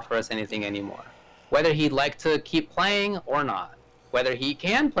can't offer us anything anymore. Whether he'd like to keep playing or not. Whether he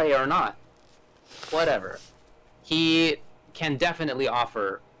can play or not. Whatever. He can definitely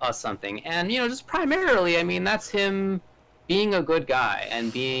offer us something. And, just primarily, I mean, that's him being a good guy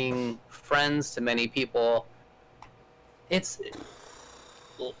and being friends to many people. It's...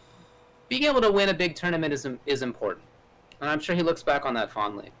 Being able to win a big tournament is important. And I'm sure he looks back on that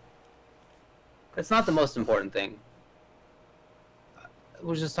fondly. It's not the most important thing. I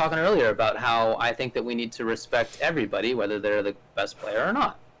was just talking earlier about how I think that we need to respect everybody, whether they're the best player or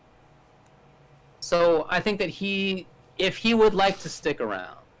not. So I think that if he would like to stick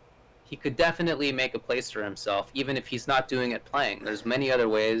around, he could definitely make a place for himself, even if he's not doing it playing. There's many other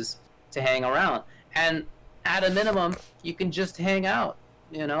ways to hang around. And at a minimum, you can just hang out.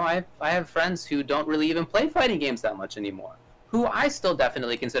 I have friends who don't really even play fighting games that much anymore, who I still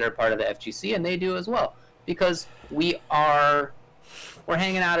definitely consider part of the FGC, and they do as well, because we're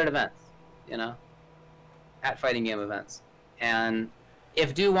hanging out at events, at fighting game events. And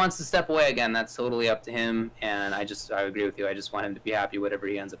if Dew wants to step away again, that's totally up to him, and I agree with you. I just want him to be happy whatever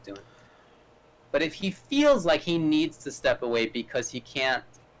he ends up doing. But if he feels like he needs to step away because he can't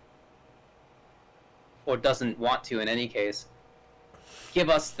or doesn't want to in any case give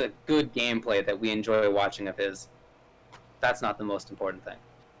us the good gameplay that we enjoy watching of his, that's not the most important thing.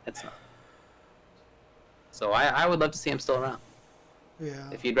 It's not. So I would love to see him still around. Yeah.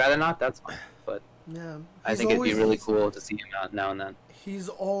 If he'd rather not, that's fine. But yeah, I think it'd be really cool to see him out now and then. He's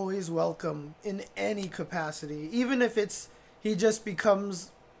always welcome in any capacity, even if he just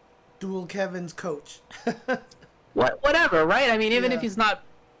becomes Dual Kevin's coach. Whatever, right? I mean, even if he's not,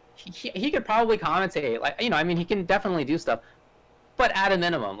 he could probably commentate. He can definitely do stuff. But at a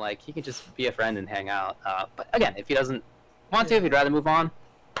minimum, he could just be a friend and hang out. But again, if he doesn't want to, if he'd rather move on,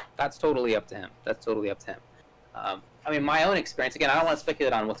 that's totally up to him. My own experience, again, I don't want to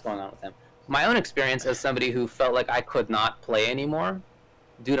speculate on what's going on with him. My own experience as somebody who felt like I could not play anymore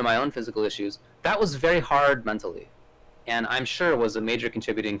due to my own physical issues, that was very hard mentally. And I'm sure was a major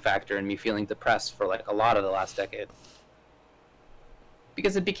contributing factor in me feeling depressed for a lot of the last decade.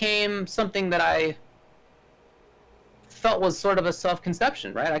 Because it became something that I felt was sort of a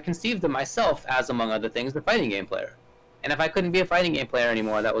self-conception, right? I conceived of myself as, among other things, the fighting game player. And if I couldn't be a fighting game player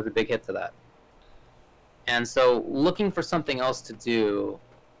anymore, that was a big hit to that. And so looking for something else to do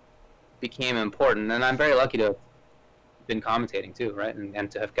became important. And I'm very lucky to have been commentating too, right? And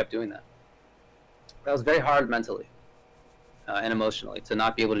to have kept doing that. That was very hard mentally and emotionally to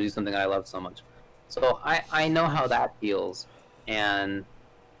not be able to do something that I loved so much. So I know how that feels. And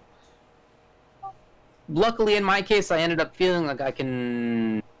luckily, in my case, I ended up feeling like I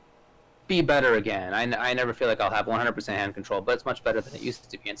can be better again. I never feel like I'll have 100% hand control, but it's much better than it used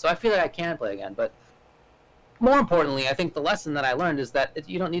to be. And so I feel like I can play again. But more importantly, I think the lesson that I learned is that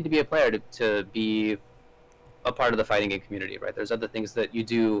you don't need to be a player to be a part of the fighting game community, right? There's other things that you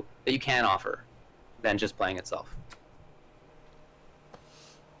do that you can offer than just playing itself.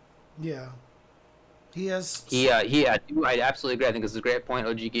 Yeah. I absolutely agree. I think this is a great point.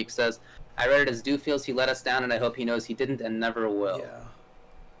 OG Geek says, I read it as Dew feels he let us down, and I hope he knows he didn't and never will. Yeah.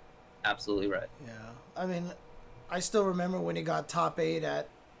 Absolutely right. Yeah. I still remember when he got top 8 at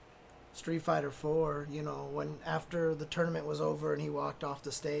Street Fighter 4, when after the tournament was over and he walked off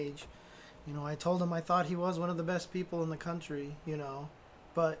the stage. I told him I thought he was one of the best people in the country,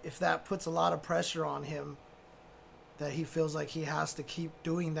 But if that puts a lot of pressure on him, that he feels like he has to keep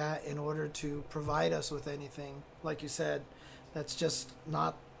doing that in order to provide us with anything, like you said, that's just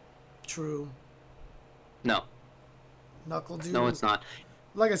not true. No. Knuckle Dude. No, it's not.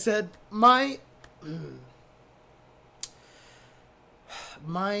 like I said, my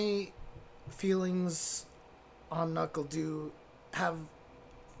feelings on NuckleDu have,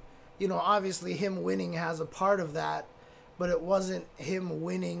 obviously him winning has a part of that, but it wasn't him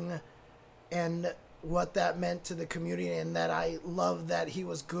winning and what that meant to the community, and that I love that he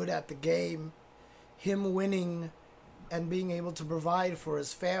was good at the game. Him winning and being able to provide for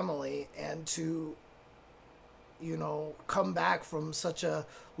his family and to, come back from such a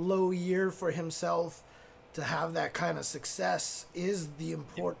low year for himself to have that kind of success is the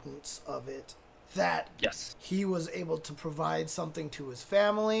importance of it. That yes, he was able to provide something to his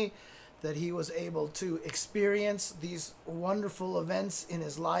family, that he was able to experience these wonderful events in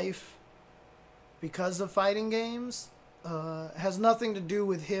his life because of fighting games, has nothing to do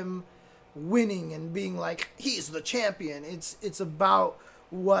with him winning and being like, he's the champion. It's about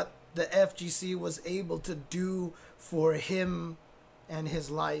what the FGC was able to do for him and his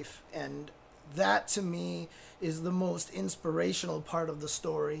life. And that, to me, is the most inspirational part of the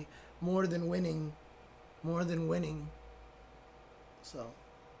story, more than winning. So.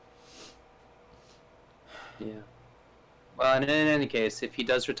 Yeah. Well, and in any case, if he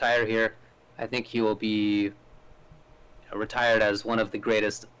does retire here, I think he will be retired as one of the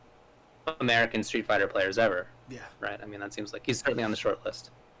greatest American Street Fighter players ever. Yeah. Right? I mean, that seems like he's certainly on the short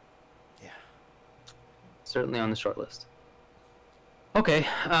list. Yeah. Certainly on the short list. Okay.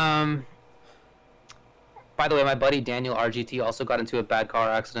 By the way, my buddy Daniel RGT also got into a bad car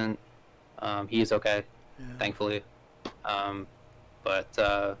accident. He's okay, thankfully. But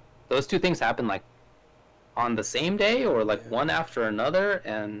those two things happened like on the same day or like one after another,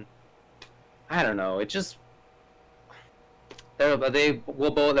 and I don't know. It just they're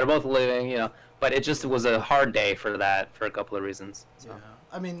both living, but it just was a hard day for that for a couple of reasons. So. Yeah.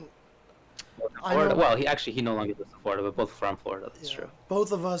 I mean, Florida. Well, he no longer lives in Florida, but both from Florida. That's true.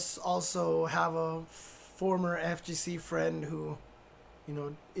 Both of us also have a former FGC friend who,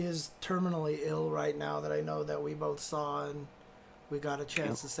 is terminally ill right now that I know that we both saw and we got a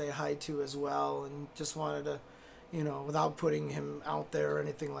chance to say hi to as well, and just wanted to, without putting him out there or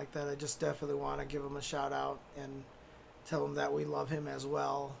anything like that, I just definitely want to give him a shout out and tell him that we love him as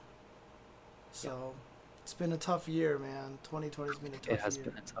well. So it's been a tough year, man. 2020's been a tough year. It has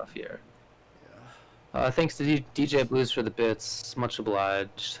been a tough year. Thanks to DJ Blues for the bits. Much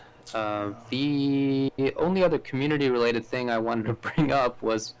obliged. The only other community-related thing I wanted to bring up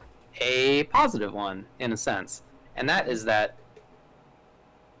was a positive one, in a sense, and that is that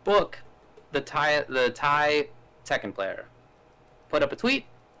Book, the Thai Tekken player, put up a tweet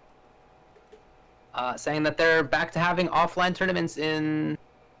saying that they're back to having offline tournaments in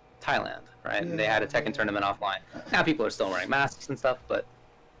Thailand, right? And they had a Tekken tournament offline. Now people are still wearing masks and stuff, but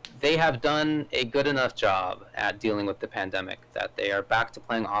they have done a good enough job at dealing with the pandemic that they are back to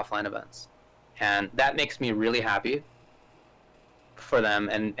playing offline events. And that makes me really happy for them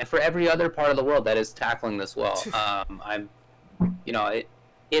and for every other part of the world that is tackling this well.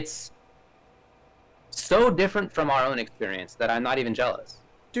 It's so different from our own experience that I'm not even jealous.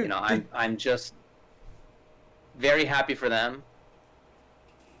 Dude, I'm just very happy for them.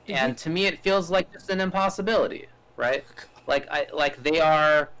 And to me, it feels like just an impossibility, right? I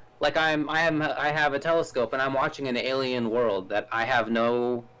have a telescope and I'm watching an alien world that I have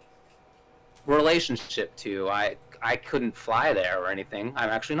no relationship to. I couldn't fly there or anything. I'm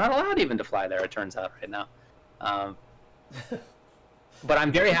actually not allowed even to fly there, it turns out right now. But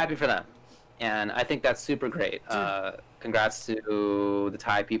I'm very happy for them. And I think that's super great. Congrats to the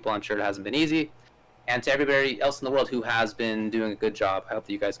Thai people. I'm sure it hasn't been easy. And to everybody else in the world who has been doing a good job. I hope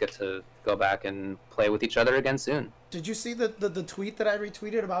that you guys get to go back and play with each other again soon. Did you see the tweet that I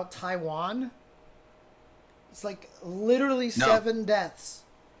retweeted about Taiwan? It's like literally 7 deaths.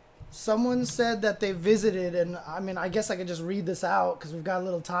 Someone said that they visited, and I mean, I guess I could just read this out because we've got a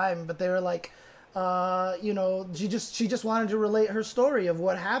little time, but they were like, she just wanted to relate her story of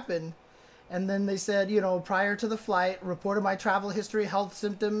what happened. And then they said, prior to the flight, reported my travel history, health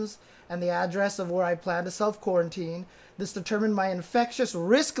symptoms, and the address of where I plan to self-quarantine. This determined my infectious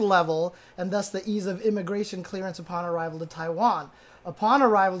risk level and thus the ease of immigration clearance upon arrival to Taiwan. Upon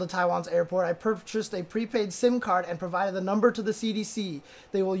arrival to Taiwan's airport, I purchased a prepaid SIM card and provided the number to the CDC.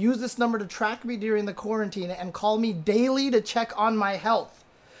 They will use this number to track me during the quarantine and call me daily to check on my health.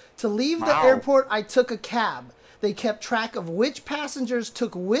 To leave the airport, I took a cab. They kept track of which passengers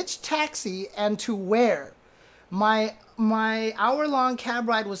took which taxi and to where. My hour-long cab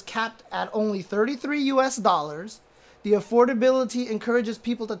ride was capped at only $33 US. The affordability encourages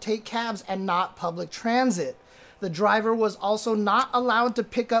people to take cabs and not public transit. The driver was also not allowed to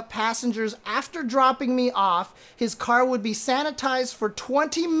pick up passengers after dropping me off. His car would be sanitized for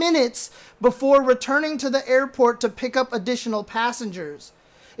 20 minutes before returning to the airport to pick up additional passengers.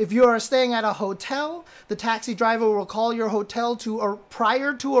 If you are staying at a hotel, the taxi driver will call your hotel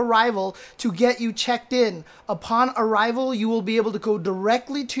prior to arrival to get you checked in. Upon arrival, you will be able to go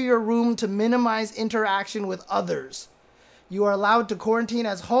directly to your room to minimize interaction with others. You are allowed to quarantine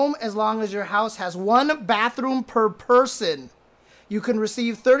as home as long as your house has one bathroom per person. You can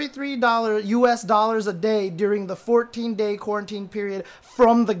receive $33 US dollars a day during the 14-day quarantine period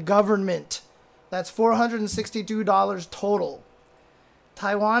from the government. That's $462 total.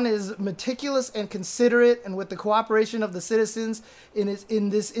 Taiwan is meticulous and considerate, and with the cooperation of the citizens in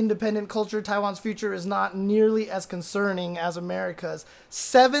this independent culture, Taiwan's future is not nearly as concerning as America's.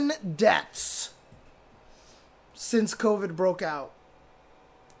 7 deaths since COVID broke out.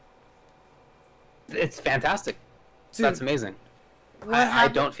 It's fantastic. Dude, that's amazing. I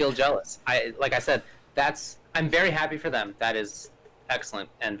don't feel jealous. Like I said, I'm very happy for them. That is excellent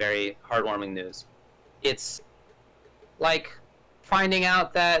and very heartwarming news. It's like finding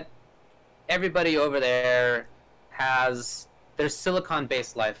out that everybody over there there's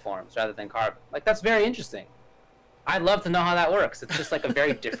silicon-based life forms rather than carbon. Like, that's very interesting. I'd love to know how that works. It's just like a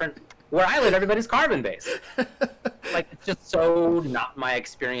very different... Where I live, everybody's carbon-based. Like, it's just so not my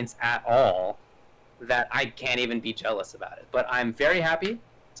experience at all that I can't even be jealous about it. But I'm very happy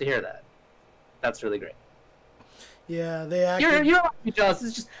to hear that. That's really great. Yeah, they you don't have to be jealous.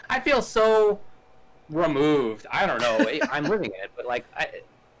 It's just, I feel so removed. I don't know. I'm living it, but like,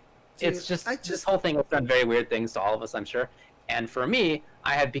 it's just this whole thing has done very weird things to all of us, I'm sure. And for me,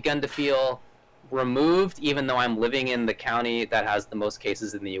 I have begun to feel removed, even though I'm living in the county that has the most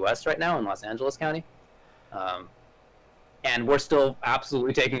cases in the U.S. right now, in Los Angeles County. And we're still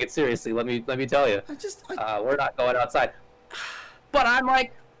absolutely taking it seriously. Let me tell you, we're not going outside. But I'm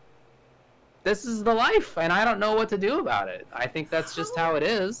like, this is the life, and I don't know what to do about it. I think that's just how it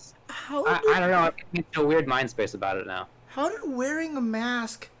is. I don't know. I'm getting into a weird mind space about it now. How did wearing a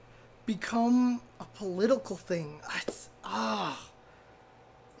mask become a political thing?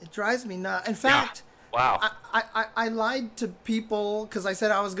 It drives me nuts. In fact, wow. I lied to people because I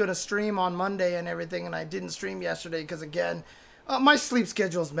said I was going to stream on Monday and everything, and I didn't stream yesterday because, again, my sleep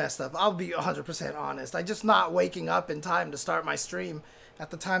schedule's messed up. I'll be 100% honest. I'm just not waking up in time to start my stream at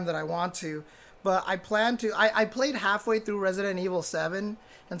the time that I want to. But I plan to. I played halfway through Resident Evil 7,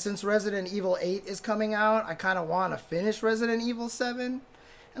 and since Resident Evil 8 is coming out, I kind of want to finish Resident Evil 7.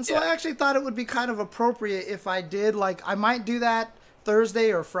 And so I actually thought it would be kind of appropriate if I did, like, I might do that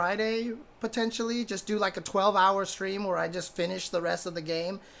Thursday or Friday, potentially. Just do like a 12-hour stream where I just finish the rest of the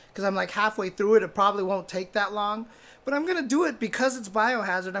game. Because I'm like halfway through it. It probably won't take that long. But I'm going to do it because it's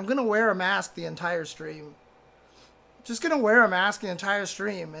Biohazard. I'm going to wear a mask the entire stream. Just going to wear a mask the entire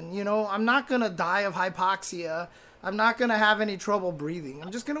stream. And, you know, I'm not going to die of hypoxia. I'm not going to have any trouble breathing.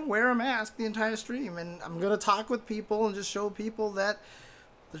 I'm just going to wear a mask the entire stream. And I'm going to talk with people and just show people that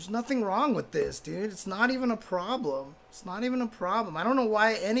there's nothing wrong with this, dude. It's not even a problem. It's not even a problem. I don't know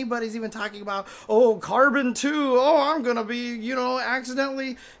why anybody's even talking about, oh, carbon too. Oh, I'm going to be, you know,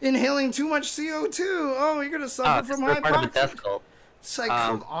 accidentally inhaling too much CO2. Oh, you're going to suffer from hypoxia. It's like,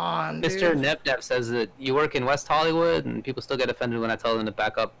 come on, dude. Mr. Nepdev says that you work in West Hollywood and people still get offended when I tell them to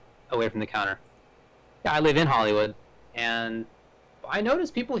back up away from the counter. Yeah, I live in Hollywood, and I notice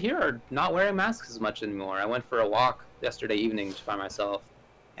people here are not wearing masks as much anymore. I went for a walk yesterday evening just by myself,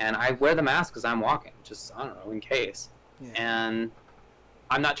 and I wear the mask because I'm walking, just, I don't know, in case. Yeah. And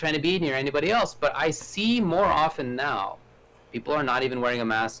I'm not trying to be near anybody else, but I see more often now, people are not even wearing a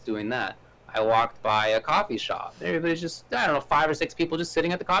mask doing that. I walked by a coffee shop. Everybody's just, I don't know, 5 or 6 people just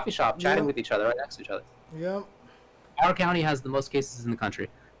sitting at the coffee shop, chatting with each other right next to each other. Yep. Our county has the most cases in the country.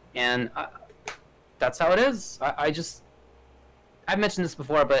 And that's how it is. I've mentioned this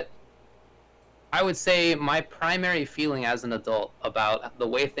before, but I would say my primary feeling as an adult about the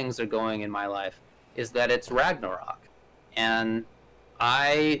way things are going in my life is that it's Ragnarok. And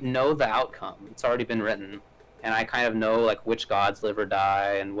I know the outcome. It's already been written. And I kind of know, like, which gods live or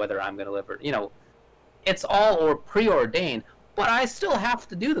die and whether I'm going to live or, you know, it's all preordained, but I still have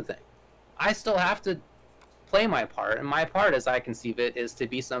to do the thing. I still have to play my part, and my part, as I conceive it, is to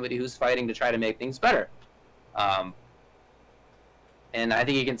be somebody who's fighting to try to make things better. And I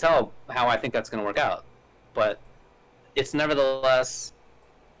think you can tell how I think that's going to work out. But it's nevertheless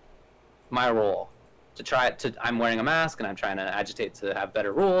my role to try to, I'm wearing a mask, and I'm trying to agitate to have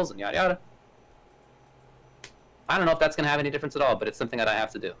better rules, and yada yada. I don't know if that's going to have any difference at all, but it's something that I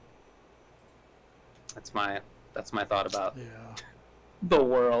have to do. That's my thought about the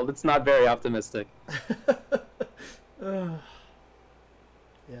world. It's not very optimistic. Yeah,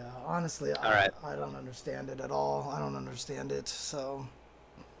 honestly, All right. I don't understand it at all. I don't understand it. So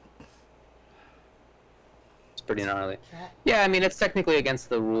It's pretty gnarly. Yeah, I mean, it's technically against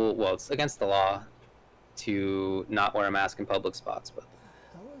the rule. Well, it's against the law to not wear a mask in public spots, but what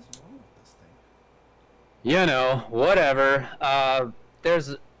the hell is wrong with this thing? you know, whatever.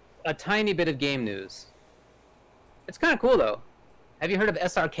 There's a tiny bit of game news. It's kind of cool though. Have you heard of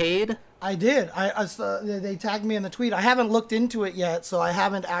S Arcade? I did. I saw, they tagged me in the tweet. I haven't looked into it yet, so I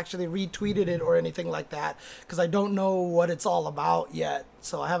haven't actually retweeted it or anything like that because I don't know what it's all about yet.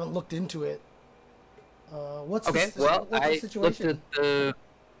 So I haven't looked into it. What's Okay, the, well, what's the situation?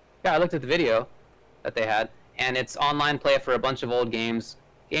 I looked at the video that they had, and it's online play for a bunch of old games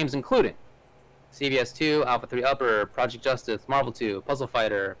including CVS 2, Alpha 3 Upper, Project Justice, Marvel 2, Puzzle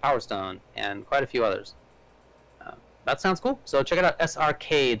Fighter, Power Stone, and quite a few others. That sounds cool. So check it out, S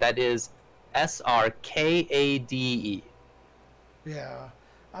Arcade. That is SRKADE. Yeah,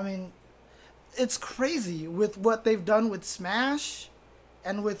 I mean, it's crazy with what they've done with Smash,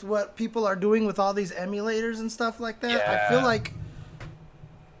 and with what people are doing with all these emulators and stuff like that. Yeah. I feel like,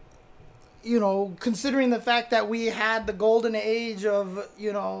 you know, considering the fact that we had the golden age of,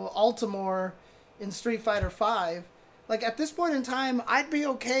 you know, Ultimore in Street Fighter V, like at this point in time, I'd be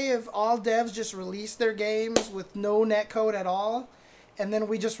okay if all devs just released their games with no netcode at all, and then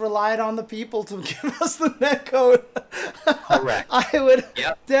we just relied on the people to give us the netcode. Correct. I would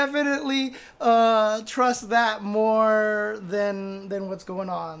Yep. definitely trust that more than what's going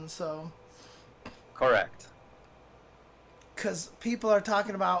on. So, Correct. because people are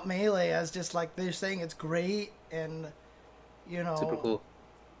talking about Melee as just like they're saying it's great, and you know, Super cool.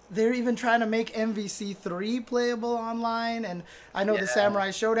 they're even trying to make MVC3 playable online, and I know the Yeah.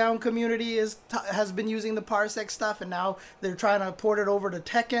 Samurai Showdown community has been using the Parsec stuff, and now they're trying to port it over to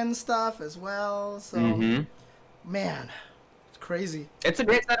Tekken stuff as well. So, man, it's crazy. It's a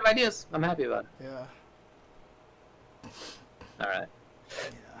great set of ideas. I'm happy about it. Yeah. All right.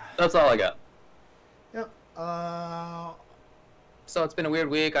 That's all I got. Yep. So it's been a weird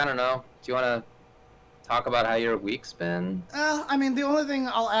week. I don't know. Do you want to talk about how your week's been? I mean, the only thing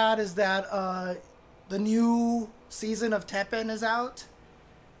I'll add is that the new season of Teppen is out.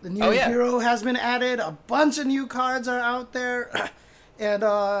 The new hero has been added. A bunch of new cards are out there, and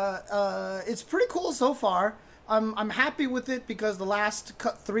it's pretty cool so far. I'm happy with it because the last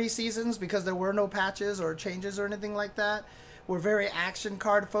 3 seasons, because there were no patches or changes or anything like that, were very action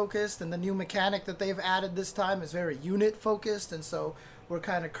card focused, and the new mechanic that they've added this time is very unit focused, and so we're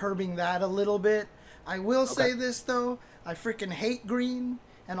kind of curbing that a little bit. I will say this though, I freaking hate green,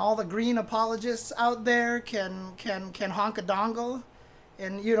 and all the green apologists out there can honk a dongle.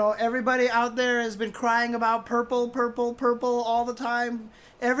 And you know, everybody out there has been crying about purple, purple, purple all the time.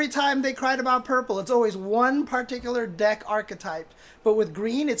 Every time they cried about purple, it's always one particular deck archetype. But with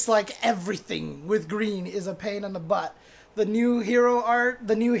green, it's like everything with green is a pain in the butt. The new hero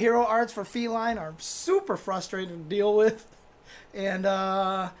arts for Feline are super frustrating to deal with. And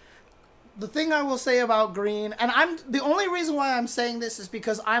the thing I will say about green, and the only reason why I'm saying this is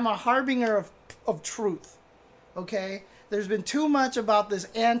because I'm a harbinger of truth. Okay? There's been too much about this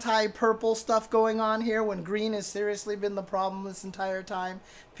anti-purple stuff going on here when green has seriously been the problem this entire time.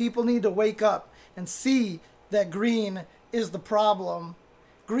 People need to wake up and see that green is the problem.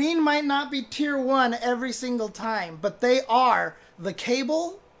 Green might not be tier 1 every single time, but they are the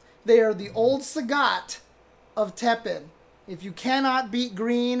Cable. They are the old Sagat of Teppen. If you cannot beat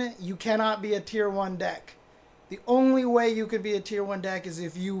green, you cannot be a tier 1 deck. The only way you could be a tier 1 deck is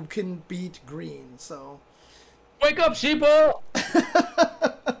if you can beat green. So, wake up, sheeple!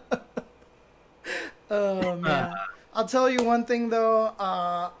 oh man. I'll tell you one thing though,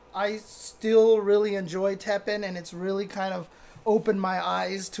 I still really enjoy Teppen, and it's really kind of opened my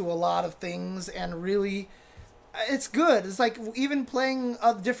eyes to a lot of things, and really, it's good. It's like even playing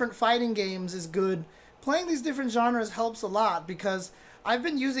different fighting games is good. Playing these different genres helps a lot because I've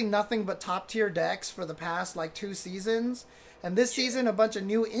been using nothing but top tier decks for the past like 2 seasons. And this season, a bunch of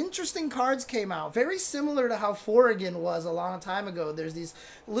new interesting cards came out. Very similar to how Forrigan was a long time ago. There's these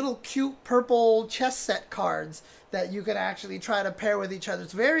little cute purple chess set cards that you can actually try to pair with each other.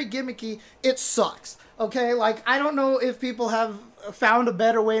 It's very gimmicky. It sucks. Okay? Like, I don't know if people have found a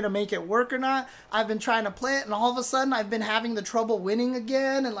better way to make it work or not. I've been trying to play it, and all of a sudden, I've been having the trouble winning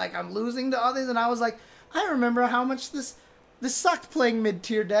again, and like, I'm losing to others, and I was like, I remember how much this sucked playing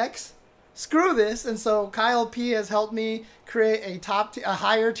mid-tier decks. Screw this. And so Kyle P has helped me create a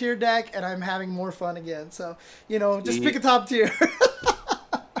higher tier deck, and I'm having more fun again. So, you know, just pick a top tier.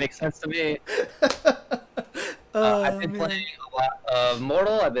 Makes sense to me. I've been playing a lot of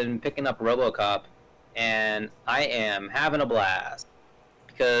Mortal. I've been picking up RoboCop. and I am having a blast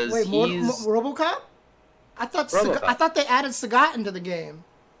because Wait, he's RoboCop? I RoboCop. I thought they added Sagat into the game.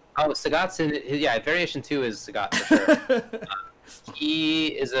 Oh, Sagat's in. Yeah, Variation 2 is Sagat for sure. He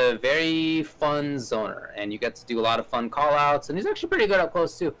is a very fun zoner, and you get to do a lot of fun call-outs, and he's actually pretty good up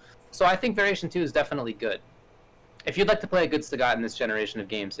close, too. So I think Variation 2 is definitely good. If you'd like to play a good Sagat in this generation of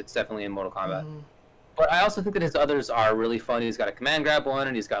games, it's definitely in Mortal Kombat. But I also think that his others are really fun. He's got a command grab one,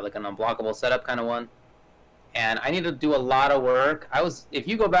 and he's got like an unblockable setup kind of one. And I need to do a lot of work. If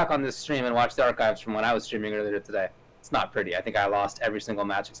you go back on this stream and watch the archives from when I was streaming earlier today, it's not pretty. I think I lost every single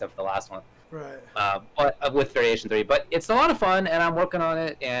match except for the last one. Right. But with Variation 3. But it's a lot of fun, and I'm working on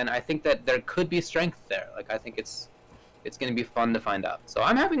it, and I think that there could be strength there. Like, I think it's going to be fun to find out. So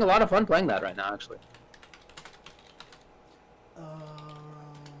I'm having a lot of fun playing that right now, actually.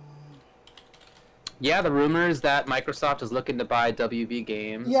 Yeah, the rumors that Microsoft is looking to buy WB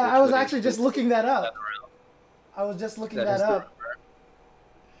Games. Yeah, I was actually just looking that up. I was just looking that up.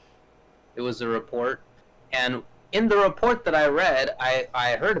 It was a report, and in the report that I read,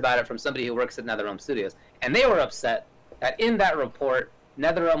 I heard about it from somebody who works at NetherRealm Studios, and they were upset that in that report,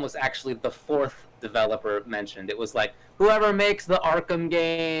 NetherRealm was actually the fourth developer mentioned. It was like, whoever makes the Arkham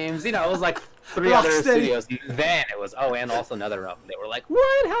games, it was like 3 other studios. And then it was, and also NetherRealm. They were like,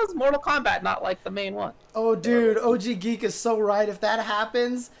 what? How's Mortal Kombat not like the main one? Oh, dude, OG Geek is so right. If that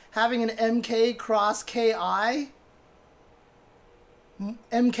happens, having an MK cross KI,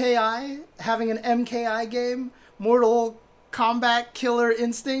 having an MKI game, Mortal Kombat Killer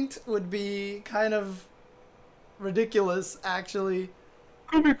Instinct, would be kind of ridiculous, actually.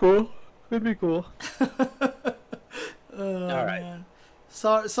 Could be cool. All right. Man.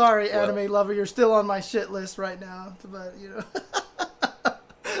 Sorry, anime lover, you're still on my shit list right now. But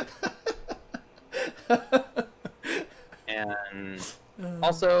And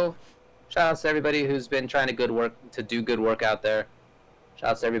also, shout outs to everybody who's been trying to do good work out there.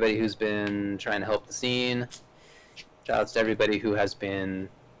 Shout outs to everybody who's been trying to help the scene. Shout outs to everybody who has been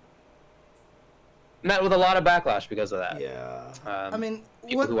met with a lot of backlash because of that. Yeah. I mean,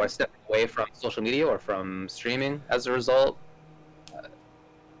 people who are stepping away from social media or from streaming as a result.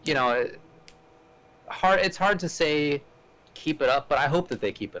 It's hard to say keep it up, but I hope that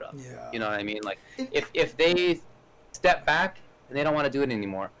they keep it up. Yeah. You know what I mean? Like, if they step back and they don't want to do it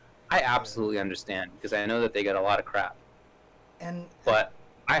anymore, I absolutely understand, because I know that they get a lot of crap. But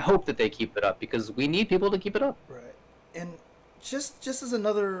I hope that they keep it up, because we need people to keep it up. Right. And just as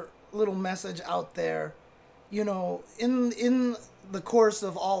another little message out there, in the course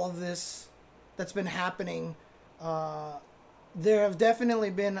of all of this that's been happening, there have definitely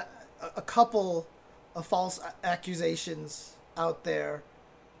been a couple of false accusations out there,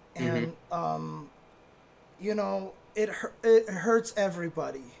 and it hurts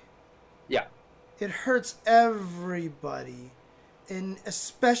everybody. Yeah, it hurts everybody, and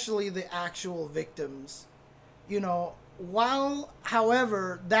especially the actual victims.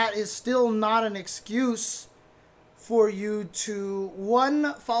 However, that is still not an excuse for you to,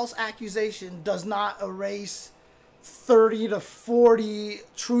 one false accusation does not erase 30 to 40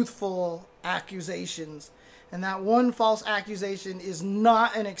 truthful accusations. And that one false accusation is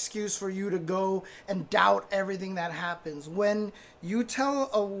not an excuse for you to go and doubt everything that happens. When you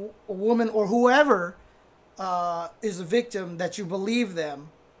tell a woman or whoever is a victim that you believe them,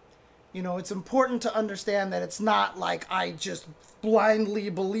 it's important to understand that it's not like I just blindly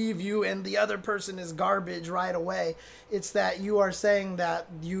believe you and the other person is garbage right away. It's that you are saying that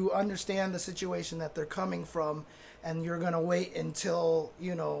you understand the situation that they're coming from, and you're going to wait until,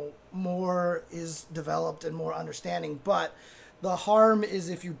 more is developed and more understanding. But the harm is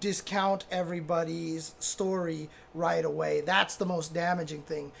if you discount everybody's story right away. That's the most damaging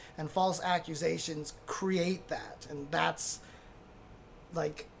thing. And false accusations create that. And that's,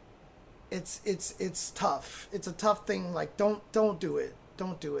 like, it's tough. It's a tough thing. Like, don't do it.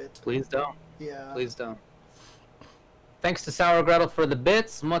 Don't do it. Please don't. Yeah. Please don't. Thanks to Sour Gretel for the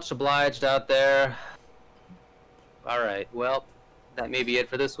bits. Much obliged out there. Alright, well, that may be it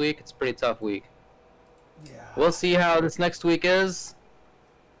for this week. It's a pretty tough week. Yeah. We'll see how this next week is.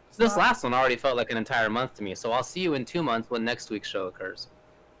 This last one already felt like an entire month to me, so I'll see you in 2 months when next week's show occurs.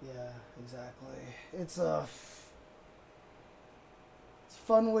 Yeah, exactly. It's a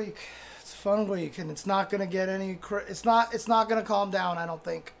fun week. It's a fun week, and it's not gonna get any. It's not gonna calm down, I don't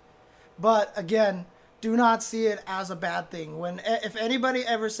think. But again, do not see it as a bad thing. If anybody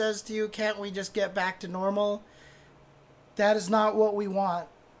ever says to you, "Can't we just get back to normal?" That is not what we want,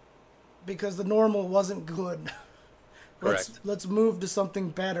 because the normal wasn't good. Let's move to something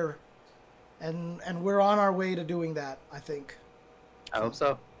better, and we're on our way to doing that, I think. I hope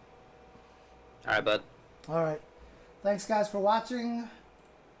so. All right, bud. All right. Thanks, guys, for watching.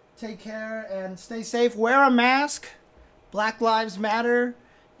 Take care and stay safe. Wear a mask. Black Lives Matter.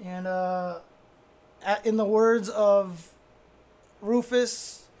 And in the words of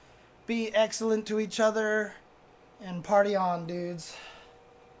Rufus, be excellent to each other and party on, dudes.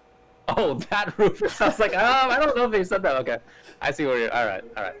 Oh, that Rufus. I was like, I don't know if he said that. Okay. I see where you're. All right.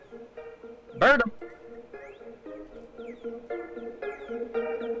 Bird 'em.